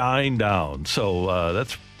Shinedown. So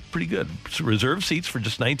that's pretty good. Reserve seats for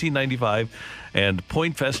just $19.95 and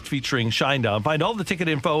Point Fest featuring Shinedown. Find all the ticket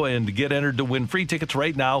info and get entered to win free tickets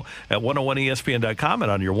right now at 101ESPN.com and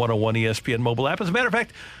on your 101 ESPN mobile app. As a matter of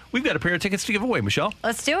fact, we've got a pair of tickets to give away, Michelle.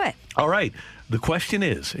 Let's do it. All right. The question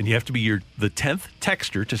is, and you have to be the 10th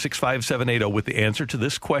texter to 65780 with the answer to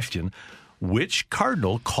this question: which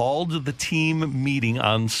Cardinal called the team meeting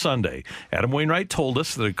on Sunday? Adam Wainwright told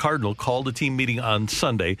us that a Cardinal called a team meeting on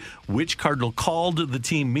Sunday. Which Cardinal called the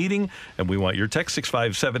team meeting? And we want your text,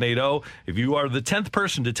 65780. If you are the 10th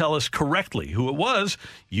person to tell us correctly who it was,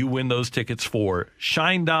 you win those tickets for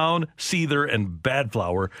Shinedown, Seether, and Bad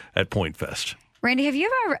Flower at Point Fest. Randy, have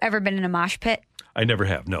you ever been in a mosh pit? I never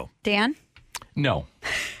have, no. Dan? No.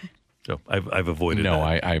 So I've avoided that. No,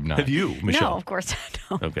 I've not. Have you, Michelle? No, of course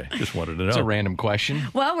not. No. Okay, just wanted to know. It's a random question.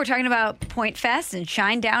 Well, we're talking about Point Fest and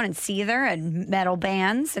Shinedown and Seether and metal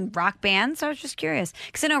bands and rock bands. So I was just curious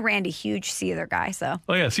because I know Randy, huge Seether guy. So.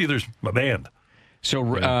 Oh yeah, Seether's my band. So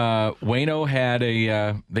Waino had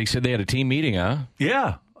they said they had a team meeting, huh?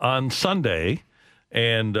 Yeah, on Sunday.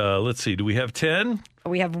 And let's see, do we have 10?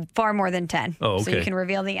 We have far more than 10. Oh, okay. So you can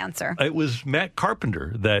reveal the answer. It was Matt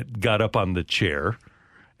Carpenter that got up on the chair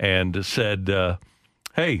and said,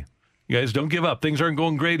 hey, you guys don't give up. Things aren't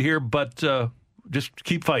going great here, but just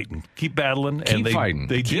keep fighting, keep battling. Keep fighting.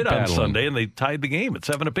 They Keep did battling. on Sunday, and they tied the game at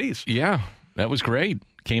 7 apiece. Yeah, that was great.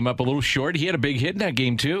 Came up a little short. He had a big hit in that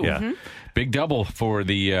game, too. Yeah. Mm-hmm. Big double for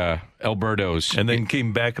the Albertos. And then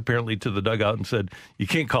came back apparently to the dugout and said, you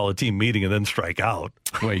can't call a team meeting and then strike out.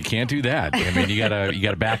 Well, you can't do that. I mean, you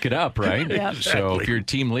gotta back it up, right? Yeah. So if you're a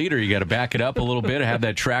team leader, you got to back it up a little bit, have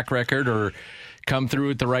that track record, or come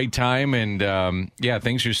through at the right time. And,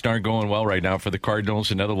 things just aren't going well right now for the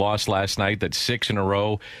Cardinals. Another loss last night. That's 6 in a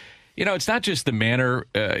row. You know, it's not just the manner,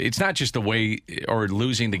 it's not just the way or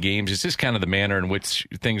losing the games. It's just kind of the manner in which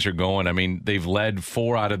things are going. I mean, they've led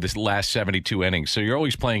 4 out of the last 72 innings. So you're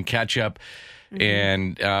always playing catch up. Mm-hmm.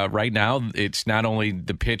 And right now, it's not only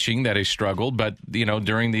the pitching that has struggled, but,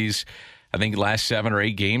 during these, I think, last 7 or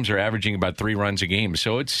 8 games are averaging about 3 runs a game.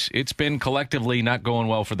 So it's been collectively not going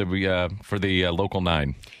well for the local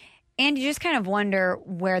 9. And you just kind of wonder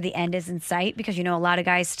where the end is in sight because, a lot of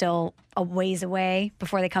guys still a ways away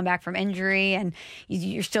before they come back from injury. And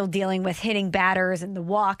you're still dealing with hitting batters and the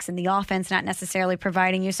walks and the offense not necessarily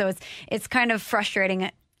providing you. So it's kind of frustrating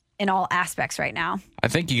in all aspects right now. I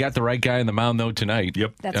think you got the right guy on the mound, though, tonight.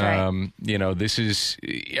 Yep. That's right. This is,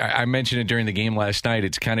 I mentioned it during the game last night.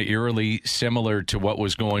 It's kind of eerily similar to what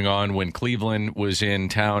was going on when Cleveland was in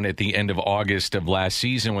town at the end of August of last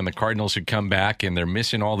season when the Cardinals had come back and they're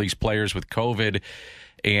missing all these players with COVID.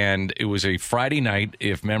 And it was a Friday night,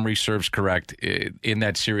 if memory serves correct, in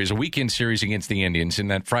that series, a weekend series against the Indians.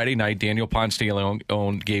 And that Friday night, Daniel Ponce de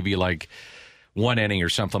Leon gave you like 1 inning or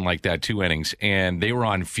something like that, 2 innings, and they were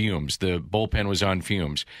on fumes. The bullpen was on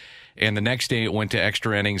fumes. And the next day it went to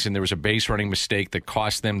extra innings, and there was a base running mistake that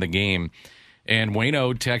cost them the game. And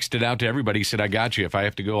Waino texted out to everybody. He said, I got you. If I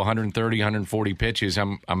have to go 130, 140 pitches,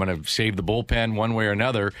 I'm going to save the bullpen one way or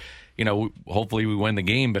another. Hopefully we win the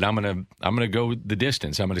game, but I'm going to go the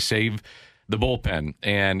distance. I'm going to save the bullpen.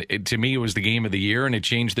 And to me, it was the game of the year, and it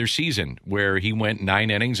changed their season, where he went 9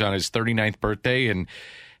 innings on his 39th birthday, and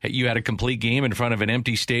you had a complete game in front of an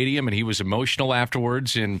empty stadium, and he was emotional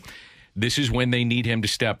afterwards. And this is when they need him to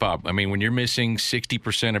step up. I mean, when you're missing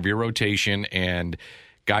 60% of your rotation and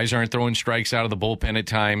guys aren't throwing strikes out of the bullpen at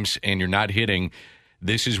times and you're not hitting,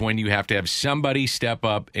 this is when you have to have somebody step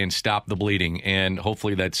up and stop the bleeding. And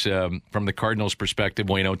hopefully that's from the Cardinals' perspective,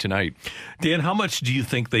 Waino, tonight. Dan, how much do you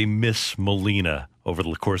think they miss Molina over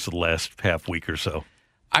the course of the last half week or so?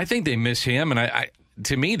 I think they miss him, and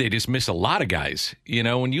to me, they just miss a lot of guys.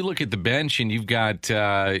 When you look at the bench and you've got,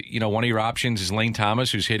 one of your options is Lane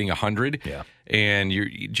Thomas, who's hitting 100. Yeah. And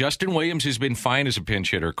Justin Williams has been fine as a pinch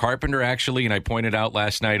hitter. Carpenter, actually, and I pointed out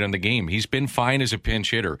last night on the game, he's been fine as a pinch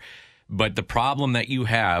hitter. But the problem that you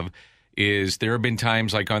have is there have been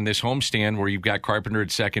times like on this homestand where you've got Carpenter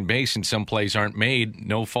at second base and some plays aren't made,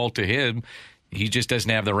 no fault to him. He just doesn't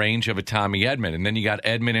have the range of a Tommy Edman. And then you got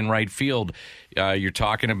Edman in right field. You're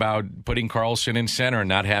talking about putting Carlson in center and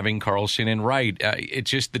not having Carlson in right.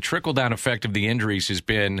 It's just the trickle-down effect of the injuries has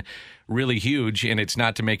been really huge, and it's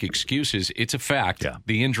not to make excuses. It's a fact. Yeah.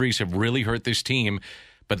 The injuries have really hurt this team.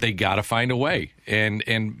 but they got to find a way. And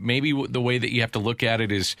maybe the way that you have to look at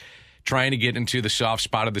it is trying to get into the soft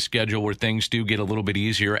spot of the schedule where things do get a little bit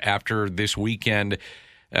easier after this weekend.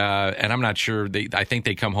 And I'm not sure. I think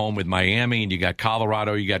they come home with Miami, and you got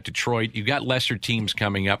Colorado, you got Detroit. You got lesser teams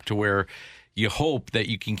coming up to where you hope that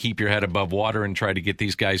you can keep your head above water and try to get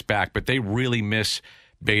these guys back. But they really miss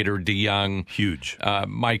Bader, DeYoung, huge,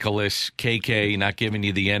 Michaelis, KK not giving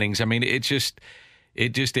you the innings. I mean,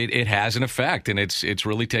 it has an effect, and it's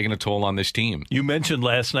really taking a toll on this team. You mentioned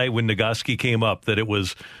last night when Nagowski came up that it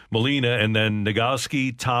was Molina, and then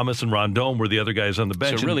Nagowski, Thomas, and Rondon were the other guys on the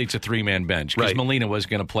bench. So really, it's a three-man bench because Molina was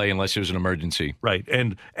going to play unless there was an emergency. Right,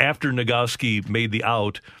 and after Nagowski made the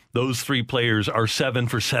out, those three players are 7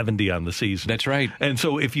 for 70 on the season. That's right. And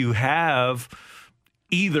so if you have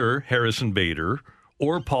either Harrison Bader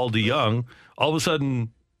or Paul DeYoung, all of a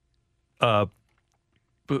sudden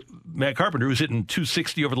Matt Carpenter, who's hitting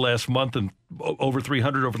 260 over the last month and over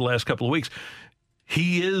 300 over the last couple of weeks,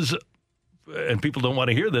 he is, and people don't want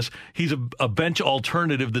to hear this, he's a bench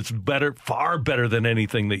alternative that's better, far better than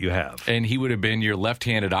anything that you have. And he would have been your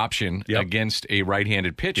left-handed option against a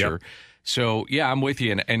right-handed pitcher. Yep. So, yeah, I'm with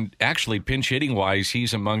you. And actually, pinch hitting-wise,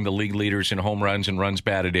 he's among the league leaders in home runs and runs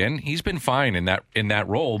batted in. He's been fine in that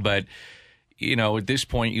role, but you know, at this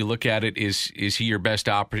point, you look at it, is he your best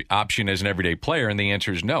option as an everyday player? And the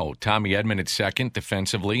answer is no. Tommy Edman at second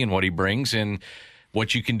defensively and what he brings and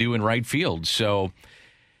what you can do in right field. So,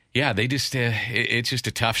 yeah, they just it's just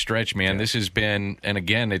a tough stretch, man. This has been, and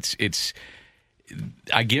again, it's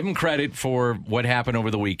I give them credit for what happened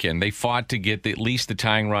over the weekend. They fought to get at least the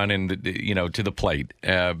tying run and to the plate,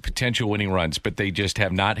 potential winning runs, but they just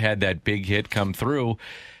have not had that big hit come through.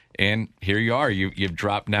 And here you are. You've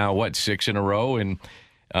dropped now, 6 in a row, and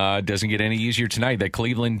doesn't get any easier tonight. That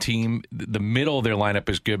Cleveland team, the middle of their lineup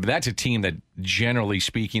is good, but that's a team that, generally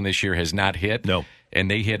speaking, this year has not hit. No.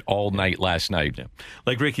 And they hit all night last night. Yeah.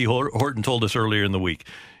 Like Ricky Horton told us earlier in the week,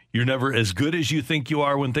 you're never as good as you think you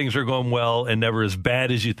are when things are going well, and never as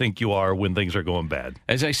bad as you think you are when things are going bad.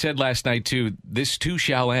 As I said last night, too, this too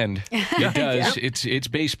shall end. It does. Yep. It's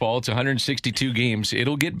baseball. It's 162 games.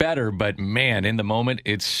 It'll get better, but, man, in the moment,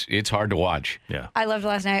 it's hard to watch. Yeah. I loved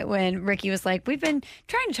last night when Ricky was like, we've been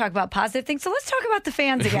trying to talk about positive things, so let's talk about the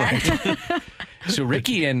fans again. So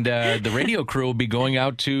Ricky and the radio crew will be going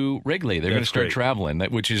out to Wrigley. They're going to start traveling,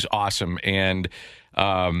 which is awesome. And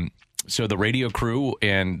so the radio crew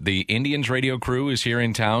and the Indians radio crew is here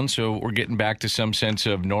in town, so we're getting back to some sense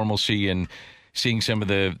of normalcy and seeing some of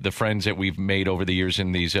the friends that we've made over the years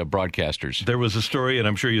in these broadcasters. There was a story, and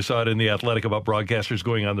I'm sure you saw it in The Athletic, about broadcasters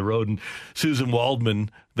going on the road, and Susan Waldman,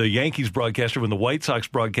 the Yankees broadcaster, when the White Sox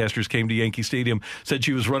broadcasters came to Yankee Stadium, said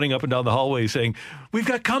she was running up and down the hallway saying, "We've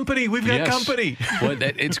got company, we've got company." Well,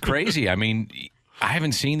 it's crazy. I mean, I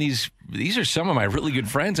haven't seen these. These are some of my really good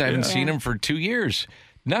friends. I haven't seen them for 2 years.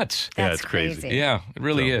 Nuts. Yeah, it's crazy. Yeah, it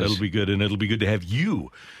really is. It'll be good, and it'll be good to have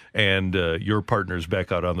you and your partners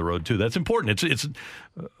back out on the road too. That's important.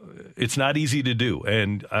 It's not easy to do,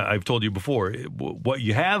 and I've told you before, what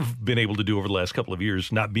you have been able to do over the last couple of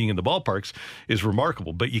years, not being in the ballparks, is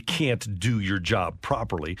remarkable. But you can't do your job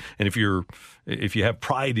properly, and if you have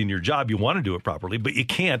pride in your job, you want to do it properly, but you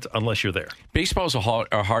can't unless you're there. Baseball's a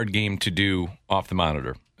hard game to do off the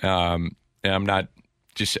monitor. And I'm not.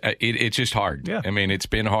 It's just hard. Yeah. I mean, it's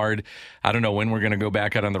been hard. I don't know when we're going to go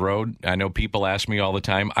back out on the road. I know people ask me all the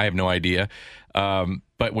time. I have no idea.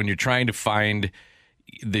 But when you're trying to find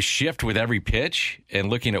the shift with every pitch and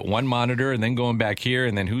looking at one monitor and then going back here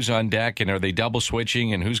and then who's on deck and are they double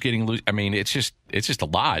switching and who's getting loose? I mean, it's just a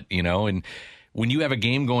lot, And when you have a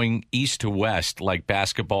game going east to west, like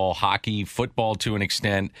basketball, hockey, football to an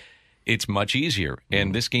extent, it's much easier.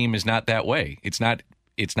 And this game is not that way. It's not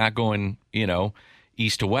going,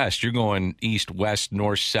 east to west. You're going east, west,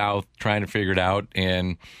 north, south, trying to figure it out.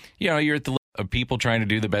 And, you're at the level of people trying to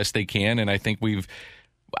do the best they can. And I think we've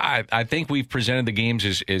presented the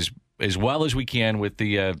games as well as we can with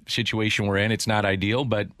the situation we're in. It's not ideal,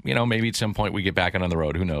 but, maybe at some point we get back on the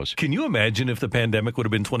road. Who knows? Can you imagine if the pandemic would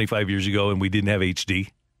have been 25 years ago and we didn't have HD?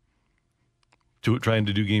 Trying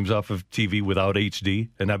to do games off of TV without HD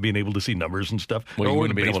and not being able to see numbers and stuff. Well, you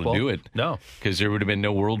wouldn't have been able to do it. No. Because there would have been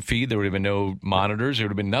no world feed. There would have been no monitors. There would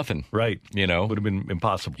have been nothing. Right. Would have been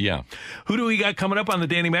impossible. Yeah. Who do we got coming up on the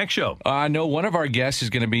Danny Mac Show? No, one of our guests is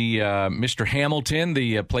going to be Mr. Hamilton,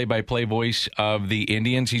 the play-by-play voice of the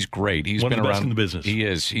Indians. He's great. He's one been of the around best in the business. He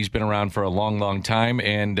is. He's been around for a long, long time.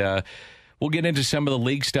 And we'll get into some of the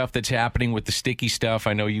league stuff that's happening with the sticky stuff.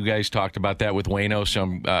 I know you guys talked about that with Waino,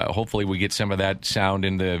 so hopefully we get some of that sound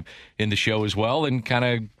in the show as well and kind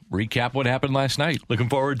of recap what happened last night. Looking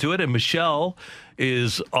forward to it. And Michelle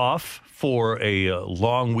is off for a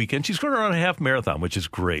long weekend. She's going to run a half marathon, which is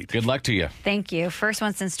great. Good luck to you. Thank you. First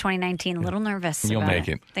one since 2019. A little nervous. You'll about make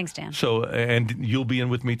it. Thanks, Dan. So, and you'll be in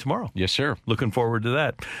with me tomorrow. Yes, sir. Looking forward to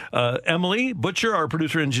that. Emily Butcher, our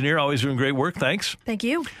producer engineer, always doing great work. Thanks. Thank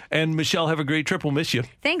you. And Michelle, have a great trip. We'll miss you.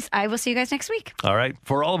 Thanks. I will see you guys next week. All right.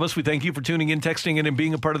 For all of us, we thank you for tuning in, texting in, and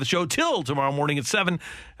being a part of the show till tomorrow morning at 7.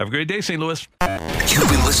 Have a great day, St. Louis. You've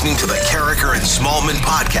been listening to the Carricker and Smallman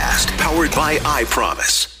podcast, powered by I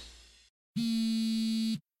Promise.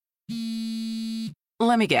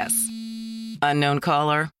 Let me guess. Unknown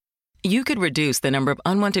caller? You could reduce the number of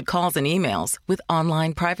unwanted calls and emails with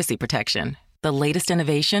online privacy protection. The latest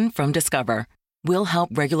innovation from Discover will help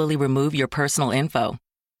regularly remove your personal info,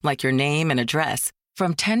 like your name and address,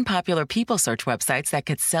 from 10 popular people search websites that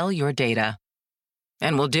could sell your data.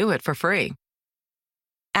 And we'll do it for free.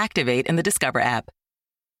 Activate in the Discover app.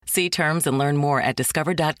 See terms and learn more at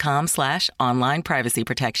discover.com/online privacy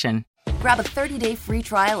protection. Grab a 30-day free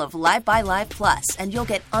trial of Live by Live Plus, and you'll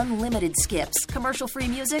get unlimited skips, commercial-free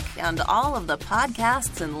music, and all of the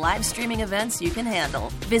podcasts and live streaming events you can handle.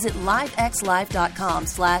 Visit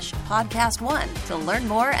livexlive.com/podcast1 to learn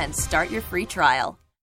more and start your free trial.